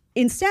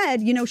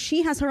 Instead, you know,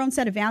 she has her own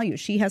set of values.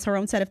 She has her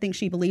own set of things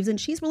she believes in.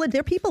 She's religious. There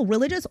are people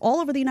religious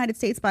all over the United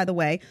States, by the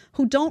way,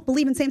 who don't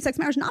believe in same-sex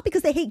marriage, not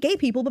because they hate gay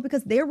people, but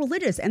because they're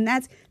religious. And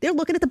they're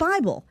looking at the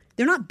Bible.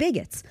 They're not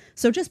bigots.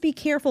 So just be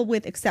careful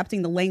with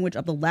accepting the language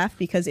of the left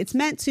because it's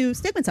meant to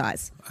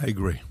stigmatize. I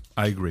agree.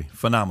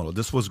 Phenomenal.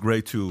 This was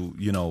great to,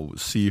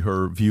 see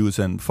her views.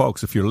 And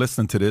folks, if you're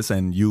listening to this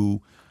and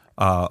you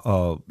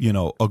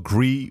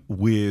agree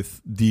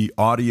with the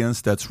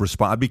audience that's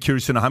responding. I'd be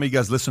curious to know how many of you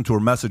guys listen to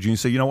her message and you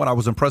say, you know what, I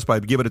was impressed by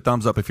it. Give it a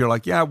thumbs up. If you're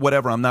like, yeah,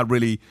 whatever, I'm not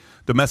really,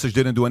 the message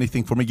didn't do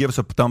anything for me, give us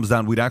a thumbs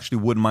down. We actually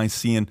wouldn't mind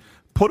seeing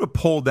put a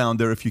poll down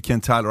there if you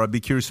can, Tyler. I'd be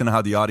curious to know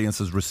how the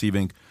audience is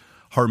receiving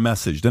her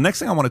message. The next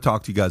thing I want to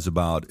talk to you guys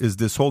about is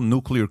this whole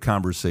nuclear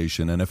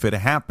conversation. And if it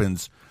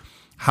happens,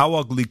 how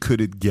ugly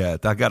could it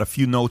get? I got a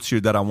few notes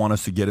here that I want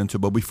us to get into.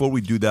 But before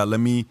we do that,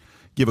 let me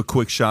give a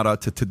quick shout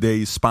out to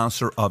today's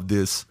sponsor of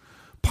this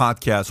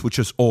podcast, which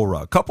is Aura.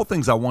 A couple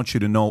things I want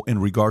you to know in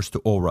regards to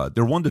Aura.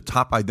 They're one of the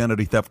top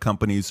identity theft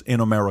companies in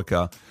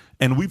America.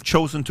 And we've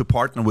chosen to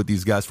partner with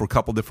these guys for a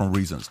couple different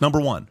reasons. Number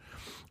one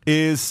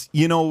is, a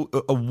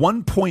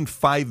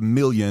 1.5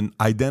 million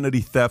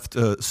identity theft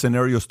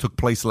scenarios took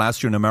place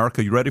last year in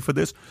America. You ready for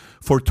this?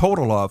 For a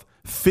total of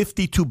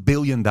 $52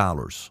 billion.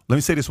 Let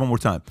me say this one more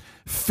time.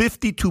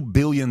 $52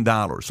 billion.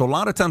 So a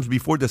lot of times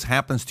before this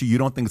happens to you, you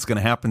don't think it's going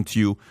to happen to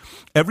you.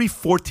 Every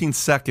 14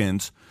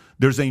 seconds,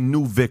 there's a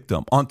new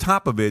victim. On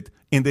top of it,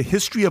 in the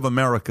history of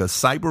America,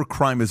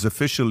 cybercrime has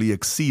officially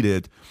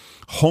exceeded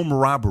home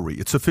robbery.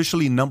 It's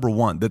officially number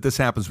one that this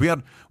happens. We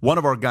had one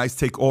of our guys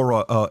take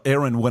Aura.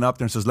 Aaron went up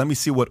there and says, let me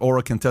see what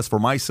Aura can test for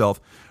myself.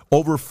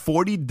 Over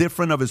 40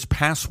 different of his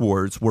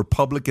passwords were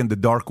public in the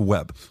dark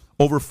web.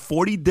 Over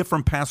 40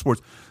 different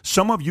passwords.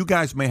 Some of you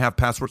guys may have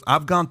passwords.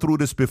 I've gone through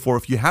this before.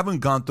 If you haven't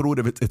gone through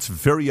it, it's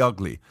very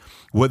ugly.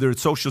 Whether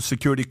it's Social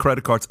Security,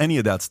 credit cards, any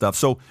of that stuff.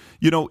 So,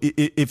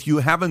 if you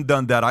haven't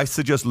done that, I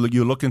suggest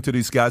you look into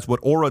these guys.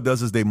 What Aura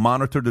does is they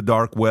monitor the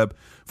dark web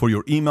for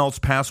your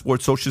emails,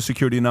 passwords, Social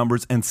Security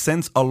numbers, and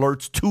sends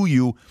alerts to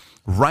you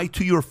right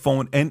to your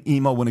phone and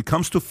email. When it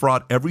comes to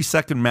fraud, every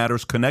second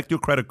matters. Connect your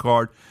credit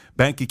card,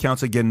 bank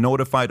accounts, and get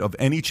notified of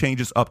any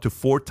changes up to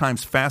 4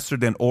 times faster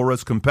than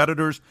Aura's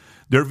competitors.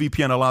 Their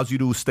VPN allows you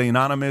to stay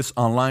anonymous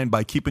online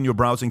by keeping your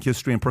browsing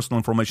history and personal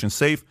information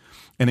safe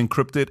and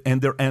encrypted,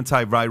 and their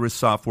antivirus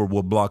software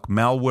will block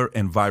malware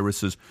and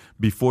viruses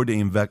before they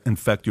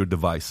infect your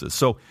devices.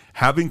 So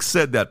having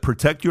said that,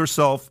 protect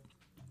yourself,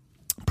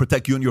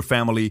 protect you and your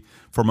family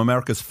from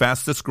America's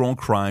fastest growing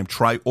crime.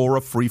 Try Aura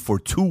free for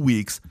 2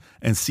 weeks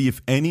and see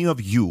if any of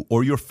you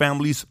or your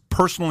family's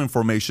personal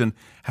information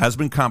has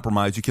been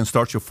compromised. You can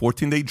start your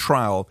 14-day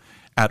trial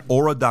at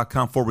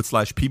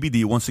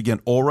aura.com/PBD. Once again,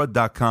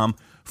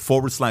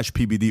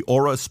 aura.com/PBD.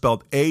 Aura is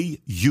spelled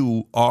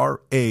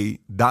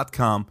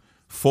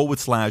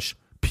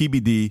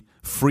AURA.com/PBD.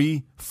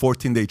 Free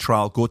 14-day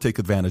trial. Go take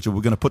advantage.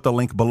 We're going to put the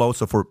link below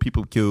so for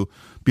people to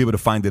be able to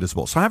find it as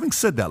well. So having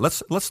said that,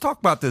 let's talk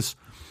about this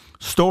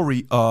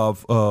story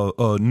of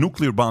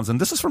nuclear bombs.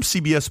 And this is from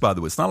CBS, by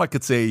the way. It's not like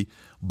it's a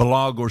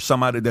blog or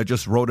somebody that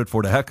just wrote it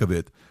for the heck of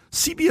it.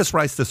 CBS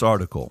writes this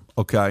article,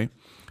 okay?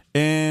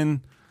 And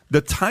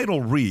the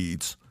title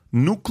reads,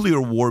 nuclear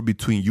war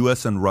between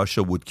U.S. and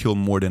Russia would kill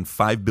more than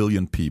 5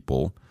 billion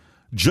people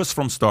just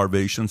from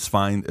starvation,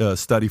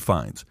 study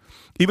finds.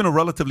 Even a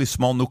relatively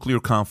small nuclear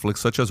conflict,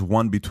 such as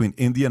one between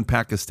India and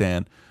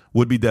Pakistan,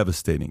 would be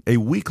devastating. A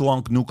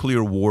week-long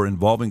nuclear war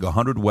involving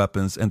 100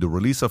 weapons and the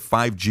release of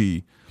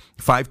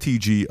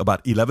 5TG,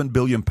 about 11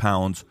 billion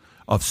pounds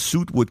of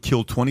soot would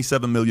kill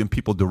 27 million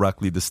people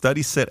directly. The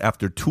study said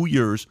after 2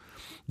 years,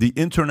 the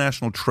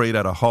international trade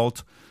at a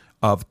halt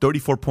of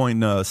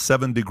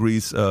 34.7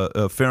 degrees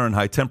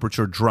Fahrenheit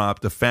temperature drop,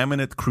 the famine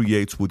it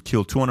creates would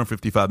kill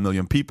 255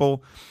 million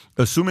people.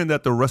 Assuming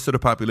that the rest of the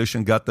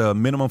population got the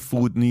minimum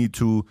food needed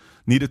to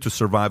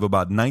survive,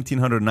 about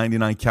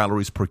 1,999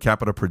 calories per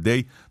capita per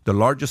day, the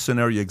largest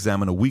scenario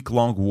examined a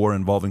week-long war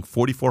involving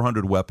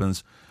 4,400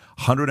 weapons,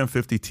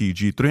 150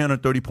 TG,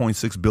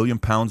 330.6 billion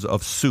pounds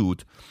of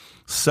soot,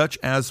 such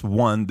as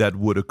one that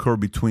would occur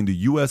between the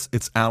U.S.,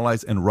 its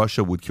allies, and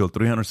Russia would kill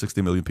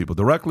 360 million people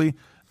directly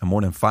and more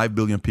than 5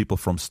 billion people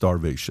from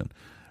starvation.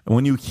 And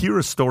when you hear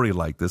a story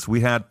like this, we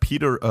had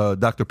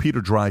Dr.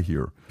 Peter Dry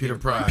here.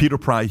 Peter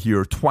Pry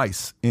here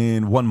twice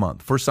in 1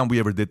 month. First time we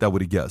ever did that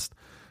with a guest.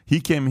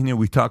 He came in here,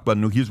 we talked about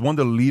he's one of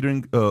the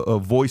leading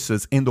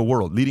voices in the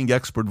world, leading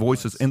expert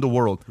voices in the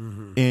world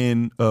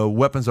in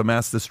weapons of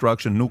mass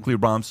destruction, nuclear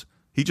bombs.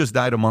 He just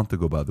died a month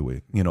ago, by the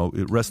way.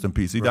 Rest in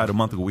peace. He died a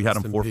month ago. We had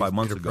him 4 or 5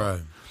 months ago.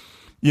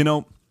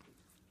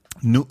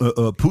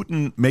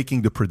 Putin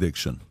making the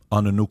prediction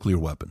on a nuclear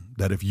weapon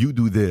that if you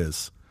do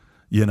this,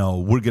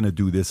 we're going to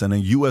do this. And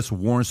then U.S.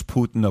 warns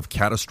Putin of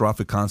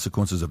catastrophic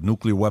consequences if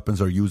nuclear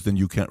weapons are used in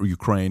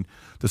Ukraine.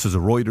 This is a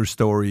Reuters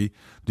story.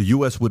 The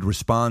U.S. would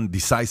respond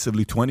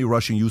decisively to any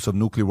Russian use of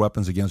nuclear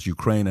weapons against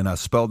Ukraine and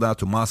has spelled out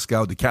to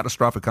Moscow the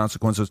catastrophic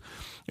consequences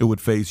it would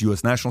face.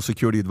 U.S. National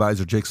Security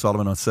Advisor Jake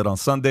Sullivan said on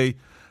Sunday,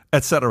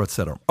 et cetera, et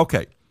cetera.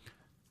 Okay.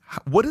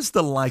 What is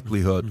the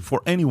likelihood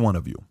for any one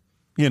of you,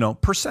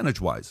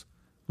 percentage-wise,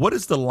 what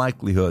is the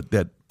likelihood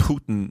that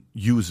Putin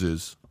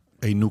uses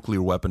a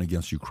nuclear weapon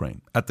against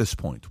Ukraine at this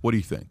point? What do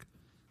you think?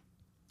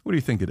 What do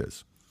you think it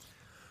is?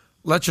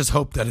 Let's just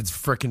hope that it's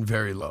freaking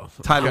very low.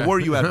 Tyler, where are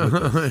you at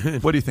with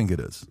this? What do you think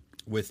it is?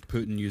 With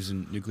Putin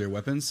using nuclear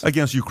weapons?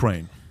 Against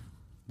Ukraine.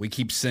 we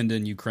keep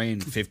sending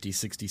Ukraine 50,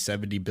 60,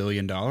 70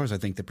 billion dollars, I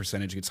think the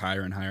percentage gets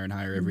higher and higher and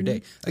higher every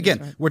day.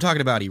 Again, we're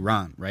talking about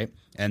Iran, right?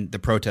 And the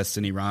protests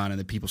in Iran and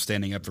the people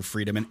standing up for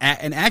freedom and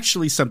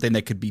actually something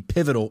that could be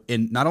pivotal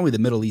in not only the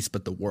Middle East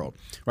but the world,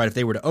 right? If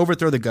they were to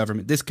overthrow the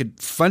government, this could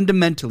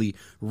fundamentally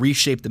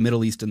reshape the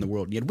Middle East and the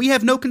world. Yet we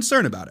have no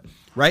concern about it,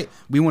 right?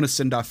 We want to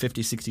send off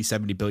 50, 60,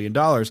 70 billion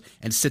dollars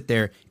and sit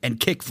there and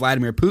kick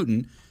Vladimir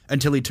Putin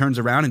until he turns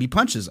around and he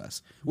punches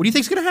us. What do you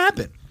think is going to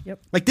happen? Yep.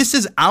 Like, this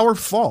is our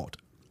fault.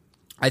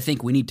 I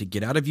think we need to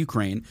get out of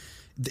Ukraine.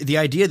 The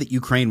idea that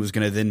Ukraine was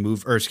going to then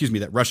move, or excuse me,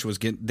 that Russia was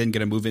then going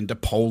to move into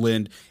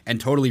Poland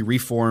and totally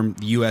reform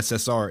the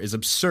USSR is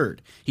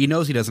absurd. He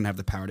knows he doesn't have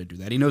the power to do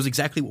that. He knows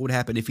exactly what would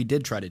happen if he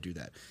did try to do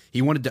that.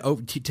 He wanted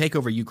to take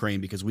over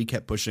Ukraine because we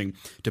kept pushing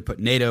to put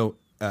NATO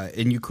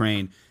in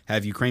Ukraine,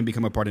 have Ukraine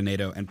become a part of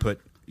NATO, and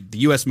put the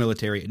U.S.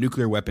 military and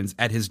nuclear weapons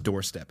at his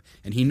doorstep.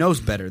 And he knows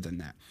better than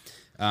that.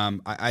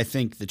 I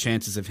think the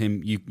chances of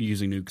him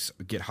using nukes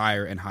get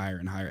higher and higher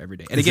and higher every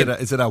day. And is it at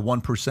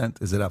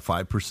 1%? Is it at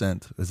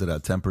 5%? Is it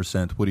at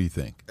 10%? What do you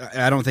think?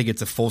 I don't think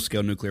it's a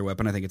full-scale nuclear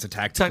weapon. I think it's a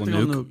tactical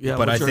nuke. Yeah,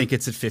 but I think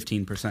it's at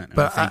 15%.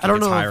 But I don't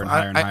know. Higher and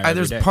higher and higher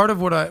there's part of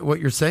what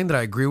you're saying that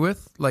I agree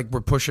with. Like, we're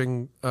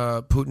pushing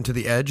Putin to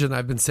the edge, and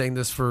I've been saying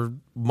this for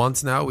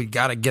months now. We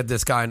got to get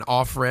this guy an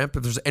off-ramp.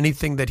 If there's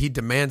anything that he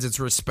demands,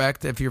 it's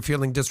respect. If you're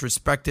feeling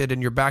disrespected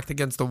and you're backed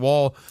against the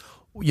wall,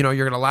 you're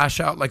going to lash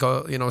out like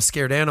a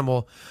scared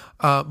animal.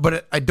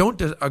 But I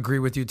don't agree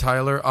with you,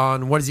 Tyler,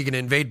 on what is he going to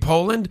invade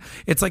Poland?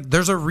 It's like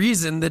there's a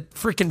reason that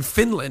freaking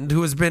Finland,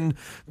 who has been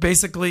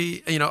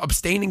basically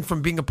abstaining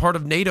from being a part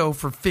of NATO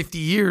for 50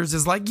 years,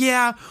 is like,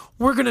 yeah,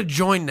 we're going to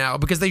join now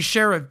because they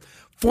share a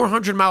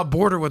 400-mile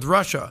border with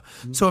Russia.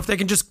 So if they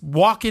can just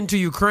walk into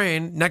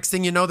Ukraine, next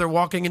thing you know, they're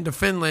walking into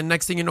Finland.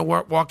 Next thing you know,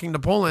 walking to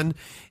Poland.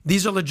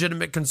 These are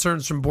legitimate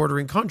concerns from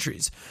bordering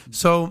countries.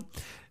 So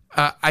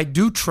I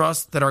do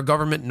trust that our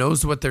government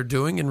knows what they're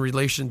doing in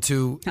relation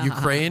to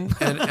Ukraine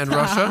and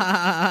Russia.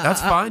 That's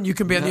fine. You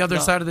can be on the other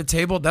side of the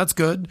table. That's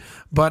good.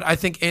 But I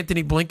think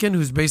Anthony Blinken,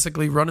 who's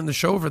basically running the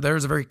show over there,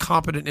 is a very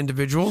competent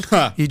individual.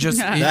 That's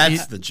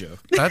the joke.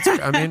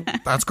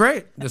 That's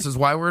great. This is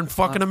why we're in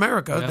fucking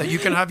America. That you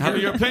can have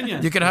your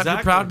opinion. You can have your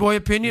Proud Boy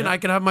opinion. I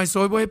can have my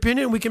Soy Boy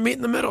opinion. We can meet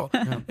in the middle.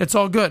 It's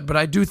all good. But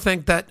I do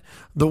think that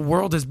the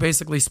world has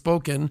basically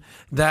spoken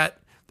that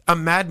a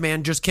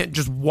madman just can't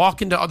just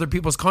walk into other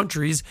people's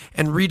countries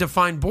and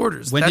redefine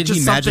borders. When did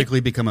he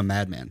magically become a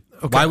madman?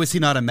 Okay. Why was he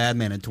not a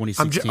madman in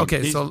 2016?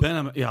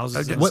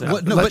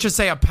 Let's just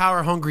say a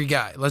power-hungry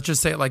guy. Let's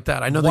just say it like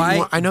that. I know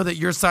that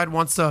your side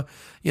wants to,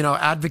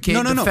 advocate,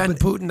 defend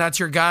Putin. That's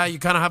your guy. You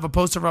kind of have a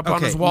poster up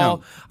on his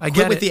wall. I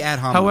get it. With the ad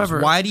hominems.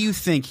 However, why do you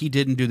think he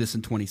didn't do this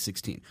in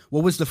 2016?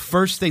 What was the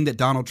first thing that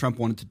Donald Trump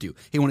wanted to do?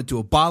 He wanted to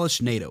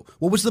abolish NATO.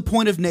 What was the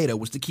point of NATO?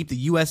 Was to keep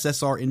the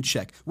USSR in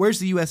check. Where's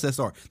the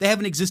USSR? They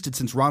haven't existed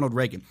since Ronald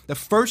Reagan. The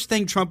first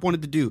thing Trump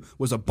wanted to do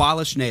was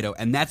abolish NATO,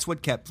 and that's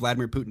what kept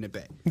Vladimir Putin at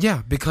bay.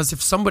 Yeah, because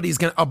if somebody's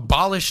going to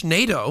abolish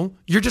NATO,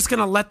 you're just going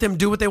to let them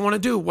do what they want to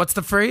do. What's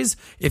the phrase?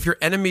 If your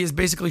enemy is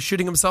basically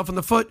shooting himself in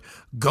the foot,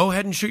 go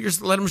ahead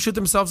and let them shoot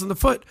themselves in the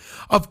foot.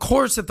 Of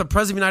course, if the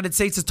President of the United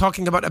States is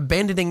talking about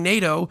abandoning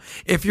NATO,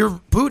 if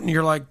you're Putin,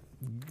 you're like,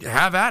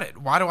 have at it.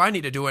 Why do I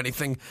need to do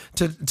anything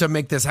to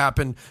make this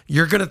happen?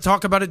 You're going to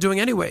talk about it doing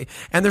anyway.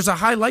 And there's a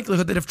high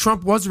likelihood that if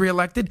Trump was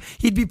reelected,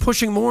 he'd be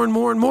pushing more and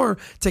more and more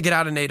to get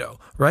out of NATO,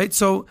 right?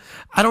 So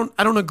I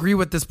don't agree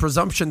with this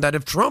presumption that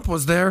if Trump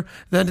was there,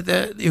 then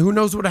who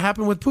knows what would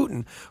happen with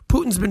Putin.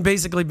 Putin's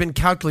basically been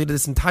calculated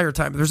this entire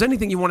time. If there's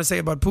anything you want to say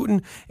about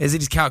Putin, is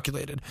that he's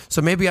calculated.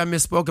 So maybe I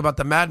misspoke about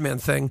the madman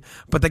thing,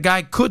 but the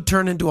guy could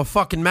turn into a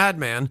fucking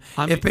madman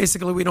if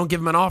basically we don't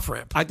give him an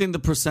off-ramp. I think the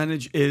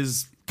percentage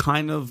is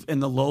kind of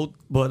in the low,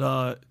 but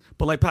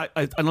like Pat,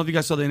 I don't know if you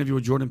guys saw the interview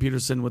with Jordan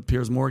Peterson with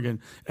Piers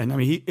Morgan, and I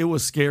mean it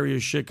was scary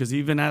as shit because he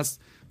even asked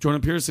Jordan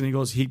Peterson, he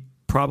goes, he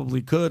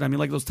probably could. I mean,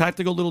 like those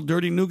tactical little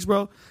dirty nukes,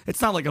 bro. It's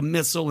not like a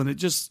missile, and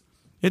it's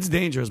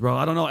dangerous, bro.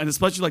 I don't know, and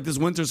especially like this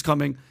winter's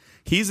coming,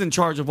 he's in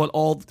charge of what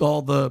all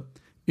the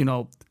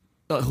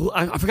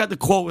I forgot the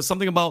quote. It was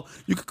something about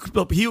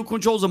he who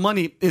controls the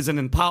money isn't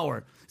in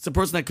power. It's the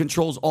person that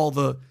controls all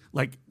the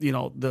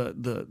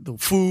the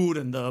food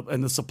and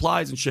the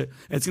supplies and shit.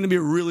 And it's going to be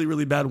a really,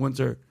 really bad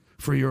winter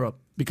for Europe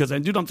because,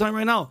 and dude, I'm telling you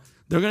right now,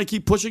 they're going to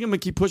keep pushing him and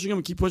keep pushing him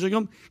and keep pushing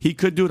him. He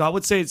could do it. I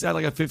would say it's at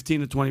like a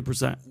 15 to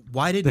 20%.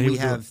 Why didn't we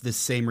have the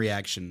same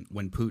reaction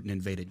when Putin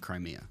invaded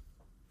Crimea?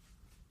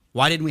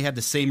 Why didn't we have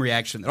the same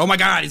reaction that, oh my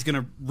God, he's going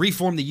to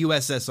reform the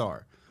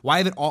USSR? Why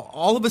have it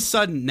all of a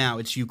sudden now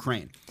it's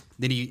Ukraine?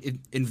 Then he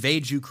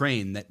invades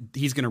Ukraine that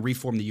he's going to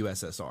reform the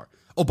USSR.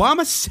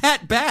 Obama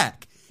sat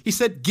back. He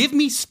said, give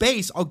me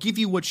space, I'll give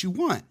you what you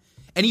want.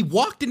 And he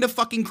walked into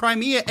fucking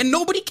Crimea and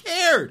nobody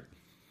cared.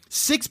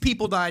 6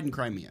 people died in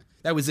Crimea.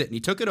 That was it. And he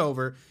took it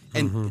over.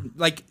 And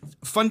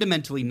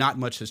fundamentally, not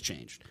much has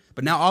changed.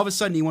 But now all of a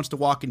sudden he wants to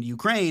walk into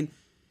Ukraine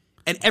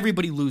And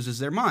everybody loses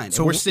their mind.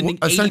 So and we're sending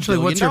essentially, $80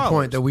 billion. what's your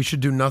point? That we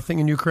should do nothing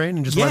in Ukraine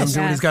and just let him do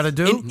what he's got to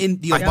do? In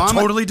the I Obama,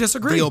 totally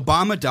disagree. The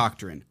Obama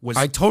doctrine was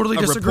I totally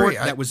a disagree.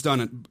 report that was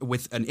done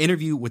with an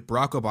interview with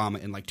Barack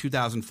Obama in like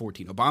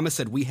 2014. Obama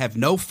said, we have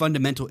no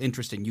fundamental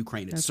interest in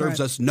Ukraine. It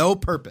serves us no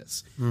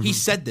purpose. Mm-hmm. He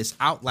said this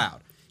out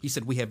loud. He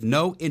said, we have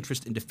no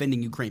interest in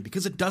defending Ukraine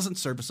because it doesn't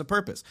serve us a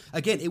purpose.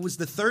 Again, it was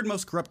the third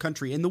most corrupt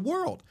country in the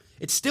world.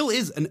 It still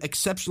is an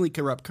exceptionally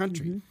corrupt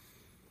country. Mm-hmm.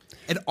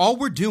 And all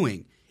we're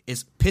doing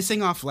is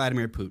pissing off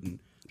Vladimir Putin,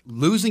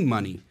 losing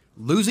money,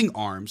 losing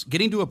arms,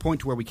 getting to a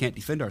point to where we can't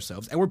defend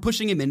ourselves, and we're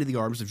pushing him into the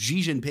arms of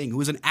Xi Jinping, who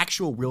is an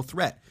actual real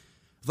threat.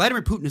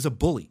 Vladimir Putin is a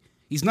bully.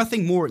 He's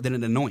nothing more than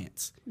an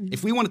annoyance.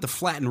 If we wanted to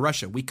flatten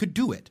Russia, we could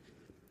do it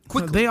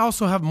quickly. They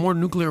also have more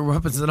nuclear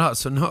weapons than us,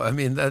 so no. I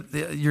mean,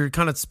 you're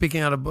kind of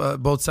speaking out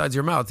of both sides of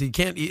your mouth. You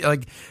can't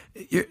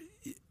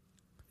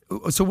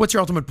So what's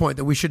your ultimate point?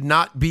 That we should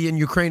not be in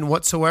Ukraine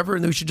whatsoever,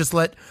 and that we should just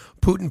let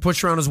Putin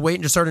push around his weight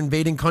and just start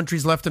invading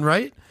countries left and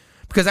right?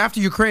 Because after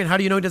Ukraine, how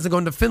do you know he doesn't go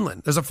into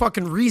Finland? There's a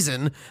fucking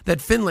reason that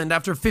Finland,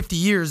 after 50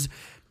 years,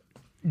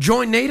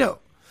 joined NATO.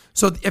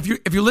 So if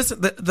you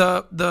listen,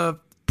 the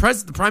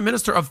Prime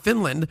Minister of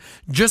Finland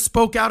just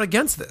spoke out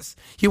against this.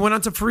 He went on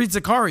to Fareed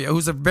Zakaria,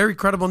 who's a very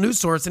credible news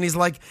source, and he's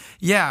like,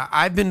 yeah,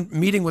 I've been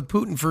meeting with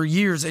Putin for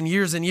years and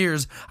years and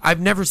years. I've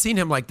never seen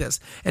him like this.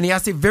 And he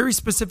asked a very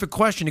specific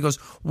question. He goes,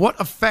 what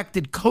effect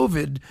did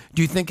COVID,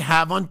 do you think,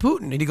 have on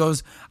Putin? And he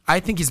goes, I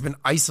think he's been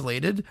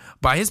isolated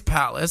by his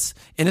palace,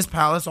 in his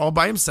palace all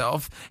by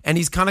himself, and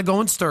he's kind of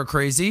going stir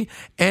crazy,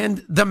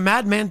 and the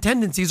madman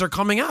tendencies are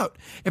coming out.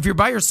 If you're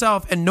by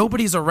yourself and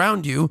nobody's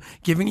around you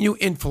giving you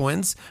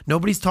influence,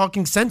 nobody's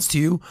talking sense to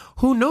you,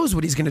 who knows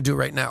what he's going to do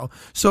right now?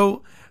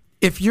 So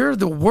if you're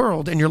the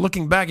world and you're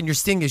looking back and you're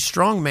seeing a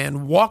strong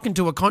man walk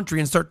into a country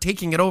and start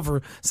taking it over,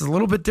 this is a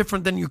little bit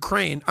different than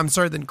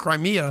than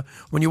Crimea,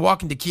 when you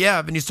walk into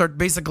Kiev and you start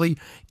basically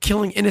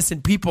killing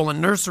innocent people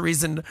in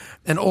nurseries and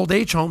old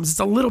age homes. It's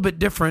a little bit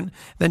different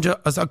than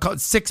just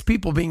 6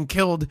 people being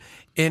killed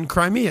in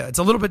Crimea. It's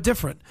a little bit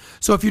different.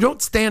 So if you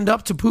don't stand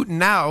up to Putin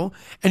now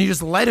and you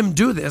just let him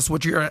do this,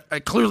 which you're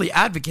clearly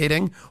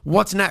advocating,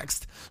 what's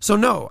next? So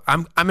no,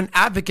 I'm an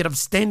advocate of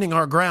standing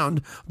our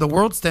ground, the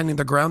world standing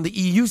the ground, the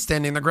EU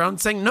standing the ground,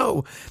 saying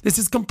no, this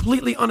is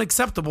completely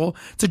unacceptable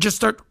to just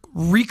start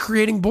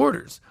recreating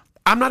borders.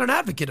 I'm not an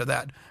advocate of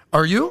that.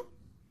 Are you?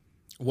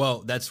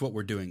 Well, that's what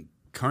we're doing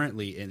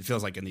currently. And it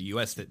feels like in the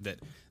U.S.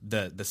 that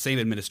the same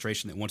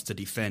administration that wants to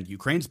defend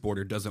Ukraine's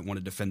border doesn't want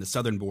to defend the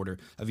southern border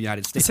of the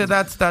United States. So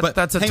that's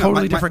a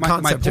totally different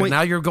concept.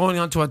 Now you're going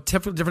on to a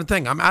different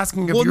thing. I'm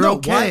asking if you're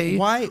okay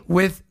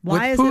with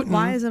Putin.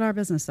 Why is it our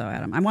business though,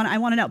 Adam? I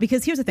want to know,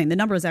 because here's the thing. The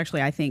number is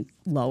actually, I think,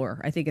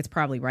 lower. I think it's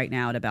probably right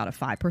now at about a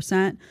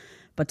 5%.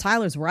 But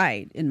Tyler's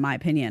right, in my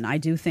opinion. I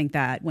do think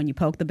that when you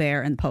poke the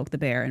bear and poke the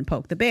bear and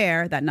poke the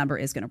bear, that number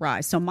is going to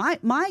rise. So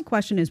my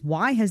question is,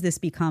 why has this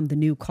become the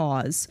new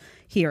cause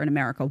here in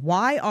America?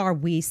 Why are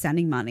we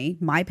sending money?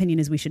 My opinion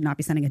is we should not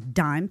be sending a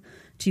dime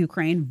to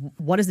Ukraine.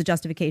 What is the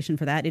justification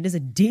for that? It is a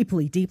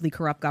deeply, deeply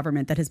corrupt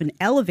government that has been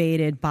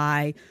elevated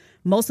by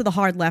most of the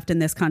hard left in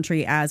this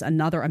country as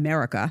another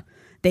America.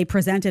 They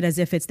present it as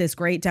if it's this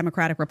great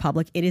democratic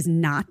republic. It is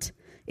not.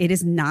 It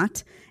is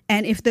not.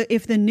 And if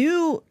the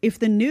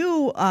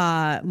new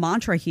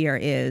mantra here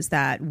is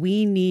that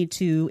we need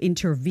to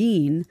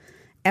intervene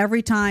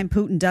every time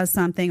Putin does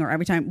something, or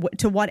every time,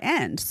 to what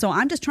end? So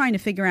I'm just trying to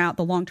figure out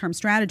the long-term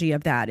strategy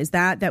of that. Is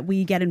that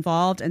we get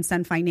involved and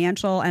send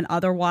financial and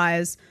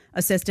otherwise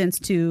assistance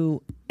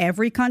to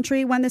every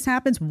country when this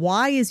happens?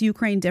 Why is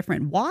Ukraine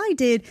different?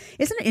 Isn't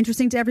it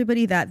interesting to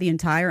everybody that the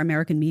entire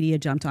American media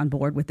jumped on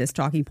board with this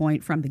talking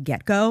point from the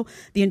get-go?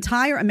 The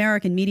entire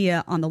American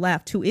media on the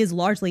left, who is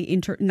largely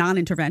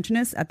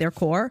non-interventionist at their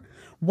core,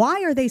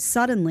 why are they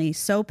suddenly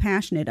so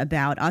passionate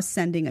about us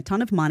sending a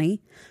ton of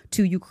money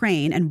to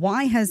Ukraine? And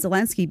why has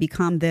Zelensky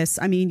become this?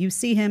 I mean, you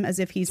see him as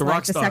if he's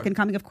like the second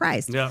coming of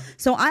Christ. Yeah.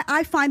 So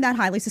I find that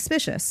highly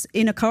suspicious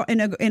in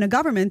a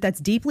government that's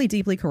deeply,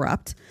 deeply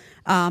corrupt.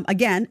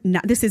 Again,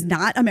 this is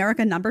not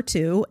America number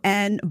 2,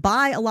 and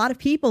by a lot of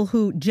people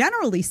who,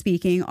 generally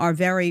speaking, are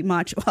very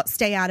much, well,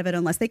 stay out of it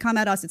unless they come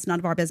at us. It's none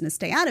of our business.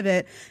 Stay out of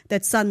it.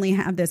 That suddenly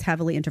have this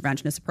heavily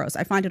interventionist approach.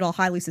 I find it all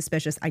highly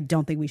suspicious. I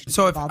don't think we should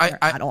be involved there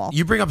at all.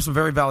 You bring up some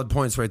very valid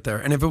points right there.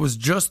 And if it was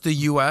just the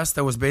U.S.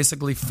 that was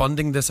basically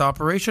funding this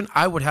operation,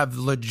 I would have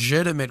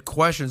legitimate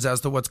questions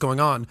as to what's going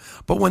on.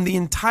 But when the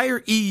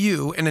entire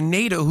EU and a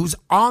NATO who's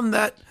on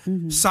that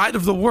side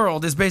of the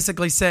world is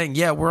basically saying,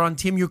 yeah, we're on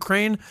Team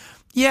Ukraine,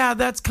 yeah,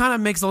 that kind of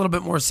makes a little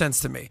bit more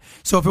sense to me.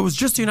 So if it was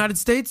just the United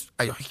States,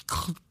 I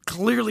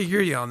clearly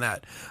hear you on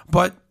that.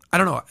 But I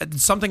don't know,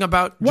 something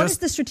about what is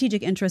the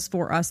strategic interest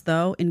for us,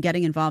 though, in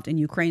getting involved in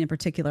Ukraine in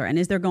particular? And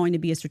is there going to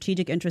be a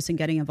strategic interest in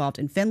getting involved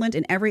in Finland,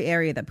 in every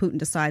area that Putin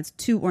decides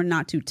to or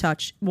not to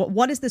touch?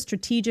 What is the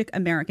strategic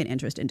American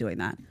interest in doing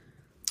that?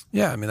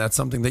 Yeah, I mean, that's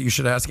something that you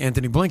should ask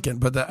Anthony Blinken.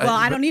 But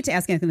I don't need to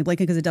ask Anthony Blinken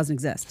because it doesn't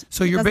exist.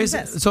 So you're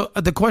basically. So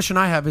the question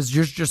I have is,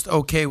 you're just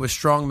okay with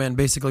strongmen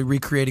basically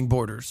recreating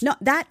borders? No,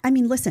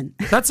 listen.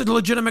 That's a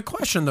legitimate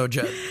question, though,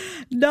 Jed.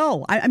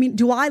 No, I mean,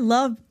 do I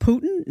love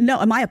Putin?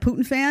 No. Am I a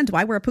Putin fan? Do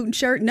I wear a Putin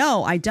shirt?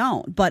 No, I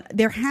don't. But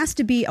there has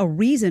to be a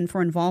reason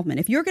for involvement.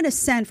 If you're going to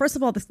send, first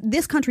of all,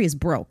 this country is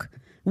broke.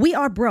 We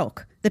are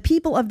broke. The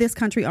people of this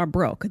country are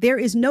broke. There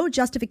is no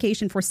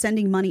justification for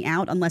sending money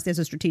out unless there's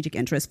a strategic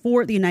interest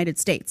for the United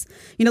States.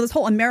 You know, this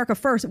whole America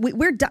first,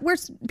 we're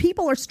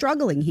people are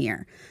struggling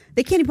here.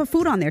 They can't even put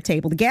food on their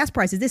table. The gas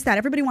prices, this, that.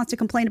 Everybody wants to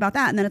complain about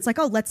that. And then it's like,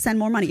 oh, let's send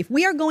more money. If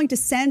we are going to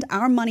send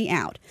our money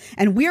out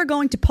and we are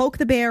going to poke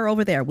the bear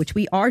over there, which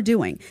we are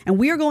doing, and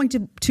we are going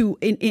to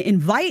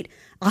invite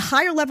a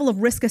higher level of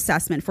risk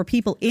assessment for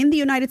people in the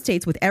United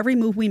States with every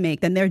move we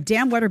make, then there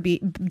damn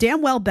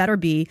well better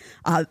be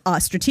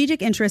a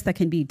strategic interest that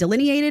can be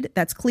delineated,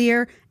 that's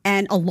clear,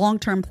 and a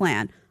long-term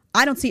plan.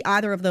 I don't see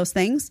either of those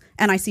things,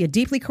 and I see a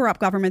deeply corrupt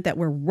government that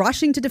we're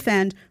rushing to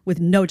defend with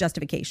no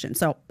justification.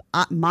 So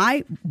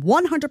my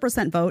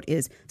 100% vote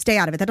is stay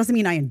out of it. That doesn't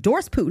mean I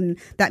endorse Putin.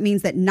 That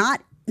means that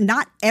not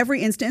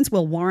every instance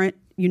will warrant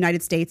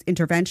United States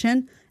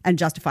intervention and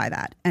justify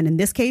that. And in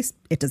this case,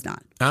 it does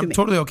not. I'm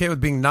totally okay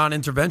with being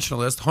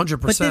non-interventionist,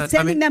 100%. But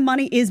sending them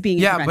money is being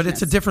Yeah, but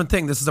it's a different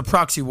thing. This is a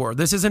proxy war.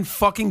 This isn't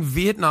fucking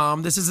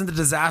Vietnam. This isn't the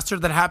disaster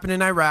that happened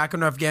in Iraq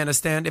and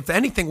Afghanistan. If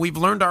anything, we've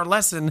learned our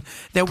lesson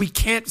that we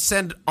can't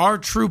send our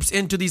troops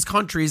into these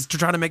countries to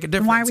try to make a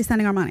difference. Why are we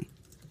sending our money?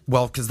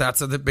 Well, because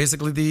that's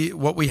basically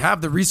what we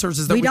have, the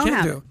resources that we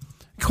can do.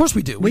 Of course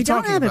we do. We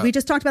don't have it. We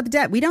just talked about the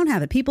debt. We don't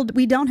have it.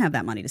 We don't have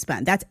that money to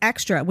spend. That's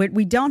extra.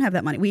 We don't have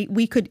that money.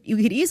 You could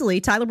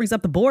easily, Tyler brings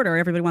up the border.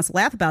 Everybody wants to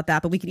laugh about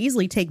that, but we could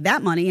easily take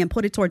that money and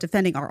put it toward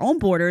defending our own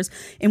borders,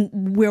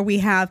 and where we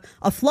have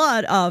a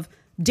flood of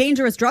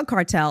dangerous drug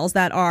cartels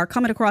that are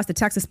coming across the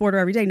Texas border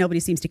every day. Nobody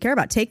seems to care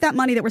about. Take that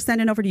money that we're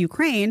sending over to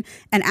Ukraine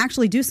and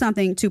actually do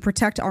something to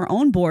protect our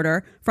own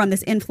border from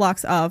this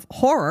influx of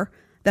horror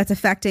that's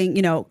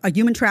affecting, a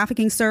human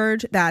trafficking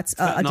surge. That's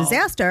a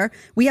disaster.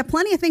 We have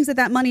plenty of things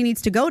that money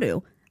needs to go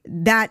to,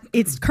 that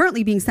it's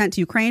currently being sent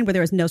to Ukraine where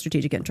there is no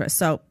strategic interest.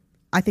 So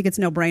I think it's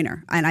no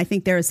brainer. And I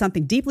think there is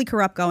something deeply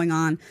corrupt going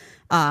on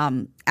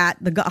at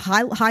the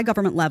high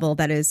government level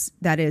that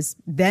is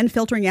then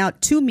filtering out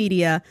to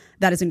media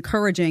that is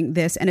encouraging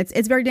this. And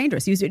it's very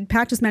dangerous.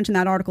 Pat just mentioned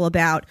that article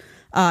about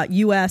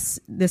U.S.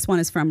 This one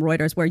is from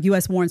Reuters, where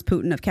U.S. warns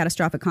Putin of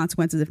catastrophic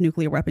consequences if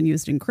nuclear weapon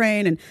used in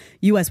Ukraine, and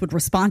U.S. would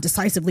respond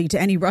decisively to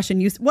any Russian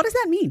use. What does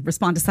that mean?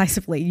 Respond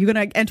decisively? You're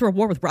going to enter a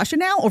war with Russia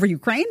now over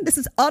Ukraine? This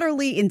is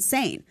utterly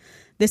insane.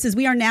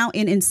 We are now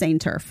in insane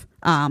turf,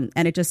 and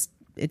it's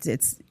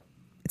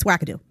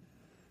wackadoo.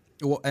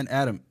 Well, and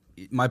Adam,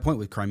 my point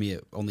with Crimea,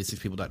 only 6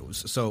 people died.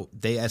 So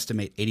they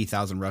estimate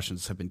 80,000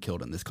 Russians have been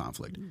killed in this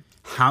conflict.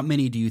 How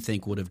many do you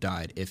think would have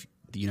died if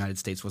the United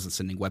States wasn't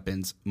sending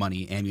weapons,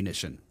 money,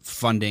 ammunition,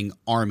 funding,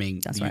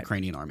 arming the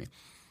Ukrainian army?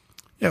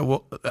 Yeah,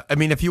 well, I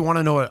mean, if you want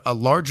to know a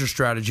larger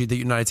strategy that the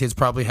United States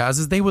probably has,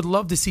 is they would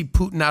love to see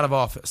Putin out of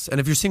office. And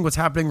if you're seeing what's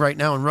happening right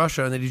now in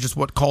Russia, and that he just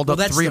called up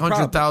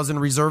 300,000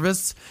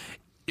 reservists,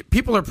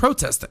 people are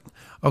protesting.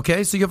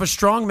 Okay, so you have a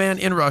strong man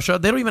in Russia.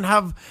 They don't even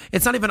have,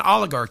 it's not even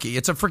oligarchy.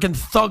 It's a freaking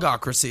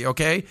thugocracy,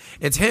 okay?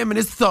 It's him and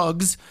his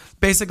thugs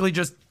basically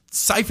just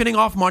siphoning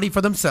off money for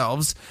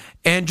themselves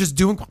and just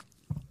doing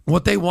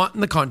what they want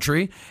in the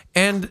country.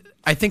 And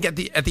I think at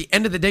the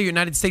end of the day,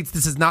 United States,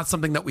 this is not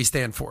something that we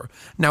stand for.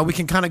 Now, we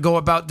can kind of go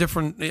about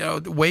different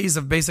ways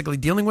of basically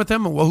dealing with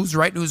them and who's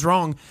right and who's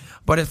wrong.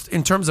 But if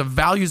in terms of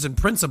values and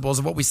principles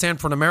of what we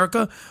stand for in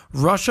America,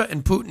 Russia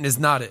and Putin is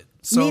not it.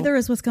 So, neither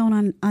is what's going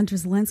on under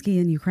Zelensky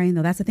in Ukraine,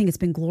 though. That's the thing. It's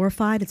been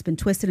glorified. It's been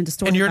twisted and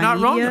distorted. And you're not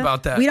media. wrong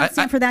about that. We don't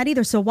stand for that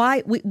either. So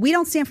why we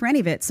don't stand for any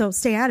of it. So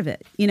stay out of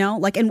it.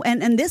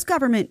 And this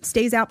government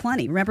stays out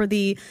plenty. Remember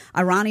the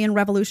Iranian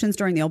revolutions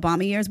during the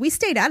Obama years? We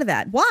stayed out of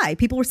that. Why?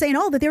 People were saying,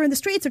 that they're in the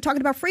streets. They're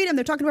talking about freedom.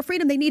 They're talking about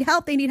freedom. They need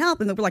help. And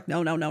they were like,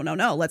 no.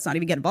 Let's not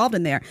even get involved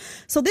in there.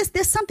 So this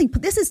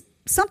is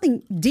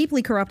something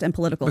deeply corrupt and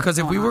political. Because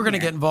if we were going to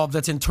get involved,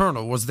 that's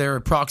internal. Was there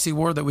a proxy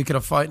war that we could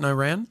have fought in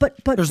Iran? But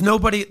there's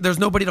nobody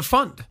to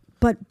fund.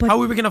 But how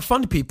are we going to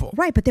fund people?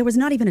 Right, but there was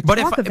not even a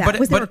talk of that.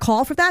 Was there a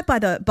call for that by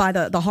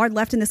the hard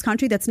left in this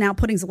country that's now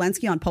putting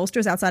Zelensky on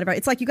posters outside of our?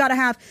 It's like you got to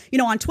have,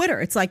 on Twitter.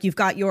 It's like you've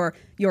got your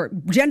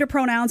gender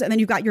pronouns, and then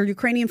you've got your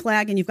Ukrainian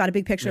flag, and you've got a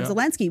big picture of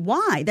Zelensky.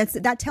 Why?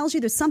 That tells you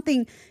there's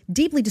something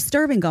deeply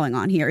disturbing going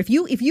on here. If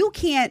you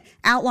can't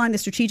outline the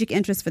strategic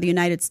interests for the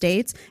United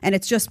States, and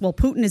it's just, well,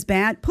 Putin is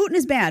bad. Putin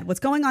is bad. What's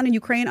going on in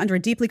Ukraine under a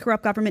deeply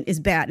corrupt government is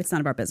bad. It's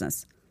none of our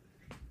business.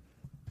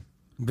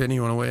 Benny,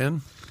 you want to weigh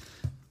in?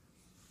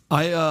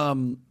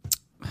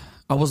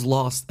 I was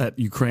lost at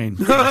Ukraine.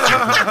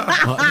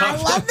 I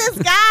love this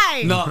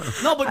guy.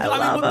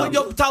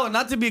 But Tyler,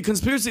 not to be a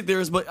conspiracy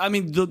theorist, but I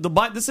mean,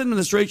 this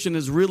administration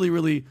is really,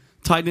 really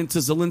tied into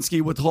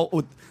Zelensky with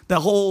that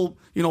whole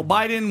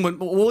Biden. What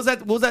was that?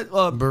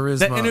 Burisma,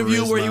 that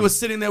interview where he was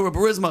sitting there with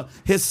Burisma,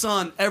 his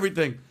son,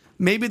 everything.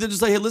 maybe they're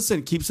just like, hey,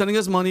 listen, keep sending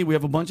us money. We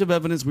have a bunch of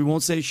evidence. We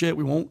won't say shit.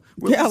 We won't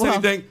say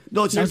anything.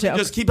 No, seriously,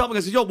 just keep helping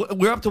us. Yo,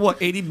 we're up to what,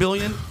 80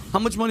 billion? How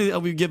much money are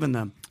we giving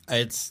them?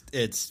 It's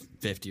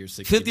 50 or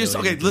 60 50 or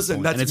okay,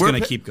 listen, and it's going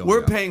to keep going.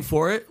 We're paying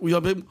for it.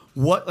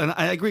 What? And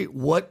I agree.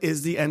 What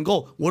is the end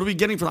goal? What are we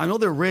getting from? I know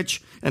they're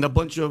rich and a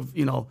bunch of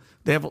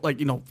they have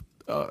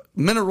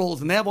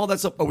minerals and they have all that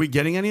stuff. Are we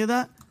getting any of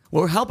that?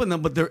 We're helping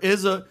them, but there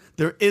is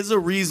a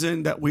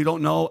reason that we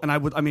don't know. And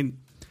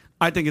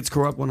I think it's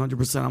corrupt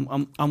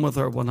 100%. I'm with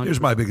her 100%.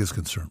 Here's my biggest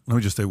concern. Let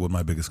me just say what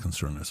my biggest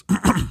concern is.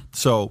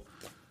 So,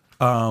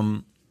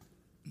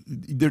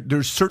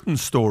 there's certain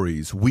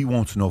stories we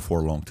won't know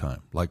for a long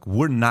time. Like,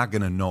 we're not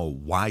going to know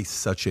why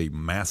such a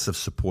massive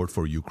support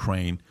for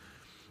Ukraine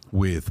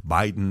with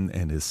Biden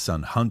and his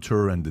son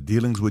Hunter and the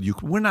dealings with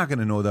Ukraine. We're not going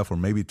to know that for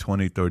maybe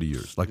 20, 30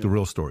 years, the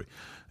real story.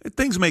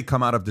 Things may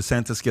come out if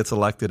DeSantis gets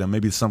elected and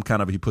maybe he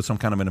puts some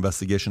kind of an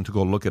investigation to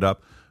go look it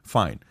up.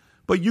 Fine.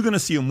 But you're going to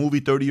see a movie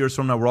 30 years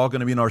from now. We're all going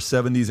to be in our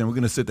 70s and we're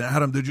going to sit there.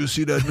 Adam, did you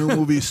see that new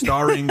movie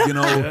starring,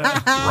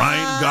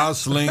 Ryan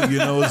Gosling,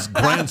 his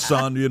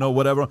grandson,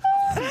 whatever.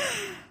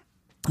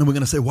 And we're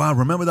going to say, wow,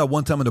 remember that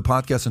one time in the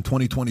podcast in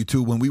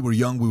 2022 when we were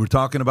young, we were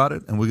talking about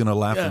it? And we're going to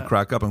laugh and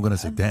crack up. I'm going to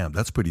say, damn,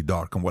 that's pretty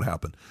dark on what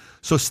happened.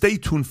 So stay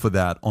tuned for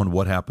that on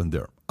what happened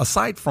there.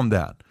 Aside from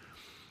that,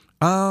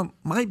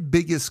 my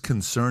biggest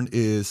concern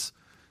is,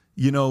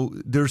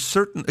 there's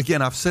certain,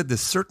 again, I've said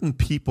this, certain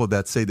people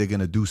that say they're going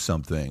to do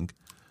something.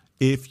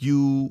 If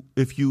you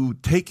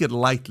take it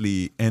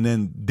lightly and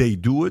then they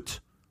do it,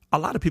 a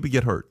lot of people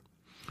get hurt.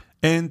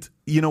 And,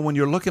 when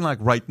you're looking like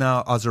right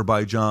now,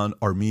 Azerbaijan,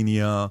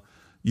 Armenia,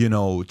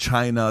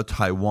 China,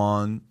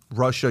 Taiwan,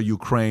 Russia,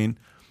 Ukraine,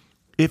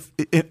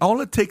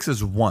 all it takes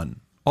is one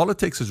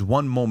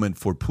moment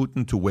for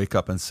Putin to wake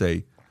up and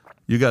say,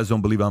 you guys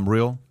don't believe I'm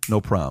real? No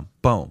problem.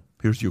 Boom.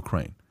 Here's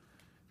Ukraine.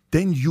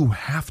 Then you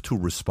have to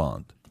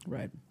respond.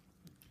 Right.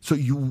 So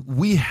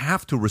we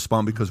have to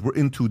respond because we're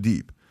in too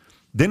deep.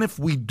 Then if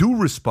we do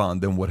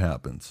respond, then what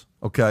happens?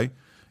 Okay?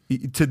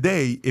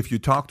 Today, if you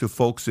talk to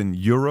folks in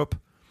Europe,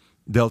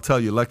 they'll tell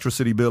you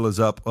electricity bill is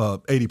up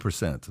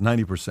 80%,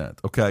 90%,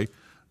 okay?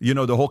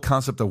 The whole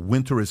concept of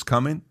winter is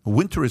coming.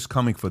 Winter is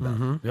coming for them.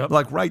 Mm-hmm. Yep.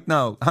 Like right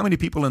now, how many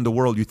people in the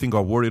world you think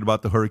are worried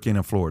about the hurricane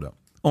in Florida?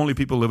 Only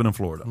people living in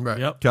Florida. Right.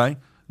 Yep. Okay?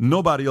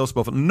 Nobody else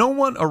but no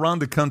one around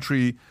the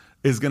country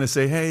is going to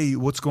say, hey,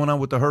 what's going on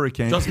with the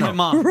hurricane? Just my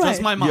mom. Right.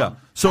 Just my mom. Yeah.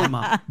 So, My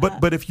mom.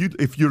 but if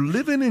you're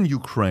living in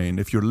Ukraine,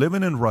 if you're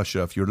living in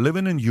Russia, if you're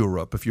living in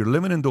Europe, if you're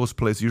living in those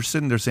places, you're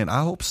sitting there saying,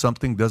 I hope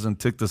something doesn't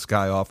tick this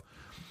guy off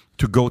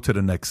to go to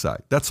the next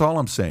side. That's all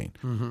I'm saying.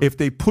 Mm-hmm. If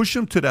they push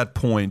him to that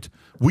point,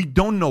 we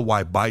don't know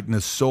why Biden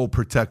is so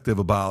protective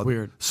about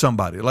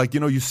somebody. Like,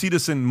 you see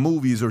this in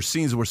movies or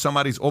scenes where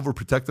somebody's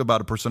overprotective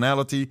about a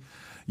personality.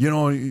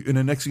 In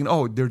the next thing,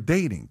 they're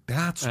dating.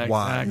 That's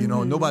why.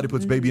 Nobody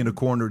puts baby in a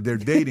corner. They're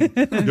dating.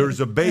 There's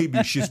a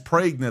baby. She's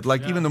pregnant.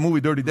 Like even the movie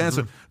Dirty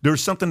Dancing,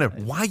 there's something there.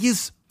 Why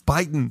is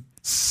Biden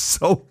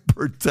so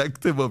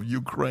protective of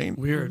Ukraine?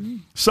 Weird.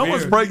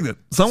 Someone's pregnant.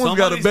 Someone's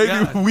got a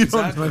baby.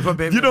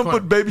 Exactly. You don't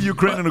put baby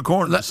Ukraine in a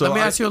corner. Let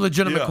me ask you a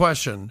legitimate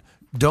question.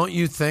 Don't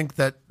you think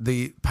that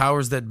the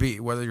powers that be,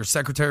 whether you're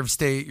Secretary of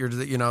State, you're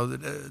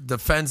the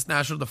defense,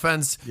 national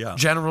defense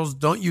generals,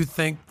 don't you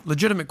think,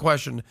 legitimate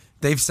question,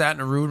 they've sat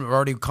in a room and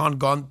already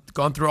gone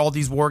through all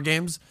these war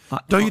games?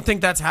 Don't you think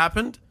that's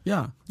happened?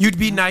 Yeah. You'd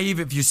be naive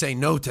if you say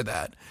no to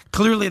that.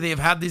 Clearly, they've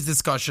had these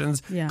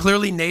discussions. Yeah.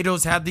 Clearly,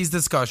 NATO's had these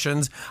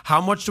discussions.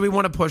 How much do we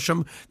want to push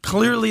them?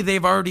 Clearly,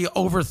 they've already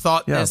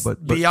overthought this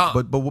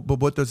beyond. But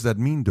what does that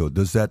mean, though?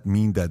 Does that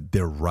mean that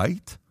they're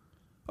right?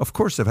 Of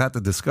course, they've had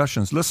the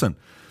discussions. Listen,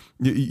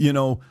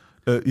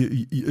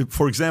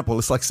 for example,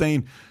 it's like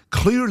saying,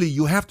 clearly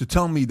you have to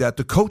tell me that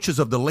the coaches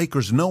of the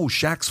Lakers know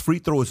Shaq's free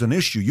throw is an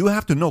issue. You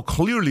have to know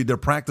clearly they're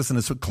practicing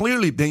this. So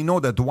clearly they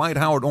know that Dwight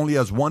Howard only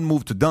has one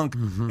move to dunk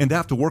and they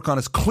have to work on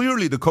this.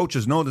 Clearly the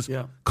coaches know this.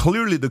 Yeah.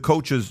 Clearly the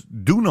coaches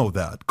do know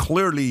that.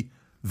 Clearly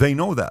they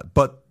know that.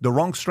 But the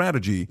wrong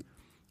strategy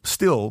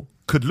still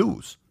could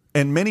lose.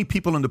 And many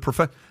people in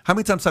the how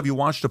many times have you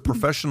watched a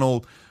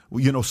professional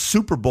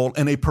Super Bowl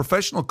and a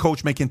professional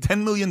coach making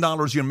 $10 million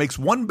a year makes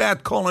one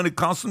bad call and it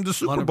costs them the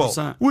Super Bowl?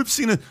 100%. We've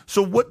seen it.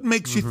 So what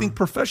makes you think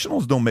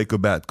professionals don't make a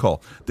bad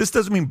call? This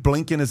doesn't mean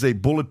Blinken is a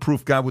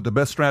bulletproof guy with the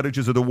best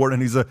strategies of the world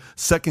and he's a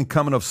second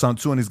coming of Sun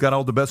Tzu and he's got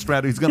all the best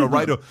strategies. He's going to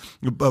write a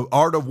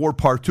Art of War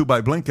Part 2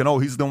 by Blinken. Oh,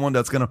 he's the one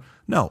that's going to...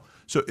 No.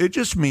 So it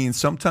just means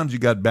sometimes you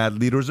got bad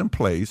leaders in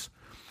place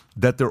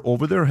that they're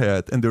over their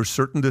head and there's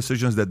certain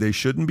decisions that they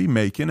shouldn't be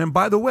making. And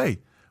by the way,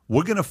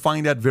 we're going to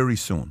find that very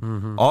soon.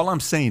 Mm-hmm. All I'm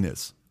saying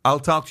is, I'll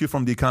talk to you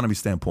from the economy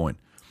standpoint.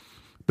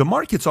 The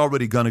market's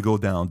already going to go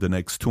down the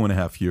next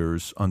 2.5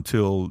 years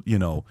until,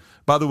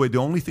 by the way, the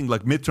only thing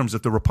like midterms,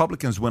 if the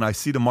Republicans win, I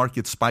see the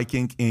market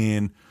spiking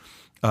in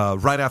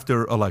right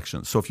after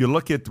elections. So if you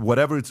look at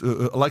whatever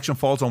election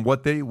falls on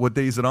what day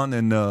is it on?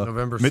 And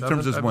November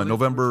midterms 7th, is when?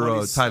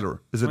 November,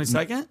 Tyler. Is it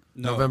 22nd?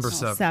 No, November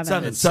it's 7th.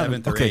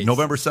 7th. or Okay, 8th.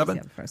 November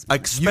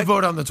 7th. You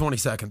vote on the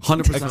 22nd.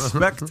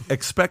 100%.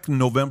 Expect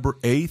November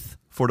 8th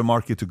for the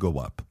market to go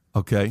up.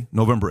 okay?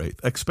 November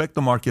 8th. Expect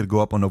the market to go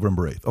up on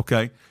November 8th,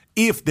 okay?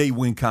 If they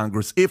win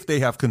Congress, if they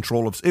have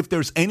control of, if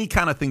there's any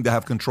kind of thing to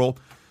have control,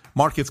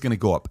 market's going to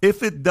go up.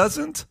 If it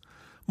doesn't,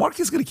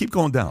 market's going to keep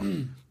going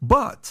down.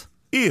 But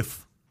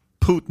if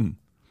Putin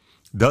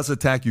does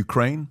attack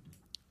Ukraine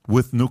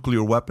with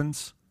nuclear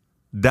weapons,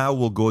 that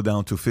will go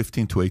down to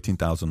 15 to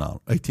 18,000.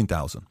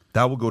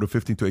 That will go to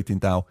 15 to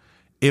 18,000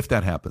 if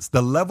that happens.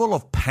 The level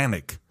of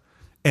panic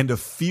and the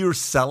fear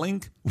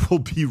selling will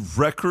be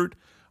record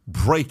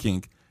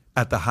breaking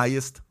at the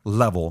highest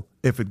level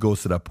if it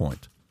goes to that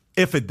point.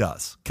 If it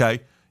does,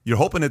 okay? You're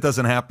hoping it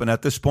doesn't happen.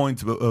 At this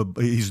point,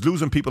 he's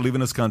losing people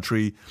leaving his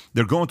country.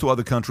 They're going to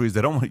other countries.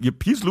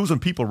 He's losing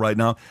people right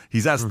now.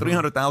 He's asked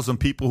 300,000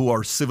 people who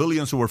are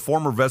civilians, who are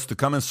former vets, to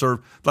come and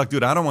serve. Like,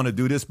 dude, I don't want to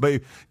do this.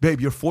 Babe,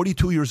 you're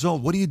 42 years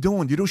old. What are you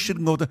doing? You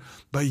shouldn't go there.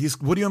 But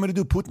what do you want me to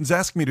do? Putin's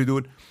asking me to do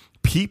it.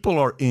 People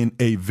are in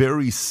a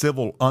very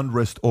civil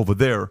unrest over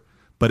there.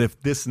 But if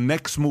this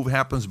next move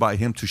happens by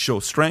him to show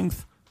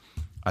strength,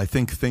 I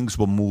think things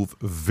will move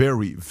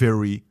very,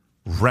 very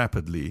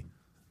rapidly.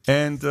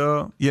 And,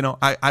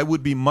 I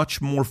would be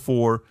much more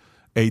for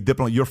a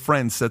diplomat. Your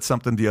friend said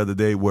something the other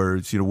day where,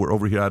 we're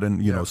over here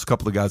and, a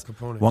couple of guys.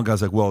 One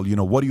guy's like, well,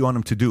 what do you want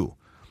him to do?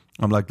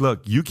 I'm like,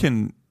 look,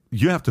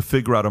 you have to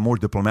figure out a more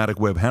diplomatic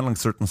way of handling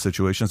certain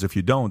situations. If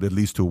you don't, it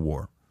leads to a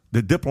war.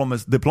 The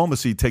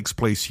diplomacy takes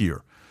place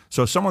here.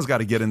 So someone's got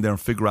to get in there and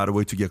figure out a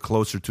way to get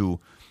closer to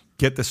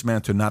get this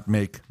man to not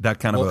make that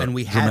kind of a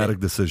dramatic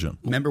decision.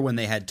 Remember when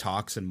they had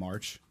talks in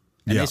March?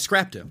 And they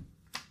scrapped him.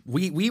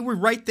 We were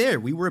right there.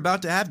 We were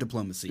about to have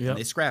diplomacy, and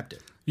they scrapped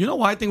it. You know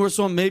why I think we're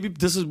so, maybe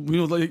this is,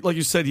 like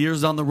you said,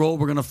 years down the road,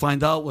 we're going to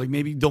find out, like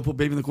maybe don't put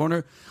baby in the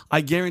corner.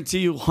 I guarantee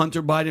you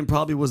Hunter Biden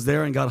probably was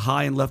there and got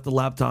high and left the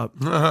laptop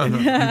in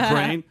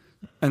Ukraine.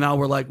 And now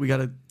we're like, we got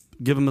to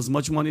give him as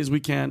much money as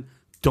we can.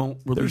 Don't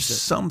release There's it.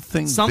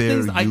 something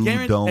there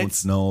you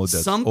don't know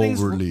that's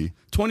overly.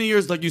 20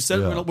 years, like you said,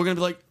 we're going to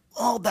be like,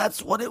 oh,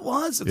 that's what it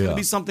was. It's going to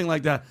be something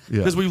like that.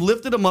 Because we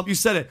lifted him up. You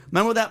said it.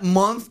 Remember that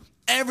month?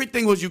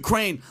 Everything was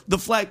Ukraine. The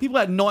flag. People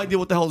had no idea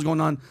what the hell was going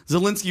on.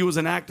 Zelensky was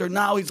an actor.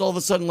 Now he's all of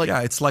a sudden like...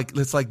 Yeah, it's like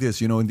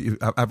this.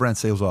 I've ran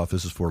sales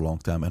offices for a long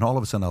time, and all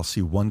of a sudden I'll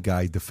see one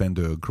guy defend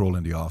a girl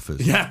in the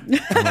office. Yeah.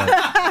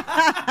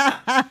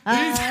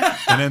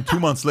 And then 2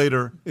 months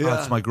later,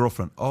 it's my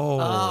girlfriend. Oh,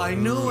 I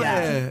knew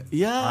it.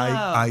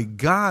 Yeah. I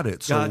got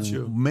it. So Got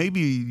you. maybe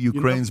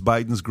Ukraine's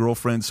Biden's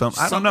girlfriend.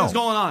 I don't know. Something's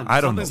going on.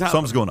 I don't know. Something's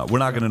Something's going on. We're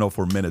not going to know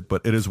for a minute,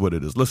 but it is what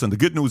it is. Listen, the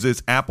good news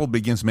is Apple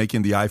begins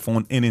making the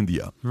iPhone in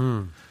India.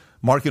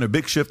 Marking a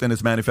big shift in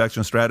its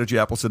manufacturing strategy,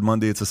 Apple said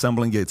Monday it's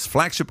assembling its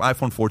flagship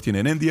iPhone 14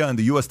 in India, and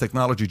the U.S.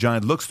 technology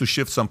giant looks to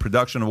shift some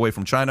production away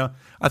from China.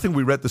 I think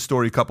we read the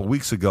story a couple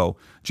weeks ago.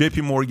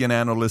 J.P. Morgan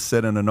analyst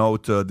said in a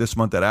note this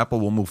month that Apple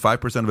will move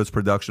 5% of its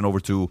production over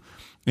to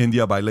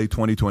India by late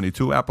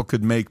 2022. Apple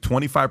could make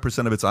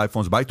 25% of its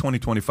iPhones by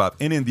 2025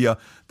 in India.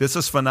 This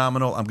is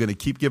phenomenal. I'm going to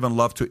keep giving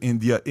love to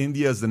India.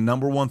 India is the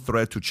number one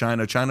threat to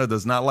China. China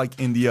does not like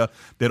India.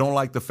 They don't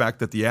like the fact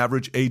that the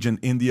average age in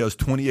India is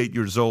 28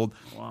 years old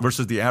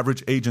versus the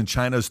average age in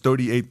China is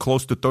 38,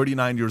 close to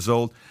 39 years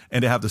old.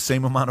 And they have the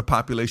same amount of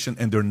population,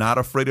 and they're not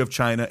afraid of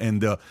China. And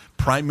the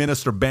prime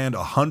minister banned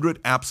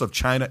 100 apps of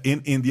China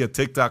in India.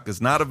 TikTok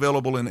is not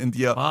available in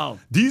India. Wow.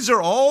 These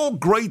are all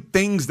great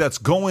things that's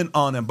going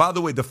on. And by the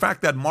way, the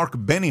fact that Mark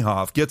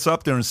Benioff gets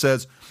up there and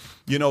says,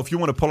 if you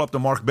want to pull up the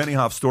Mark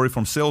Benioff story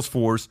from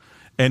Salesforce,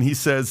 and he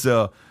says,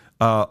 Mark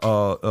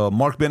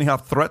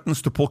Benioff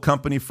threatens to pull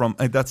company from,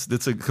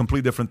 that's a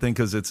completely different thing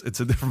because it's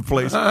a different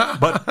place,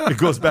 but it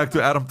goes back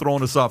to Adam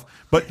throwing us off.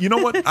 But you know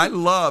what? I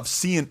love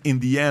seeing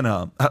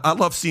India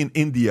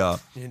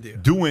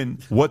doing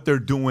what they're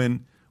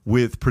doing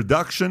with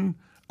production.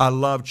 I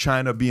love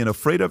China being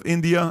afraid of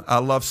India. I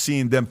love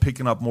seeing them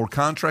picking up more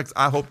contracts.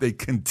 I hope they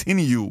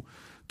continue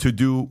to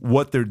do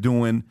what they're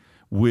doing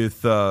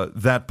with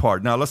that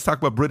part. Now, let's talk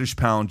about British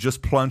pound.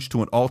 Just plunged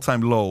to an all-time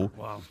low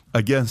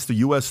against the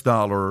U.S.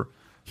 dollar.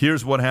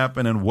 Here's what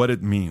happened and what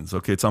it means.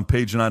 Okay, it's on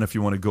page 9 if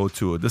you want to go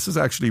to it. This is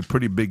actually a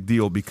pretty big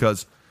deal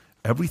because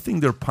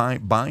everything they're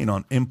buying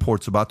on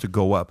imports about to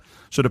go up.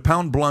 So the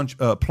pound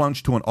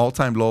plunged to an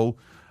all-time low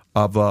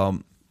of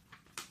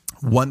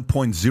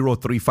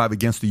 1.035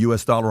 against the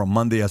U.S. dollar on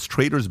Monday as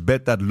traders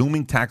bet that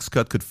looming tax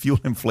cut could fuel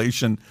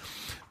inflation,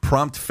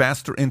 prompt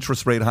faster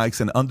interest rate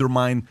hikes, and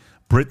undermine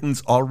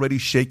Britain's already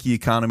shaky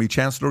economy.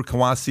 Chancellor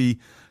Kwasi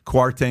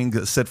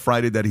Kwarteng said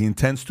Friday that he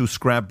intends to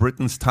scrap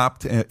Britain's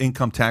top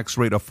income tax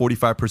rate of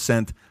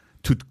 45%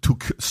 to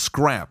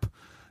scrap,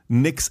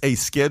 nix a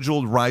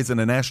scheduled rise in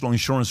the national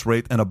insurance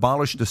rate, and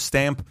abolish the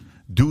stamp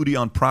duty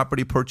on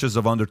property purchase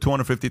of under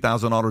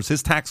 $250,000.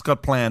 His tax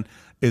cut plan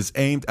is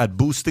aimed at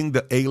boosting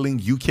the ailing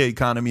UK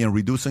economy and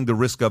reducing the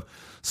risk of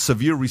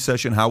severe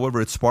recession. However,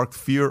 it sparked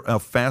fear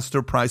of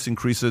faster price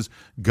increases,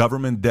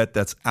 government debt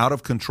that's out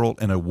of control,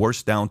 and a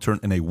worse downturn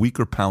and a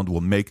weaker pound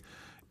will make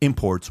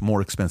imports more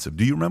expensive.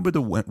 Do you remember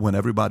when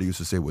everybody used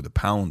to say, well, the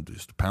pound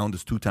is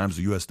 2 times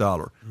the U.S.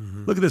 dollar?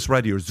 Look at this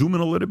right here. Zoom in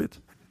a little bit.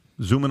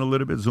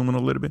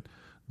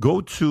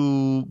 Go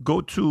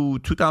to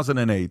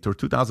 2008 or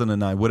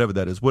 2009, whatever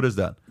that is. What is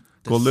that?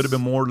 Go a little bit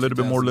more, little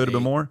bit more, little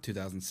bit more.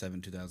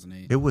 2007,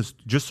 2008. It was,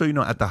 just so you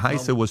know, at the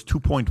highest it was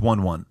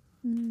 2.11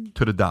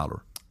 to the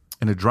dollar,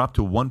 and it dropped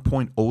to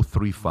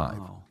 1.035.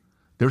 Wow.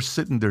 They're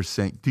sitting there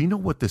saying, do you know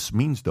what this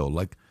means though?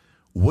 Like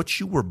what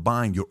you were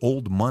buying, your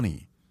old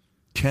money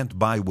can't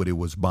buy what it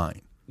was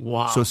buying.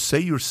 Wow. So say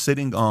you're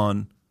sitting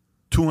on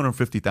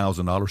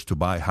 $250,000 to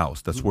buy a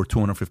house. That's worth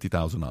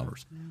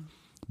 $250,000.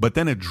 But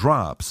then it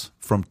drops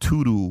from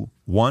 2 to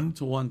 1.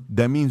 To 1.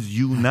 That means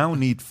you now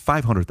need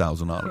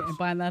 $500,000.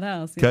 Buying that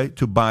house. Okay,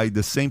 to buy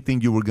the same thing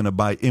you were going to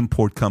buy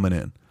import coming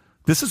in.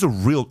 This is a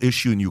real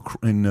issue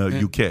in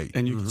UK.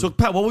 And you, so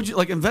Pat, what would you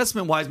like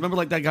investment wise? Remember,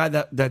 like that guy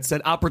that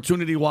said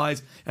opportunity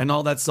wise and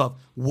all that stuff.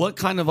 What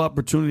kind of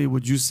opportunity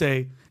would you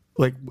say,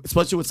 like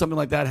especially with something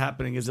like that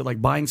happening? Is it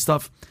like buying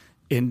stuff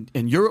in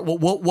Europe?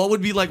 What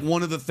would be like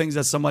one of the things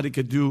that somebody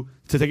could do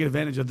to take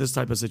advantage of this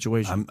type of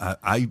situation?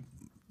 I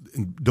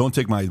don't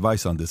take my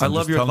advice on this. I I'm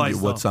love just your telling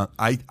advice, you what's on.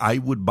 I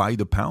would buy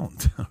the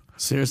pound.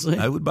 Seriously,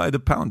 I would buy the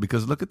pound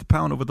because look at the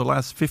pound over the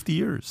last 50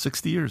 years,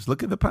 60 years.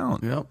 Look at the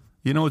pound. Yep.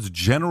 You know, it's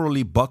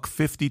generally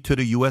 $1.50 to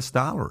the U.S.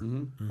 dollar.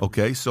 Mm-hmm.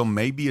 Okay, so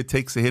maybe it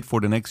takes a hit for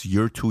the next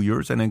year, 2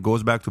 years, and then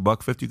goes back to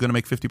 $1.50. You're going to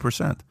make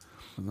 50%.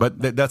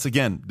 But that's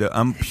again,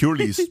 I'm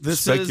purely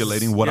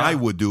speculating what I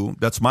would do.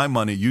 That's my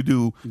money. You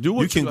do.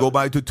 You can go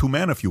buy to 2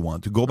 men if you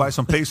want to go buy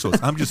some pesos.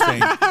 I'm just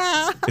saying,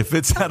 if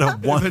it's at a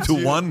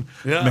 1-to-1,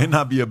 may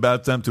not be a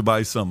bad time to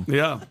buy some.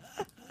 Yeah.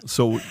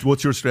 So,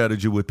 what's your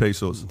strategy with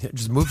pesos?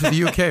 Just move to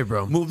the UK,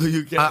 bro. Move to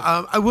the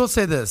UK. I will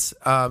say this.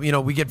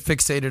 We get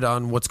fixated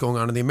on what's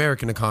going on in the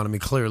American economy.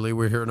 Clearly,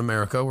 we're here in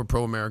America. We're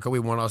pro-America. We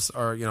want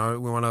we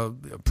want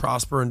to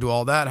prosper and do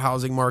all that.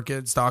 Housing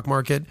market, stock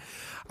market.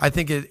 I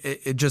think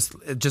it just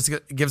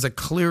gives a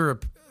clearer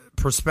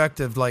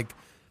perspective. Like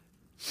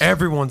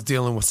everyone's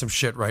dealing with some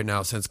shit right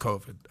now since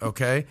COVID.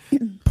 Okay,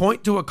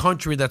 point to a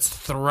country that's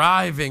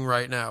thriving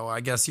right now. I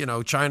guess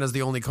China's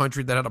the only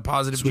country that had a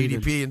positive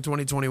GDP in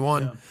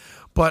 2021,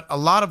 but a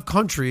lot of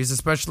countries,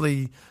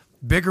 especially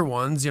bigger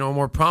ones,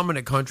 more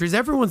prominent countries,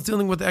 everyone's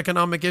dealing with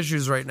economic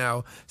issues right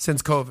now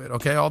since COVID.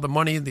 Okay, all the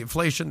money, the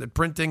inflation, the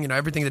printing,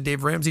 everything that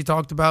Dave Ramsey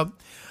talked about.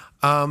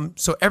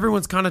 So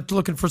everyone's kind of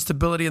looking for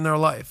stability in their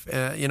life,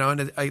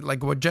 and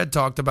like what Jed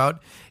talked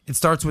about, it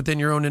starts within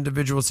your own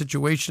individual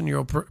situation, your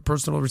own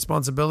personal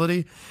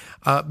responsibility,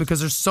 because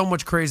there's so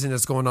much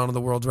craziness going on in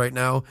the world right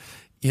now.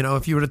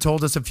 If you would have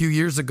told us a few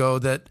years ago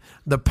that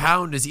the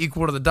pound is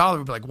equal to the dollar,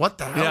 we'd be like, what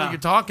the hell are you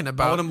talking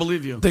about? I wouldn't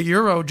believe you. The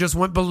euro just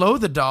went below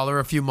the dollar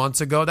a few months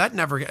ago. That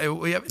never,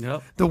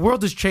 the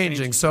world is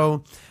changing.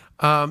 So,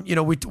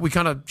 we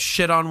kind of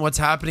shit on what's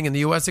happening in the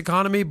U.S.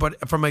 economy,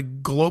 but from a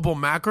global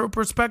macro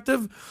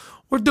perspective,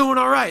 we're doing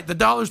all right. The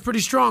dollar's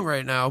pretty strong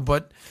right now,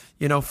 but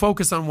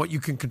focus on what you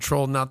can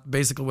control, not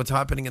basically what's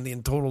happening in the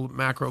total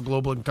macro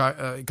global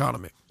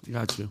economy.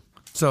 Got you.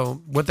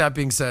 So, with that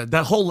being said,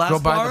 that whole last go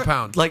buy part, the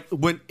pound. like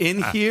went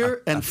in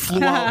here and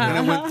flew out and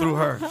it went through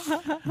her.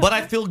 But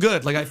I feel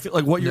good. Like I feel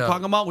like what you're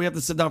talking about. We have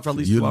to sit down for at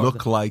least 2 hours. You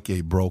look like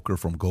a broker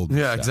from Goldman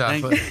Sachs. Yeah,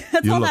 exactly.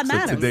 That's You all look, that so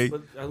matters.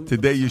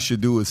 today you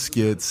should do a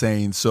skit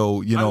saying,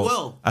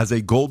 as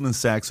a Goldman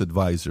Sachs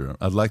advisor,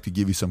 I'd like to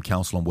give you some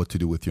counsel on what to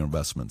do with your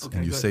investments.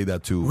 And you say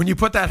that to when you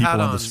put that people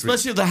hat on on, the street.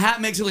 Especially if the hat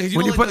makes it like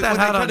when you put that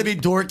hat they try on, to be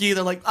dorky.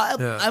 They're like,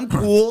 I'm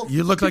cool.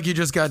 You look like you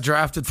just got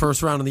drafted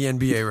first round in the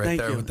NBA right Thank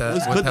there you. with that,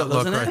 Looks with good, that though,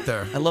 look doesn't it? right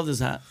there. I love this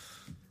hat.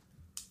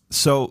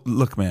 So,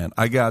 look, man,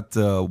 I got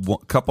a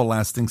couple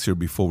last things here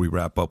before we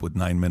wrap up with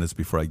 9 minutes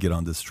before I get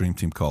on this Stream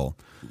Team call.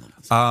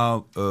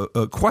 A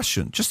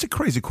question, just a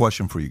crazy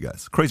question for you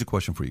guys.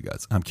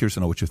 I'm curious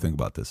to know what you think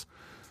about this.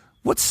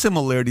 What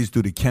similarities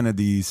do the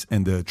Kennedys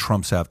and the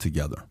Trumps have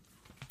together?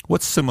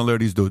 What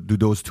similarities do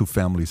those two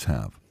families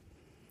have?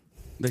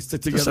 They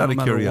stick together Just out no of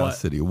matter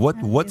curiosity.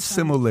 What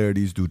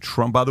similarities do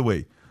Trump, by the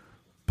way,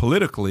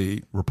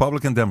 politically,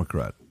 Republican,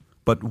 Democrat,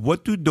 but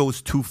what do those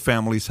two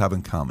families have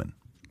in common?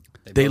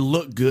 They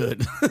look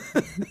good.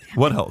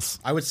 What else?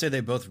 I would say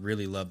they both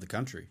really love the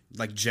country,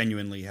 like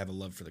genuinely have a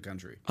love for the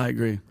country. I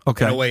agree.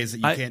 Okay. In ways that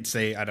you can't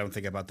say, I don't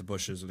think about the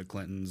Bushes or the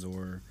Clintons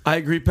or... I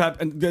agree,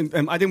 Pep.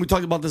 And I think we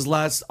talked about this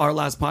our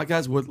last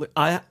podcast.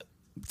 I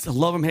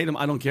love him, hate him,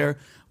 I don't care.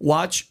 Go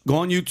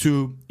on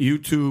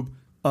YouTube,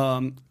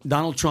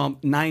 Donald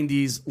Trump,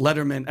 90s,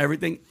 Letterman,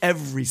 everything.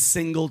 Every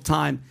single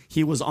time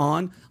he was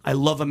on, I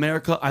love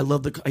America. I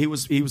love he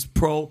was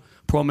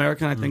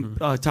pro-American. I think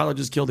Tyler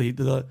just killed it.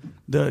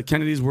 The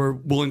Kennedys were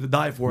willing to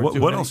die for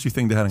it. What else do you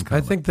think they had in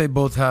common? I think they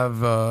both have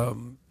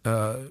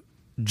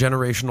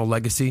generational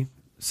legacy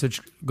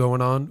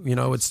going on.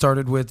 It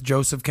started with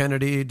Joseph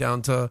Kennedy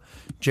down to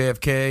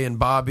JFK and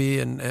Bobby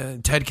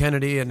and Ted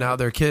Kennedy, and now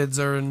their kids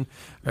are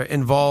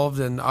involved.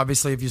 And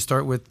obviously, if you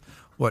start with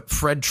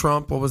Fred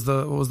Trump, what was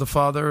the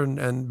father,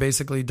 and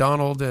basically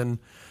Donald, and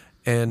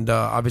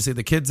obviously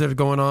the kids that are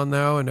going on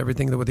now, and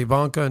everything with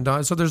Ivanka and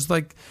Don. So there's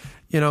which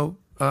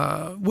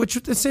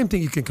the same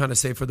thing you can kind of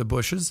say for the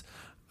Bushes.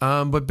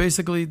 But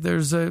basically,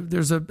 there's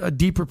a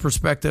deeper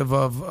perspective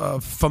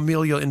of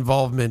familial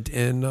involvement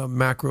in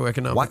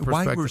macroeconomic Why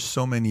perspective. were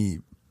so many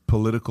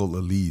political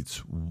elites?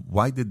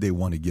 Why did they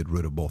want to get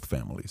rid of both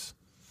families?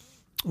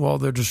 Well,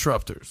 they're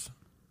disruptors.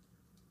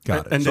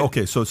 Got it.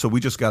 And So we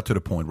just got to the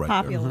point right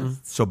there.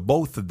 Populists. So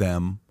both of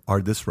them are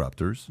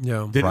disruptors.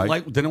 Yeah.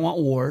 Didn't want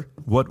war.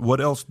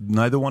 What else?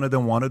 Neither one of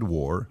them wanted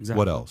war. Exactly.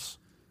 What else?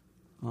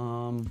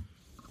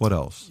 What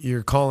else?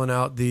 You're calling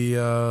out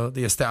the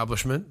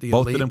establishment. The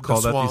Both elite, of them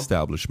called the that the swamp,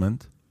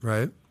 establishment.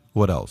 right?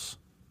 What else?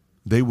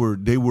 They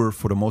were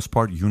for the most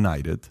part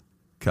united.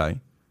 Okay,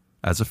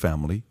 as a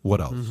family.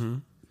 What else?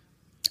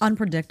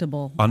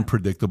 Unpredictable.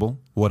 Unpredictable.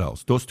 What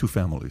else? Those two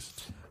families.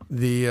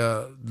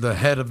 The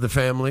head of the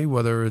family,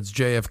 whether it's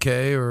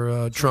JFK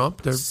or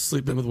Trump, they're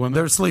Sleeping with women.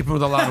 They're sleeping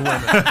with a lot of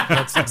women.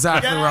 That's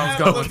exactly where I was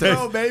going with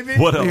this. baby.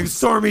 What else?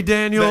 Stormy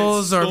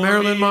Daniels or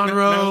Marilyn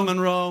Monroe. Marilyn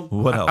Monroe.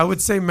 What else? I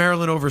would say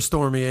Marilyn over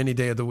Stormy any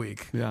day of the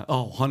week. Yeah.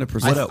 Oh,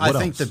 100%. I What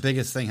think else? the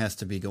biggest thing has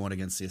to be going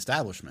against the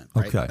establishment,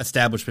 right? Okay.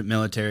 Establishment,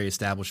 military,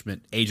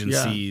 establishment,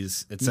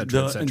 agencies, et cetera,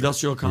 et The cetera.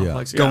 industrial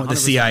complex. Going with the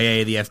 100%.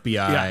 CIA, the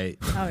FBI.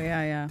 Oh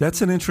yeah.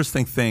 That's an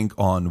interesting thing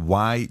on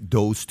why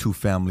those two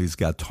families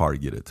got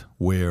targeted,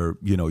 where,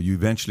 you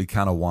eventually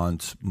kind of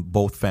want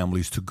both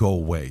families to go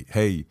away.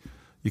 Hey,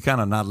 you're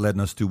kind of not letting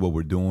us do what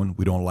we're doing.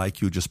 We don't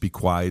like you. Just be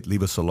quiet.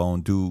 Leave us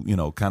alone.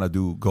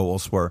 Go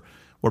elsewhere.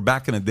 Where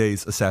back in the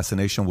days,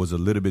 assassination was a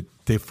little bit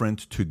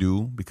different to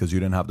do because you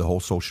didn't have the whole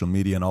social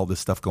media and all this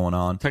stuff going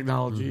on.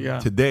 Technology, yeah.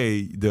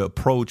 Today, the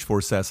approach for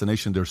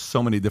assassination, there's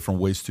so many different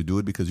ways to do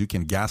it because you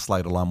can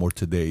gaslight a lot more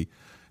today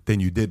than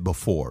you did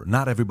before.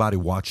 Not everybody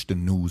watched the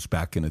news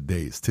back in the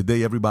days.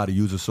 Today, everybody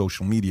uses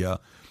social media,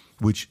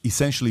 which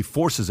essentially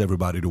forces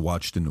everybody to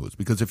watch the news.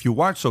 Because if you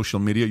watch social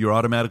media, you're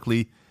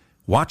automatically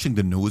watching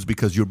the news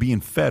because you're being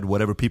fed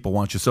whatever people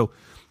want you. So,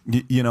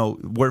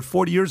 where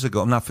 40 years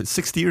ago, not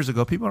 60 years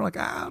ago, people are like,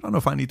 I don't know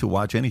if I need to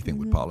watch anything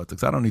with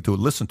politics. I don't need to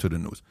listen to the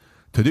news.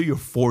 Today, you're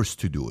forced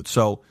to do it.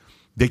 So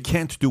they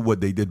can't do what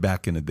they did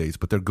back in the days,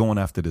 but they're going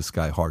after this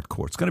guy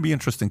hardcore. It's going to be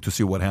interesting to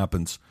see what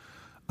happens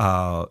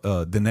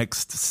the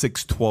next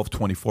 6, 12,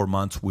 24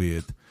 months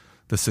with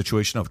the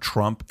situation of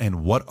Trump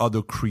and what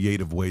other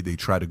creative way they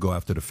try to go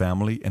after the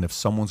family. And if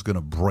someone's going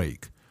to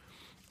break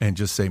and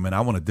just say, man,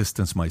 I want to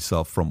distance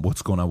myself from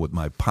what's going on with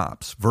my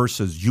pops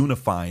versus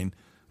unifying,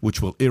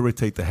 which will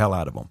irritate the hell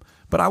out of them.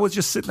 But I was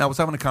just sitting, I was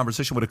having a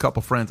conversation with a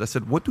couple friends. I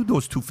said, what do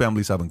those two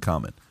families have in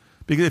common?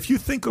 Because if you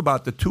think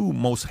about the two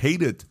most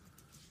hated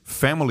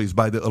families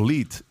by the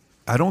elite,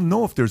 I don't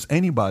know if there's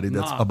anybody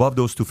that's above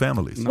those two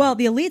families. Well,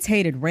 the elites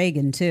hated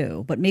Reagan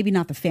too, but maybe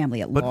not the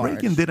family at But large.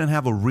 Reagan didn't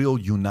have a real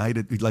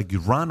united, like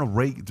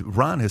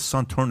Ron, his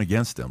son turned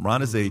against him.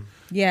 Ron is a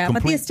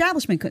but the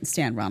establishment couldn't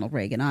stand Ronald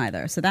Reagan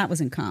either, so that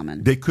was in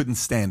common. They couldn't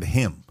stand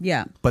him.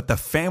 Yeah. But the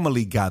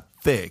family got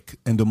thick,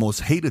 and the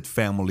most hated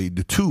family,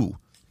 the two,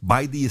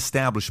 by the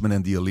establishment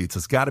and the elites,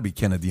 it's got to be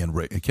Kennedy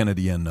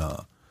and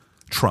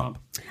Trump.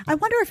 I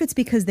wonder if it's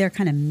because they're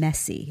kind of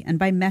messy, and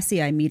by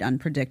messy I mean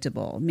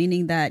unpredictable,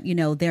 meaning that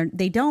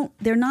they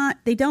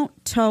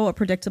don't toe a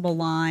predictable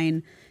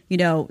line.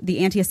 The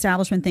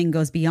anti-establishment thing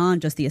goes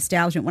beyond just the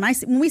establishment.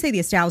 When we say the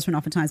establishment,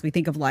 oftentimes we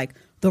think of like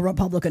the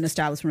Republican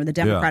establishment or the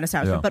Democrat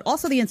establishment, but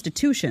also the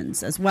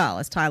institutions as well,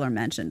 as Tyler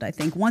mentioned. I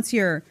think once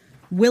you're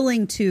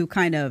willing to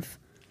kind of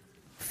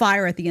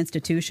fire at the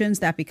institutions,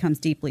 that becomes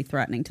deeply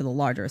threatening to the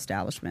larger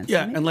establishment.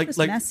 Yeah, So and like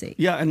messy.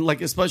 Yeah, and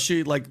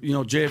especially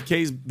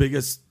JFK's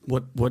biggest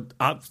what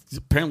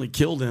apparently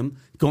killed him,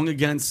 going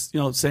against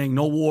saying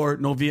no war,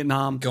 no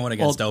Vietnam, Going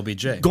against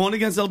LBJ. going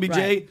against LBJ,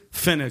 Right.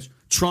 finish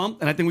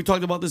Trump. And I think we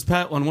talked about this,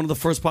 Pat, on one of the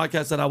first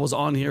podcasts that I was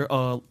on here,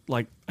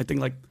 I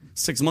think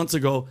 6 months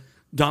ago.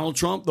 Donald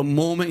Trump, the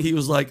moment he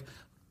was like,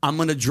 "I'm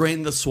going to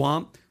drain the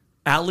swamp,"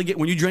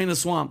 when you drain the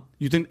swamp,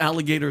 you think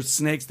alligators,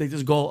 snakes, they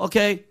just go,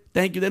 "Okay,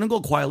 thank you." They don't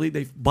go quietly.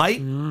 They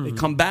bite. They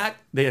come back.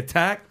 They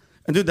attack.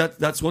 And dude,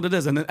 that's what it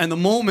is. And the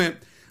moment,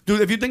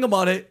 dude, if you think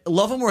about it,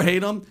 love them or hate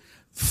them,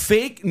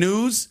 fake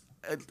news.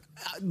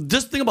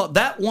 Just think about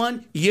that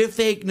one. You're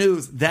fake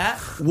news. That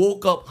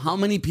woke up how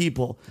many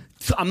people?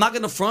 I'm not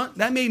gonna front.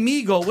 That made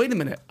me go, wait a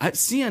minute.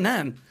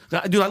 CNN.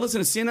 Dude, I listen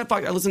to CNN.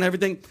 I listen to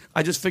everything.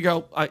 I just figure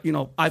out.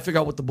 I figure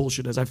out what the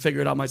bullshit is. I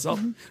figure it out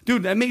myself.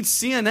 Dude, that made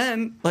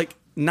CNN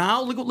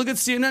now. Look at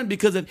CNN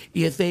because of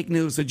fake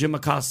news to Jim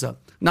Acosta.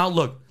 Now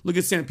look at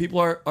CNN. People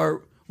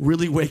are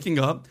really waking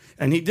up,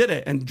 and he did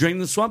it. And draining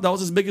the swamp, that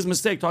was his biggest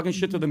mistake, talking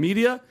shit to the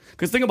media.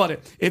 Because think about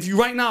it. If you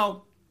right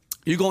now,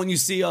 you go and you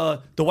see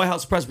the White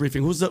House press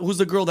briefing, who's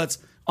the girl that's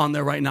on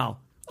there right now?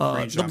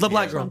 The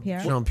black girl.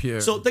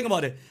 Jean-Pierre. So think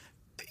about it.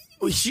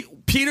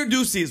 Peter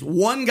Doocy is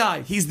one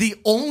guy. He's the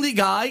only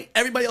guy.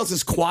 Everybody else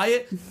is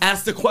quiet,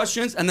 asks the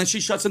questions, and then she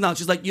shuts him down.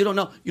 She's like, "You don't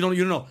know. You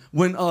don't know."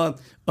 When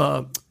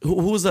who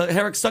was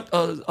Herrick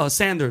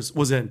Sanders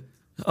was in.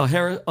 What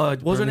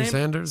was her Bernie name?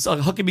 Sanders?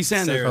 Huckabee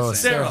Sanders.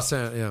 Sarah,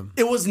 yeah.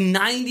 It was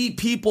 90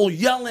 people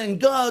yelling.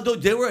 God,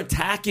 they were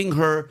attacking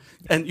her,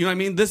 and you know what I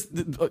mean.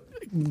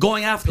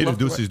 going after Peter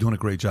left and Ducey's right. doing a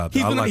great job.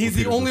 He's I like he's what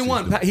the Peter only Ducey's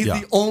one. doing. He's Yeah.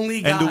 the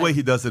only guy. And the way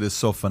he does it is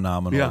so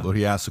phenomenal. Yeah. Where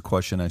he asks a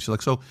question and she's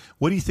like, "So,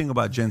 what do you think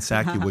about Jen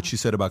Psaki? What she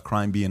said about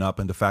crime being up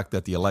and the fact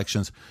that the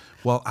elections?"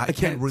 Well, I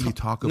can't really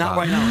talk not about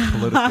right now.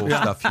 political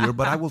stuff here,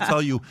 but I will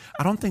tell you,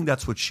 I don't think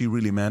that's what she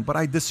really meant. But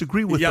I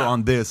disagree with her Yeah.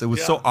 on this. It was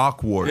Yeah. so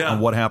awkward Yeah. on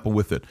what happened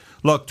with it.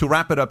 Look, to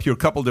wrap it up here, a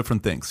couple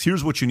different things.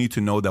 Here's what you need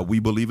to know that we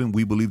believe in.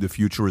 We believe the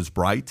future is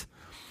bright.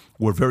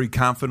 We're very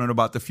confident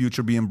about the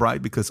future being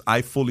bright because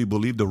I fully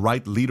believe the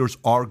right leaders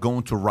are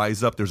going to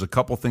rise up. There's a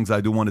couple things I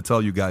do want to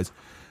tell you guys.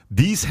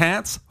 These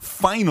hats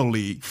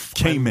finally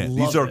came in.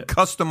 These are it.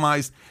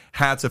 customized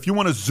hats. If you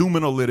want to zoom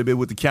in a little bit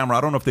with the camera,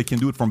 I don't know if they can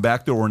do it from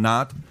back there or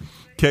not.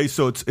 Okay,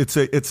 so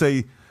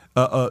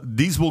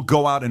these will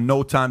go out in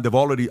no time. They've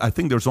already, I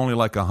think there's only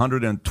like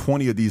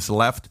 120 of these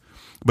left.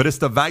 But it's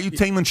the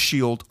Valuetainment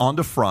shield on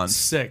the front.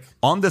 Sick.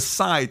 On the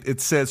side, it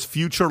says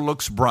 "Future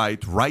looks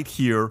bright" right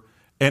here.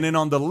 And then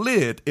on the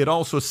lid, it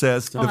also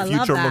says "The I love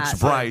future that. looks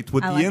bright"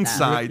 with I the like that.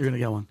 inside You're gonna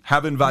get one.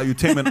 having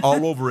Valuetainment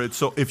all over it.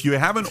 So if you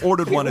haven't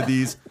ordered one of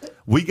these,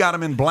 we got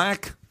them in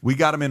black, we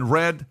got them in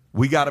red,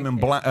 we got them in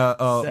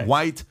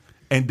white,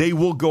 and they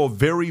will go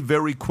very,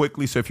 very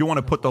quickly. So if you want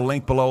to put the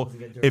link below,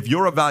 if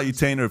you're a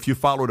Valuetainer, if you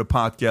follow the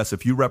podcast,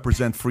 if you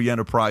represent free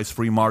enterprise,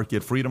 free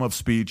market, freedom of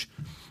speech,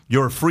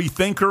 you're a free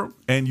thinker,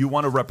 and you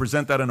want to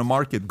represent that in the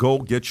market, go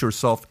get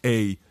yourself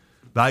a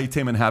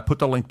Valuetainment hat. Put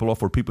the link below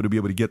for people to be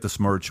able to get this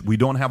merch. We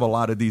don't have a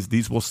lot of these.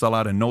 These will sell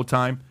out in no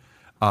time.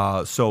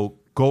 So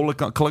go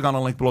click on the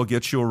link below.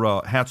 Get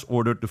your hats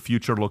ordered. The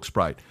future looks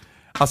bright.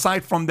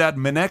 Aside from that,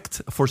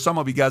 Minect, for some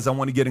of you guys that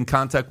want to get in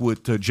contact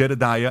with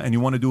Jedediah and you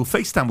want to do a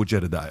FaceTime with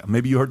Jedediah.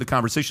 Maybe you heard the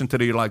conversation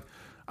today. You're like,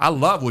 I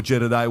love what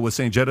Jedediah was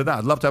saying. Jedediah,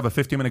 I'd love to have a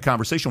 15-minute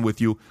conversation with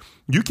you.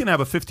 You can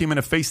have a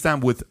 15-minute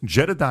FaceTime with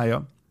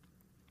Jedediah,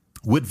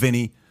 with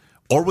Vinny,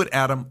 or with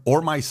Adam,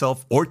 or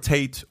myself, or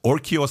Tate, or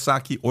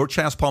Kiyosaki, or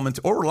Chaz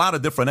Palminteri, or a lot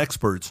of different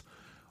experts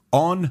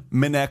on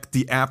Minect,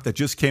 the app that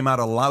just came out,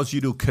 allows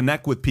you to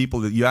connect with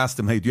people that you ask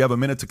them, hey, do you have a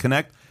minute to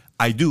connect?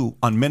 I do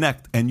on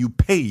Minect, and you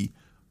pay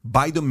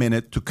by the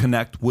minute to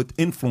connect with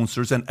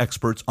influencers and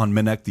experts on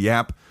Minect, the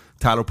app.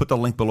 Tyler, put the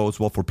link below as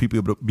well for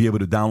people to be able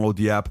to download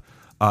the app.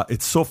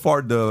 It's so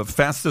far the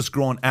fastest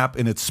growing app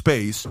in its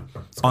space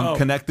on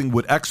connecting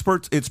with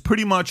experts. It's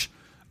pretty much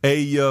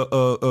a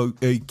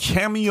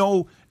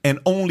Cameo and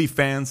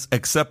OnlyFans,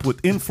 except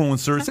with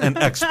influencers and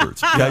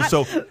experts. Okay,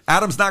 so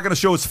Adam's not going to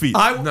show his feet,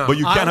 but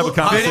you can have a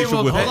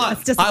conversation with him. It's I will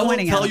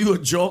disappointing, tell Adam. you a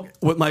joke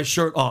with my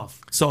shirt off.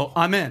 So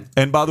I'm in.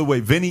 And by the way,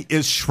 Vinny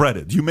is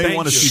shredded. You may Thank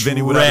want to you. see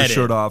Vinny without his Shredded.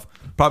 shirt off.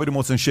 Probably the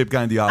most in shape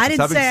guy in the office. I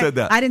didn't Having say said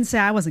that, I didn't say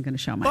I wasn't going to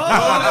show my.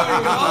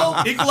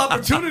 Oh, there we go. Equal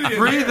opportunity.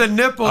 Free the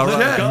nipple all today.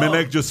 right,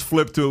 Minek just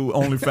flipped to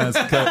OnlyFans.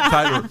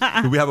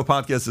 Tyler, do we have a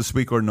podcast this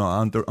week or no?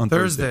 On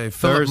Thursday,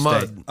 Philip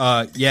Thursday.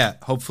 Mudd. Yeah,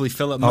 hopefully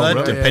Philip Mudd,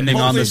 really? depending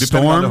on the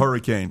Depending on storm. the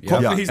hurricane.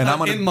 Hopefully he's and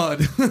not I'm in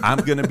mud. I'm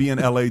going to be in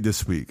LA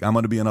this week.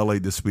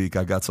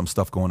 I got some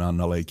stuff going on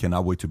in LA.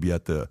 Cannot wait to be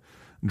at the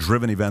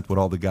Driven event with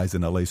all the guys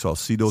in LA. So I'll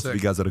see those of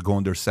you guys that are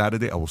going there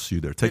Saturday. I will see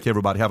you there. Take care,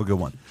 everybody. Have a good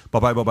one.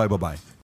 Bye-bye, bye-bye, bye-bye.